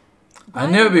Caulfield. I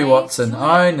knew it'd be Watson.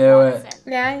 I knew it.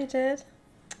 Yeah, you did.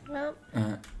 Well,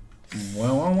 guess we're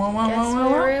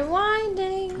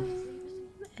rewinding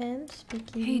and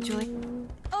speaking. Hey, Julie.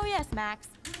 Oh yes, Max.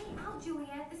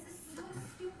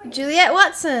 Juliet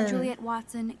Watson. Juliet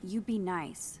Watson, you be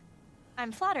nice.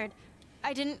 I'm flattered.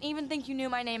 I didn't even think you knew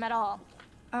my name at all.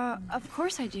 Of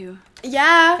course I do.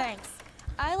 Yeah. Thanks.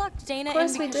 I locked Dana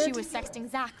in because she was sexting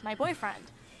Zach, my boyfriend.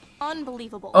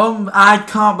 Unbelievable. I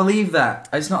can't believe that.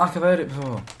 It's not like I've heard it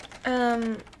before.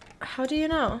 How do you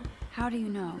know? How do you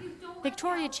know?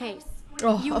 Victoria Chase.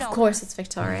 Oh, You of know course her. it's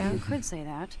Victoria. You could say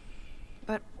that.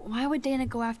 But why would Dana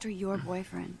go after your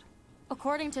boyfriend?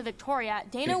 According to Victoria,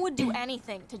 Dana would do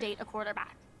anything to date a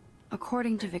quarterback.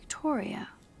 According to Victoria.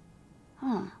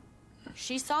 Huh.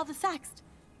 She saw the sext,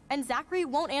 and Zachary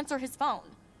won't answer his phone.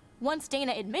 Once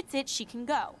Dana admits it, she can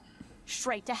go.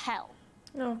 Straight to hell.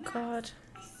 Oh, God.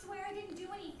 I swear I didn't do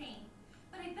anything.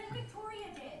 But I bet Victoria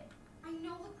did. I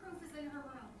know the proof is in her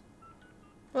room.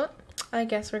 Well, I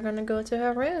guess we're gonna go to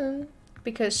her room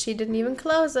because she didn't even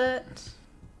close it.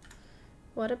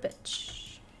 What a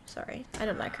bitch. Sorry, I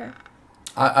don't like her.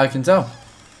 I can tell.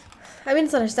 I mean,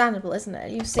 it's understandable, isn't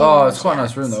it? You've seen. Oh, her it's quite a nice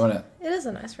chats. room though, isn't it? It is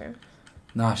a nice room.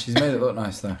 Nah, she's made it look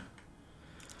nice though.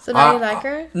 So now you like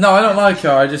her? No, I don't like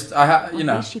her. I just, you At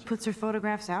know. least she puts her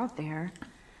photographs out there.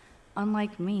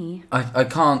 Unlike me. I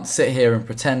can't sit here and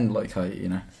pretend like you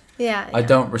know. Yeah. I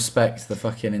don't respect the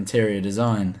fucking interior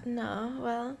design. No,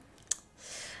 well.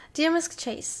 Dear Miss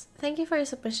Chase, thank you for your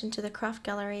submission to the craft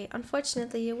gallery.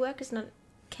 Unfortunately, your work is not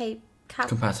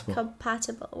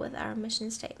compatible with our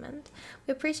mission statement.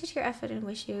 We appreciate your effort and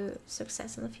wish you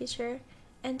success in the future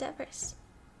endeavors.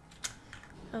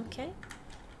 Okay.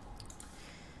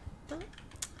 Well,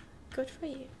 good for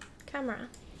you. Camera.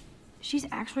 She's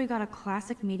actually got a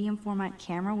classic medium format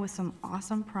camera with some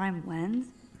awesome prime lens.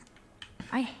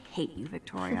 I hate you,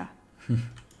 Victoria.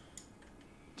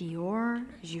 Dior,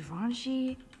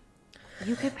 Givenchy.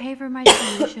 You could pay for my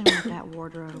solution with that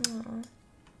wardrobe. Aww.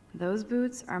 Those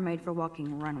boots are made for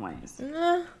walking runways.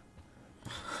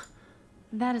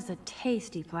 That is a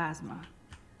tasty plasma.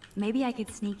 Maybe I could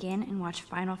sneak in and watch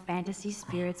Final Fantasy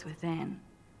Spirits Within.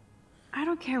 I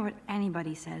don't care what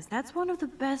anybody says. That's one of the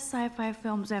best sci-fi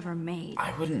films ever made.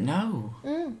 I wouldn't know.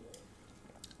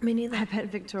 Me neither. I bet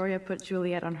Victoria put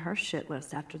Juliet on her shit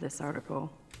list after this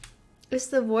article. It's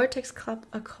the Vortex Club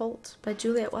a cult by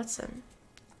Juliet Watson.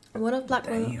 One of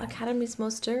Blackwell Academy's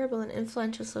most durable and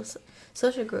influential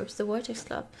social groups, the Vortex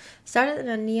Club, started in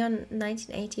the neon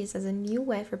 1980s as a new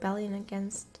wave rebellion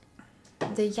against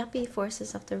the yuppie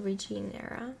forces of the Regine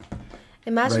era.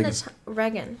 Imagine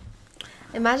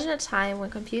a time when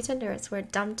computer nerds were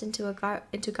dumped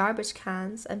into garbage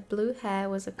cans and blue hair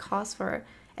was a cause for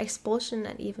expulsion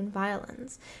and even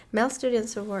violence. Male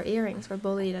students who wore earrings were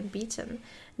bullied and beaten.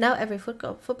 Now every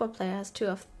football player has two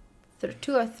or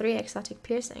three exotic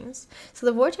piercings. So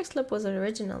the Vortex Club was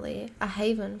originally a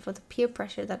haven for the peer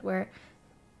pressure that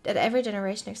every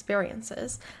generation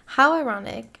experiences. How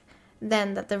ironic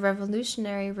then that the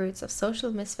revolutionary roots of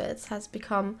social misfits has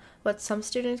become what some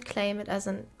students claim it as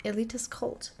an elitist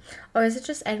cult. Or is it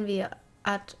just envy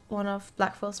at one of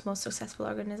Blackwell's most successful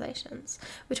organizations?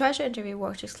 We tried to interview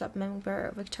Vortex Club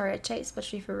member Victoria Chase, but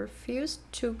she refused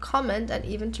to comment and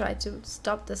even tried to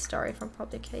stop the story from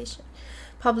publication.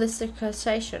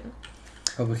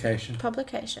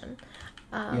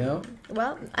 Well,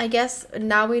 I guess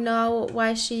now we know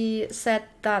why she said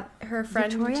that her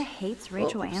friend Victoria hates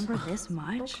Rachel Amber this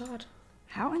much? Oh God.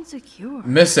 How insecure.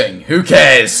 Missing. Who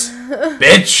cares?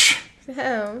 Bitch!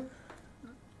 Damn.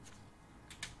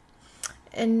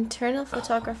 Internal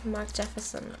photographer Mark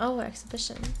Jefferson. Oh,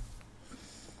 exhibition.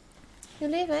 You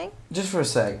leaving? Just for a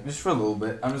sec. Just for a little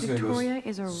bit. I'm just going to go Victoria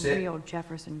is a sit. real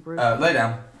Jefferson group. Lay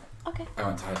down. Okay. I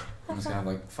won't tired. I'm just going to have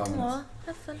like 5 minutes. Aw,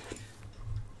 have fun.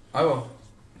 I will.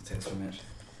 It takes 5 minutes.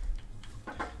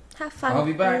 Have fun. I'll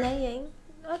be back. Laying.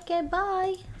 Okay,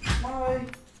 bye. Bye.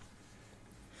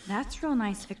 That's real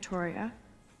nice, Victoria.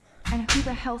 And who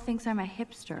the hell thinks I'm a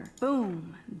hipster?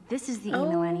 Boom. This is the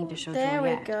email I need to show there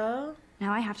Juliet. we go.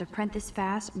 Now I have to print this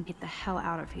fast and get the hell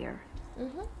out of here.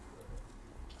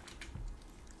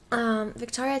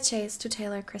 Victoria Chase to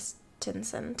Taylor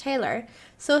Christensen. Taylor,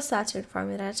 so sad to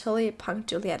inform you that I totally punked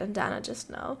Juliet and Dana just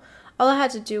now. All I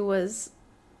had to do was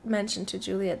mention to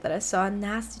Juliet that I saw a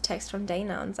nasty text from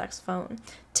Dana on Zach's phone.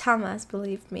 Thomas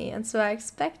believed me, and so I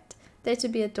expect there to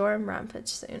be a dorm rampage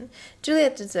soon.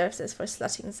 Juliet deserves this for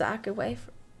slutting Zach away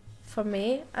from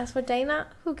me. As for Dana,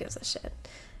 who gives a shit?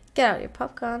 Get out your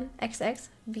popcorn. XX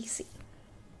VC.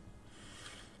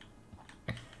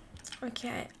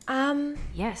 Okay.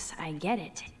 Yes, I get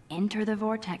it. Enter the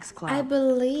Vortex Club. I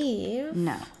believe.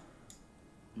 No.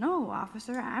 No,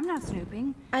 officer, I'm not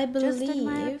snooping. I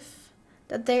believe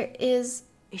that there is.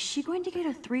 Is she going to get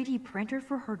a 3D printer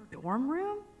for her dorm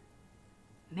room?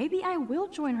 Maybe I will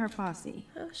join her posse.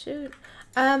 Oh shoot.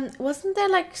 Wasn't there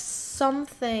like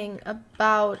something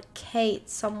about Kate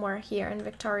somewhere here in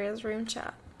Victoria's room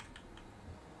chat?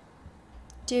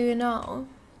 Do you know?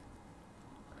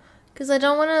 Because I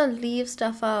don't want to leave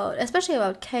stuff out, especially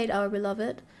about Kate, our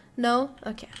beloved. No?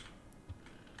 Okay.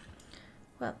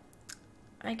 Well,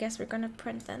 I guess we're gonna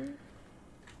print then.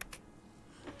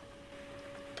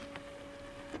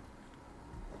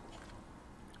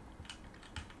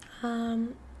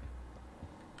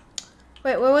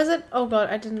 Wait, where was it? Oh god,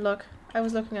 I didn't look. I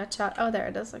was looking at chat. Oh, there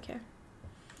it is. Okay.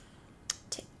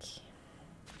 Tick.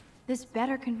 This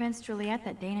better convince Juliet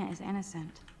that Dana is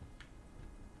innocent.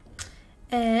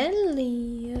 And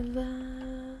leave.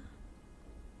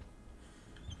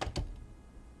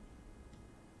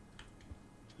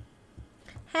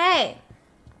 Hey.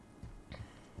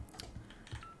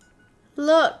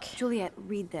 Look. Juliet,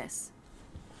 read this.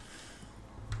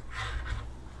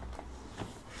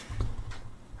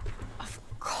 Of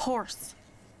course.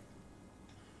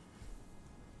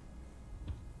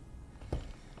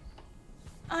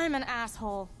 I'm an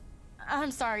asshole.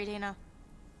 I'm sorry, Dana.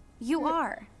 You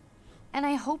are. And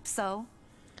I hope so.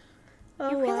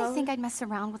 Oh, you really wow. think I'd mess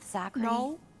around with Zachary?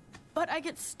 No, but I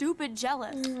get stupid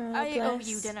jealous. Oh, I owe bless.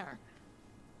 you dinner.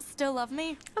 Still love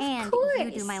me? And course.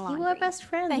 you do my laundry. You are best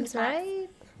friends, Thanks, Max. right?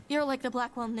 You're like the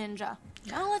Blackwell Ninja.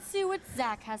 Now let's see what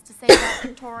Zach has to say about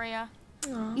Victoria.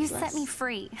 Oh, You bless. set me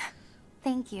free.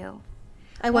 Thank you.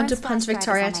 I want to Lauren's punch flash drive is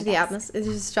Victoria on to my the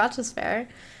desk. stratosphere.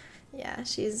 Yeah,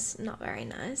 she's not very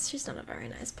nice. She's not a very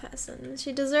nice person.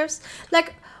 She deserves,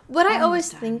 like, what I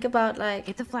always think about, like,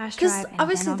 Get the flash because drive and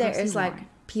obviously then I'll there go is see like Lauren.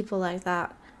 people like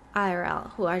that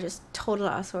IRL who are just total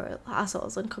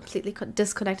assholes and completely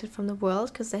disconnected from the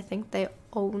world because they think they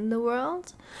own the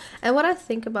world. And what I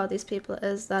think about these people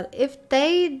is that if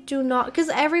they do not, because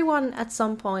everyone at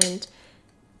some point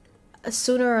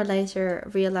sooner or later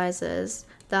realizes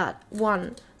that,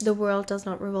 one, the world does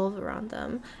not revolve around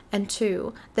them, and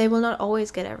two, they will not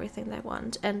always get everything they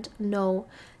want, and no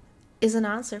is an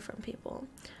answer from people.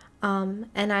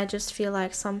 And I just feel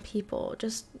like some people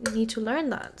just need to learn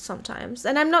that sometimes.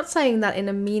 And I'm not saying that in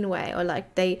a mean way or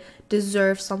like they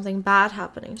deserve something bad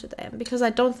happening to them, because I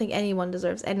don't think anyone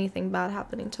deserves anything bad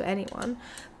happening to anyone.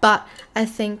 But I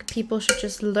think people should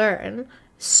just learn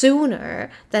sooner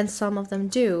than some of them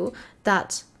do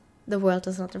that the world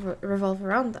does not revolve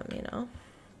around them, you know.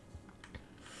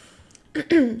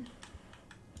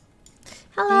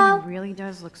 Hello. Dana really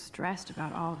does look stressed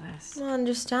about all this. Well,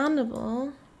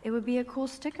 understandable. It would be a cool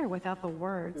sticker without the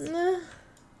words.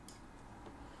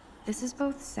 This is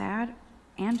both sad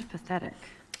and pathetic.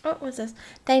 Oh, what's this?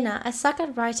 Dana, I suck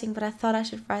at writing, but I thought I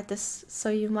should write this so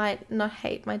you might not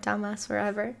hate my dumbass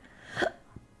forever.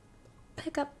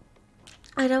 Pick up.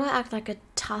 I know I act like a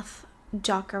tough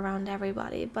jock around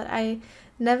everybody, but I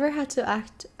never had to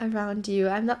act around you.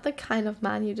 I'm not the kind of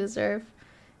man you deserve.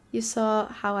 You saw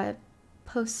how I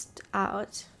post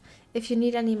out. If you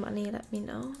need any money, let me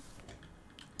know.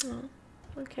 Oh,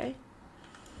 okay.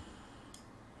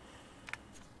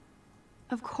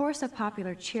 Of course a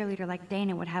popular cheerleader like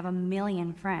Dana would have a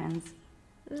million friends.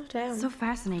 Oh, damn. So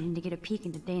fascinating to get a peek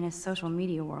into Dana's social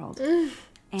media world.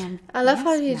 And I love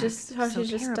how yes, she Max, just so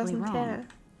terribly doesn't wrong. care.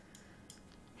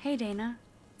 Hey, Dana.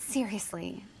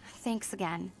 Seriously, thanks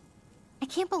again. I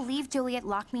can't believe Juliet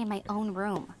locked me in my own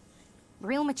room.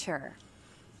 Real mature.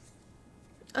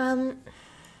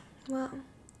 Well,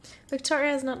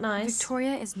 Victoria is not nice.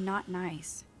 Victoria is not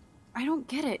nice. I don't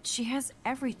get it. She has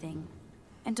everything.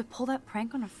 And to pull that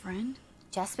prank on a friend?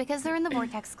 Just because they're in the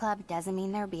Vortex Club doesn't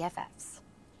mean they're BFFs.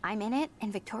 I'm in it,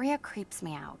 and Victoria creeps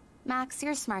me out. Max,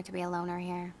 you're smart to be a loner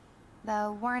here.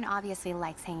 Though Warren obviously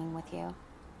likes hanging with you.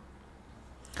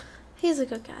 He's a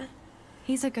good guy.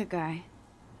 He's a good guy.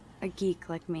 A geek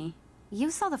like me.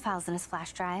 You saw the files in his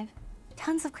flash drive.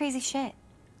 Tons of crazy shit.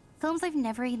 Films I've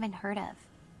never even heard of.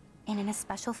 And in a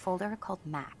special folder called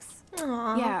Max.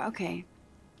 Aww. Yeah, okay.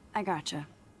 I gotcha.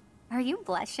 Are you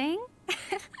blushing?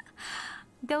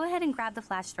 Go ahead and grab the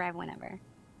flash drive whenever.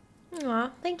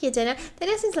 Aw, thank you, Dana.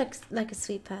 Dana seems like a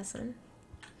sweet person.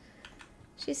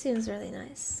 She seems really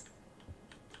nice.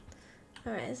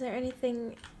 Alright, is there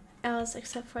anything else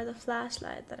except for the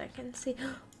flashlight that I can see?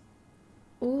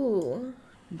 Ooh.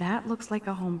 That looks like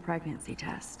a home pregnancy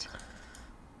test.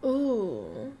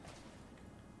 Ooh.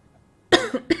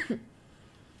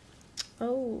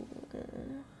 Oh.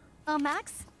 Oh,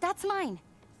 Max, that's mine.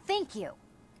 Thank you.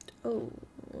 Oh,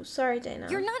 sorry, Dana.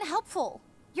 You're not helpful.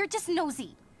 You're just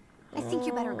nosy. I think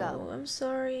you better go. I'm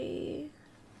sorry.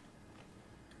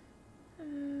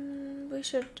 We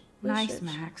should. Nice,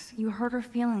 Max. You hurt her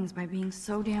feelings by being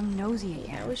so damn nosy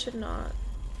again. Yeah, we should not.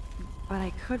 But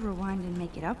I could rewind and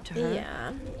make it up to her.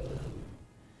 Yeah.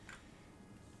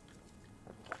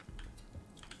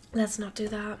 Let's not do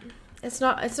that. It's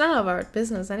none of our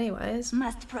business anyways.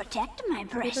 Must protect my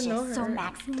precious so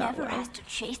Max never way. has to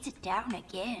chase it down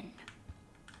again.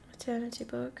 Maternity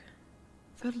book.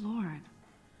 Good lord.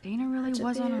 Dana really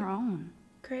was on her own.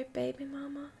 Great baby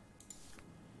mama.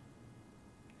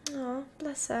 Oh,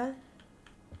 bless her.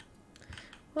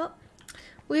 Well,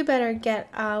 we better get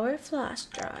our flash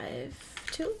drive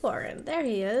to Warren. There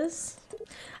he is.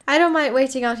 I don't mind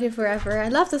waiting out here forever. I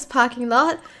love this parking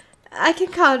lot. I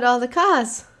can count all the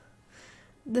cars.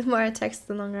 The more I text,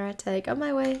 the longer I take. On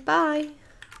my way. Bye.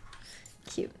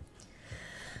 Cute.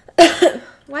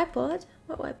 Whiteboard?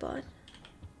 What whiteboard?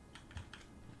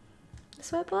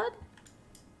 This whiteboard?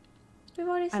 We've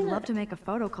already seen I'd love it. to make a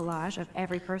photo collage of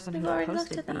every person We've who already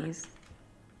posted looked at that. these.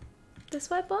 This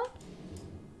whiteboard?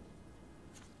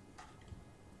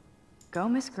 Go,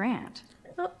 Miss Grant.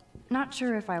 Oh. Not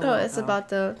sure if I will. Oh, it's though. about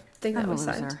the thing that I'm a we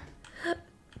signed. loser.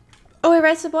 Oh, he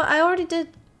writes about. I already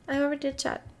did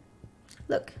chat.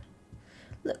 Look,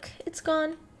 it's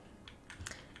gone.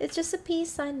 It's just a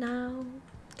peace sign now,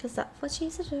 cause that's what she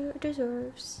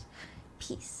deserves.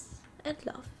 Peace and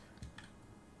love.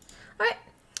 All right.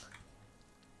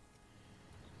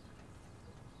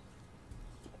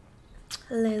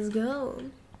 Let's go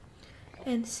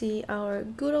and see our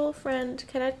good old friend.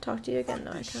 Can I talk to you again?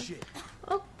 No, I can't.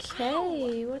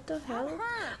 Okay, what the hell?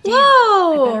 Damn,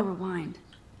 Whoa! I better rewind.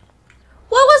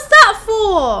 What was that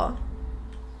for?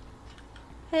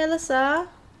 Hey, Alyssa.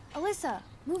 Alyssa,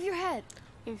 move your head.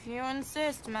 If you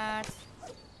insist, Max.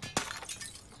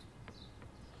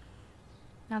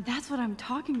 Now that's what I'm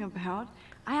talking about.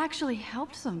 I actually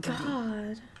helped somebody.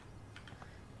 God.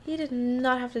 He did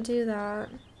not have to do that.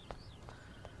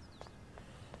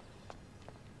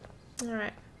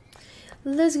 Alright.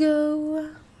 Let's go.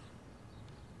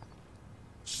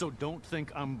 So don't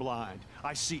think I'm blind.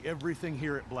 I see everything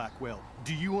here at Blackwell.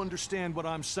 Do you understand what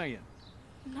I'm saying?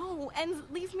 No, and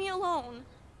leave me alone.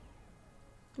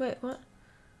 Wait, what?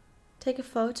 Take a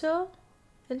photo?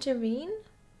 Intervene?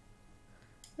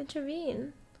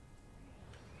 Intervene.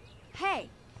 Hey,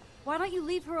 why don't you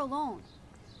leave her alone?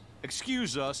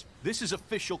 Excuse us, this is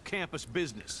official campus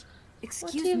business.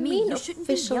 Excuse do you me, mean you shouldn't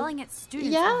official? be yelling at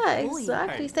students. Yeah, or bullying.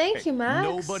 exactly. Thank you, Max.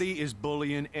 Nobody is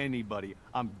bullying anybody.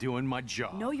 I'm doing my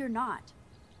job. No, you're not.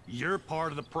 You're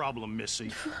part of the problem,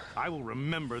 Missy. I will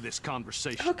remember this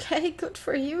conversation. Okay, good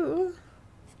for you.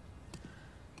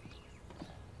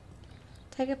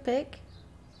 Take a pic.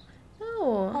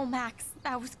 No. Oh, Max,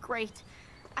 that was great.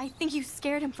 I think you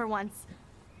scared him for once.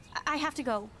 I have to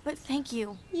go, but thank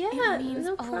you. Yeah, it means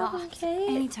no a problem, lot. Kate.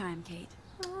 Anytime, Kate.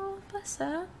 Oh, bless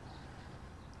her.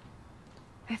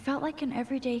 I felt like an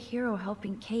everyday hero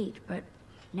helping Kate, but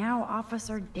now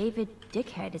Officer David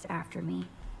Dickhead is after me.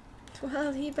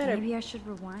 Well, he better. Maybe I should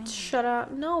rewind. Shut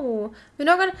up. No. We're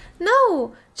not gonna.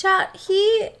 No! Chat,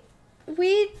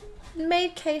 we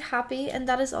made Kate happy, and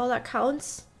that is all that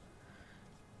counts.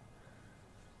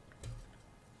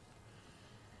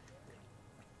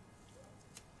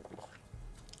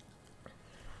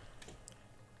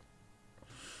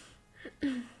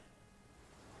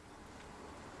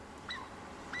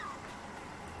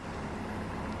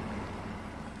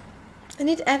 I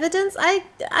need evidence. I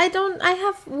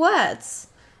have words.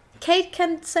 Kate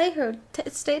can say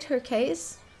state her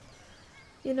case.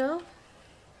 You know.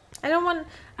 I don't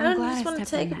just want to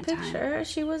take a picture.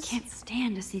 She was. Can't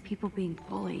stand to see people being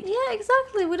bullied. Yeah,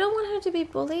 exactly. We don't want her to be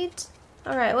bullied.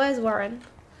 All right, where's Warren?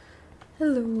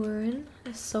 Hello, Warren.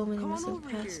 There's so many missing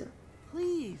persons.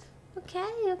 Please. Okay.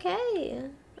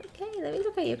 Let me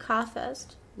look at your car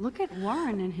first. Look at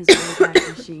Warren and his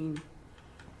Wayback Machine.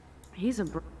 He's a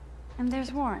and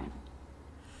there's Warren.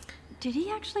 Did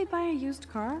he actually buy a used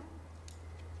car?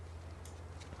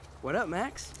 What up,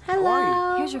 Max? Hello. How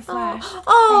are you? Here's your flash.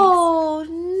 Oh,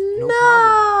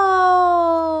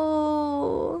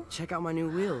 no. Check out my new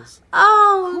wheels.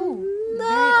 Oh, cool. No.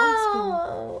 Very old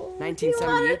school.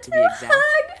 1978 to be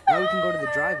exact. Now we can go to the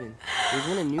drive-in. There's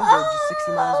one in Newburgh just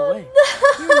 60 miles away.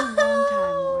 You're in a long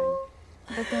time, Warren.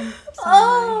 But then,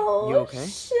 oh, you okay?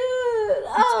 Shoot.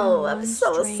 Oh, I'm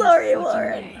so sorry,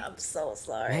 Warren. I'm so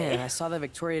sorry. Man, I saw that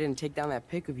Victoria didn't take down that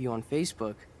pic of you on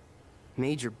Facebook.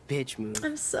 Major bitch move.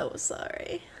 I'm so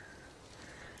sorry.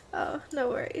 Oh, no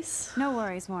worries. No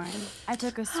worries, Warren. I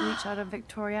took a sweet shot of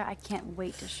Victoria I can't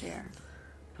wait to share.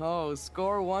 Oh,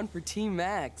 score 1 for Team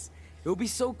Max. It would be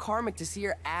so karmic to see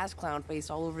her ass clown face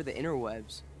all over the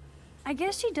interwebs. I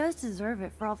guess she does deserve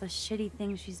it for all the shitty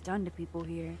things she's done to people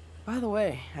here. By the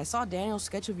way, I saw Daniel's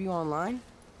sketch of you online.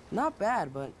 Not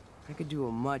bad, but I could do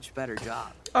a much better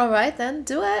job. Alright then,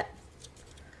 do it.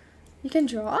 You can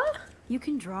draw? You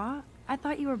can draw? I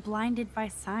thought you were blinded by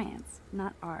science,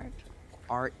 not art.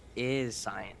 Art is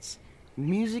science.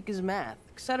 Music is math,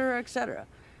 etc., etc.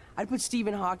 I'd put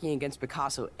Stephen Hawking against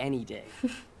Picasso any day.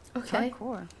 Okay.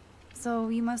 Hardcore. So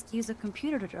you must use a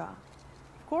computer to draw.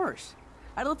 Of course.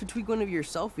 I'd love to tweak one of your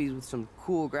selfies with some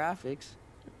cool graphics.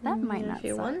 That might not if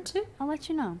you suck. want to. I'll let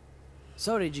you know.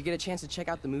 So, did you get a chance to check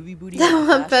out the movie booty? That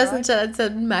one person chat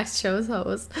said Max shows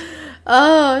hoes.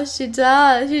 Oh, she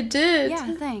does. She did.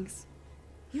 Yeah, thanks.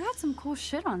 You had some cool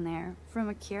shit on there, from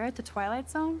Akira to Twilight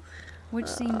Zone, which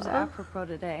seems apropos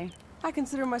today. I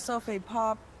consider myself a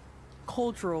pop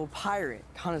cultural pirate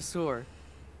connoisseur.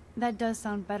 That does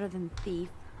sound better than thief.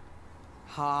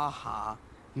 Ha ha.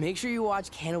 Make sure you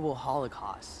watch Cannibal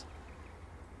Holocaust.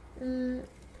 Seen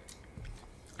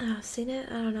it?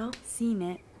 I don't know. Seen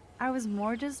it. I was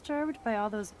more disturbed by all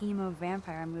those emo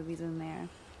vampire movies in there.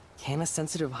 Can a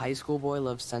sensitive high school boy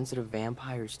love sensitive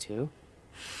vampires too?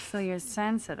 So you're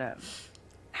sensitive.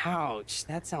 Ouch,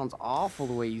 that sounds awful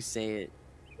the way you say it.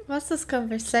 What's this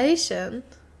conversation?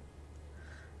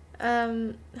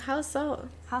 How so?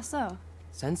 How so?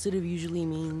 Sensitive usually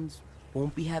means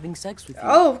won't be having sex with you.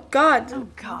 Oh god. Oh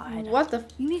god. What the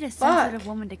You need a fuck? sensitive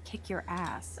woman to kick your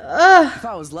ass. Ugh. If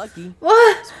I was lucky.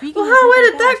 What? Speaking Well, where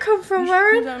did that past, come from, you should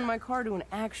Warren? pull down my car to an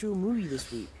actual movie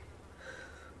this week.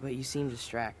 But you seem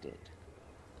distracted.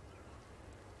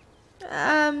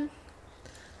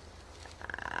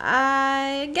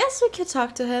 I guess we could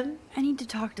talk to him. I need to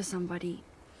talk to somebody,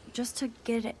 just to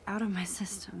get it out of my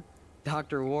system.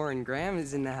 Dr. Warren Graham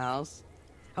is in the house.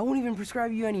 I won't even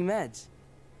prescribe you any meds.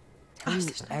 Tell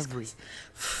me everything.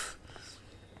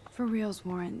 For reals,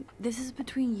 Warren, this is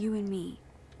between you and me,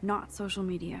 not social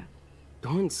media.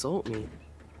 Don't insult me.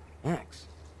 Max,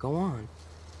 go on.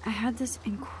 I had this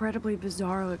incredibly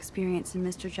bizarro experience in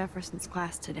Mr. Jefferson's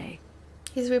class today.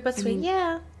 He's weird but sweet.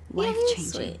 Yeah. Life-changing. He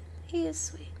is sweet. He is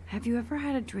sweet. Have you ever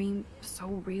had a dream so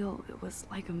real it was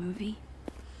like a movie?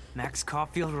 Max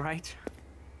Caulfield, right?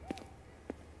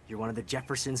 You're one of the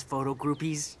Jefferson's photo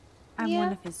groupies? I'm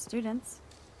one of his students.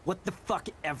 What the fuck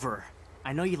ever?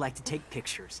 I know you like to take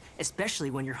pictures, especially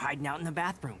when you're hiding out in the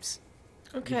bathrooms.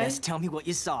 Okay. You best tell me what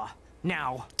you saw.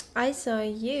 Now. I saw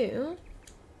you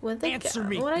with a Answer girl.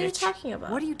 me, What are you bitch. talking about?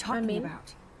 What are you talking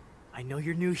about? I know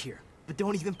you're new here, but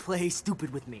don't even play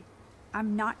stupid with me.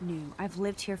 I'm not new. I've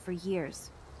lived here for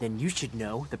years. Then you should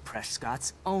know the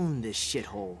Prescotts own this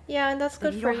shithole. Yeah, and that's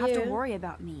good you for don't you. have to worry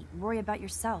about me. Worry about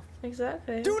yourself.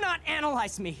 Exactly. Do not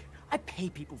analyze me. I pay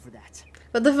people for that.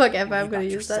 What the fuck ever, Worry I'm gonna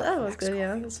about use that. yourself, That was Max good,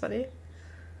 yeah, that's funny.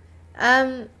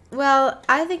 Well,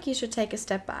 I think you should take a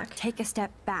step back. Take a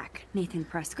step back, Nathan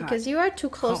Prescott. Because you are too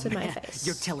close Oh, to my man. face.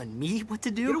 You're telling me what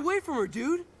to do? Get away from her,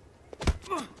 dude.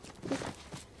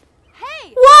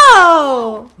 Hey!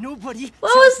 Whoa! Nobody.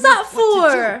 What tells was me that what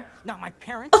to for? do. Not my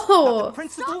parents. Oh. Not the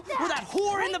principal. Or that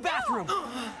whore in the bathroom.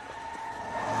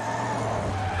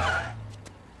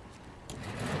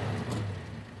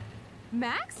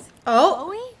 Max? Oh.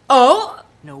 Chloe? Oh.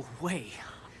 No way.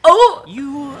 Oh.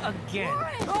 You again.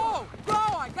 Oh, bro,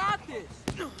 I got this.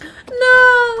 No,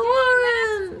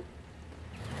 Warren.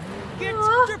 Get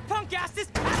your punk asses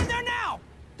out of there now.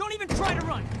 Don't even try to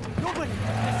run. Nobody.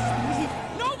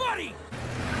 Nobody.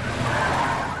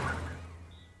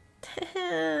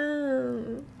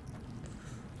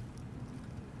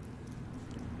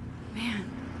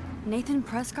 Nathan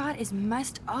Prescott is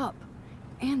messed up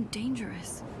and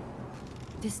dangerous.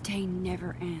 This day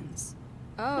never ends.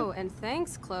 Oh, and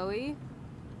thanks, Chloe.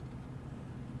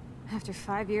 After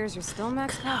 5 years, you're still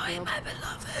Max Caulfield. My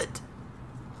beloved.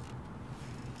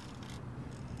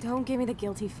 Don't give me the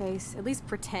guilty face. At least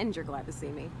pretend you're glad to see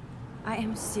me. I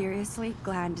am seriously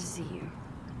glad to see you.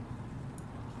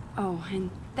 Oh, and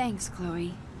thanks,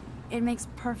 Chloe. It makes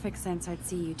perfect sense I'd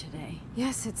see you today.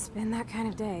 Yes, it's been that kind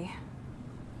of day.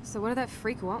 So what did that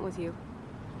freak want with you?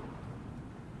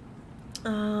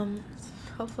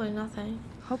 Hopefully nothing.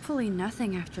 Hopefully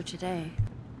nothing after today.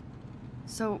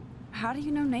 So, how do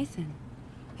you know Nathan?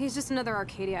 He's just another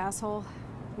Arcadia asshole.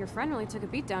 Your friend really took a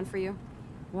beat down for you.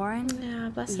 Warren? Yeah,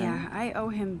 bless him. Yeah, I owe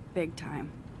him big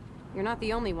time. You're not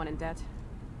the only one in debt.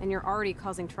 And you're already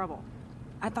causing trouble.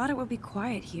 I thought it would be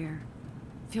quiet here.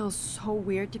 Feels so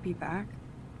weird to be back.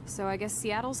 So I guess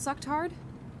Seattle sucked hard?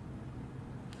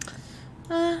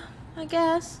 I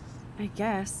guess. I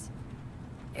guess.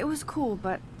 It was cool,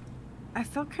 but I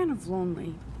felt kind of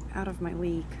lonely, out of my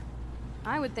league.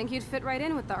 I would think you'd fit right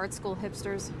in with the art school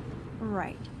hipsters.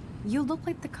 Right. You look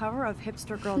like the cover of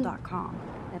hipstergirl.com.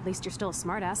 At least you're still a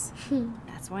smartass.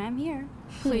 That's why I'm here.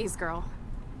 Please, girl.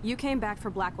 You came back for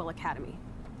Blackwell Academy.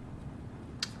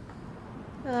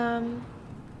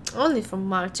 Only for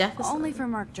Mark Jefferson. Only for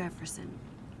Mark Jefferson.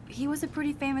 He was a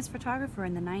pretty famous photographer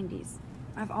in the 90s.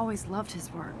 I've always loved his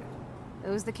work.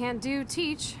 Those that can't do,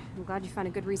 teach. I'm glad you found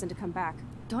a good reason to come back.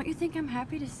 Don't you think I'm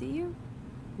happy to see you?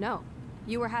 No.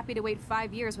 You were happy to wait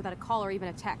 5 years without a call or even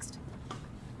a text.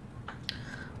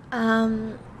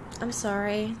 I'm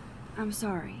sorry. I'm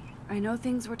sorry. I know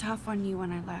things were tough on you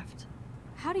when I left.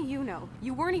 How do you know?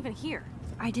 You weren't even here.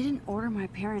 I didn't order my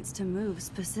parents to move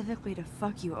specifically to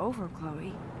fuck you over,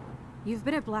 Chloe. You've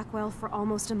been at Blackwell for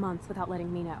almost a month without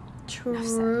letting me know.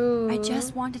 True. I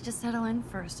just wanted to settle in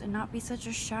first and not be such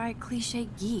a shy, cliche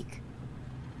geek.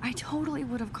 I totally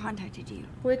would have contacted you.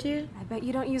 Would you? I bet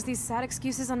you don't use these sad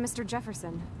excuses on Mr.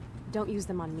 Jefferson. Don't use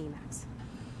them on me, Max.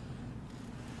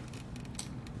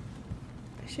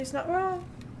 She's not wrong.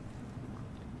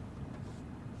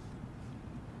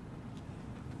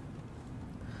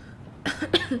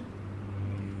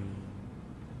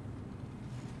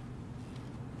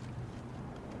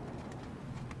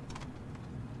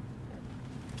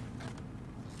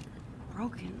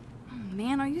 Broken. Oh,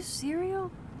 man, are you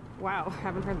serial? Wow,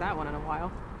 haven't heard that one in a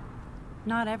while.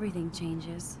 Not everything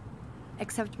changes.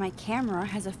 Except my camera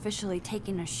has officially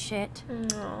taken a shit.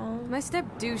 Aww. My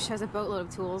step-douche has a boatload of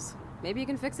tools. Maybe you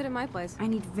can fix it at my place. I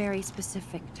need very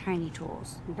specific, tiny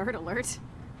tools. Nerd alert.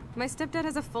 My stepdad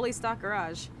has a fully stocked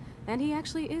garage. And he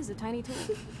actually is a tiny tool.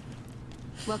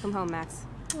 Welcome home, Max.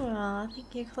 Aw,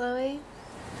 thank you, Chloe.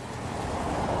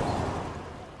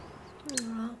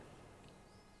 Aww.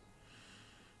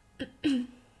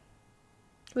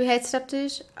 We hate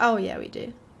stepdouche? Oh yeah, we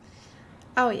do.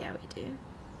 Oh yeah, we do.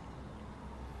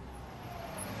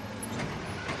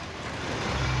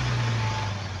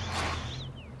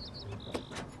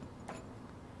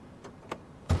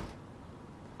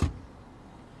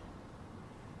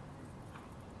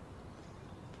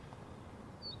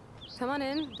 Come on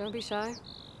in, don't be shy.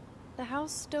 The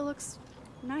house still looks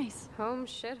nice. Home,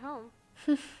 shit, home.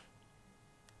 Damn.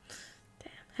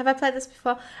 Have I played this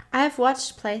before? I have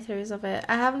watched playthroughs of it.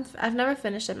 I've never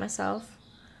finished it myself.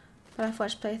 But I've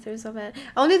watched playthroughs of it.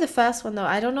 Only the first one though.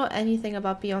 I don't know anything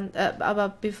about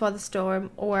Before the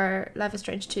Storm or Life is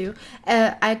Strange 2.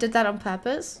 I did that on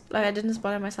purpose. Like I didn't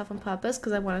spoil myself on purpose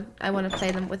because I want to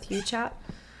play them with you, chat.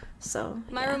 So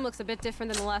My room looks a bit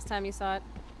different than the last time you saw it.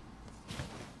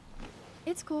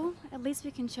 It's cool. At least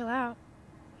we can chill out.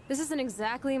 This isn't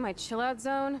exactly my chill-out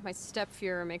zone. My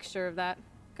stepfuhrer makes sure of that.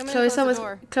 Come in Chloe's and close the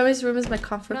door. Chloe's room is my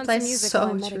comfort place. So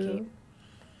while I true. medicate.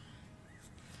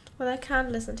 Well, I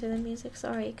can't listen to the music,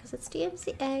 sorry, because it's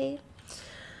DMCA.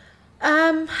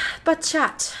 But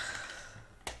chat.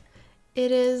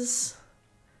 It is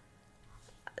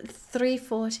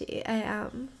 3:40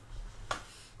 a.m.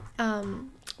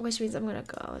 Which means I'm gonna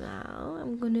go now.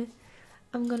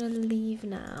 I'm gonna leave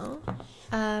now.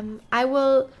 I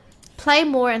will play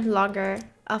more and longer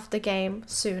of the game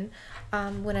soon.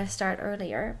 When I start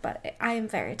earlier, but I am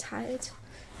very tired.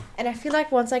 And I feel like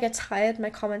once I get tired, my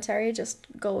commentary just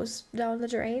goes down the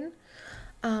drain.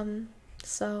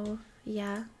 So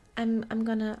yeah, I'm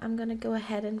gonna go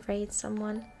ahead and raid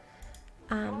someone.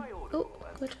 Oh,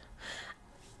 good.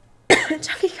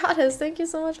 Chucky Goddess, thank you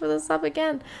so much for the sub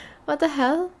again. What the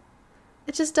hell?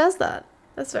 It just does that.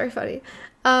 That's very funny.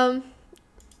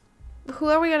 Who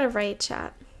are we gonna raid,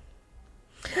 chat?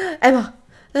 Emma.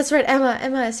 That's right, Emma.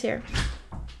 Emma is here.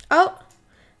 Oh,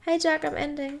 hey Jack, I'm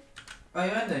ending. Are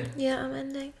you ending? Yeah, I'm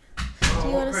ending. Do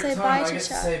you want to say bye to chat?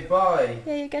 say bye.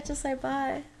 Yeah, you get to say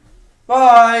bye.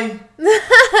 Bye.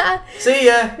 See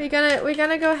ya. We're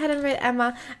gonna go ahead and rate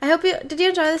Emma. I hope you did you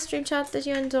enjoy the stream chat? Did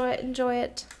you enjoy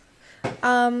it?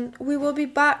 We will be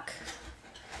back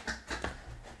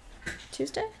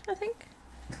Tuesday, I think.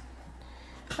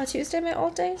 Tuesday, my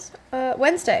old days.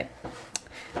 Wednesday.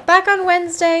 Back on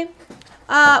Wednesday,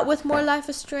 with more Life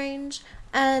is Strange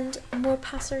and more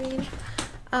passerine.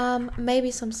 Maybe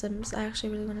some Sims. I actually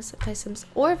really want to play Sims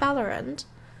or Valorant.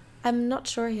 I'm not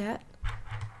sure yet.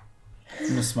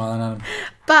 I'm just smiling at him.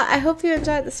 But I hope you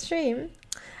enjoyed the stream.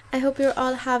 I hope you're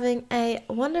all having a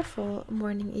wonderful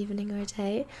morning, evening, or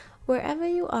day, wherever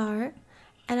you are.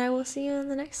 And I will see you in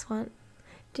the next one.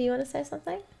 Do you want to say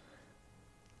something?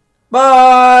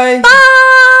 Bye! Bye!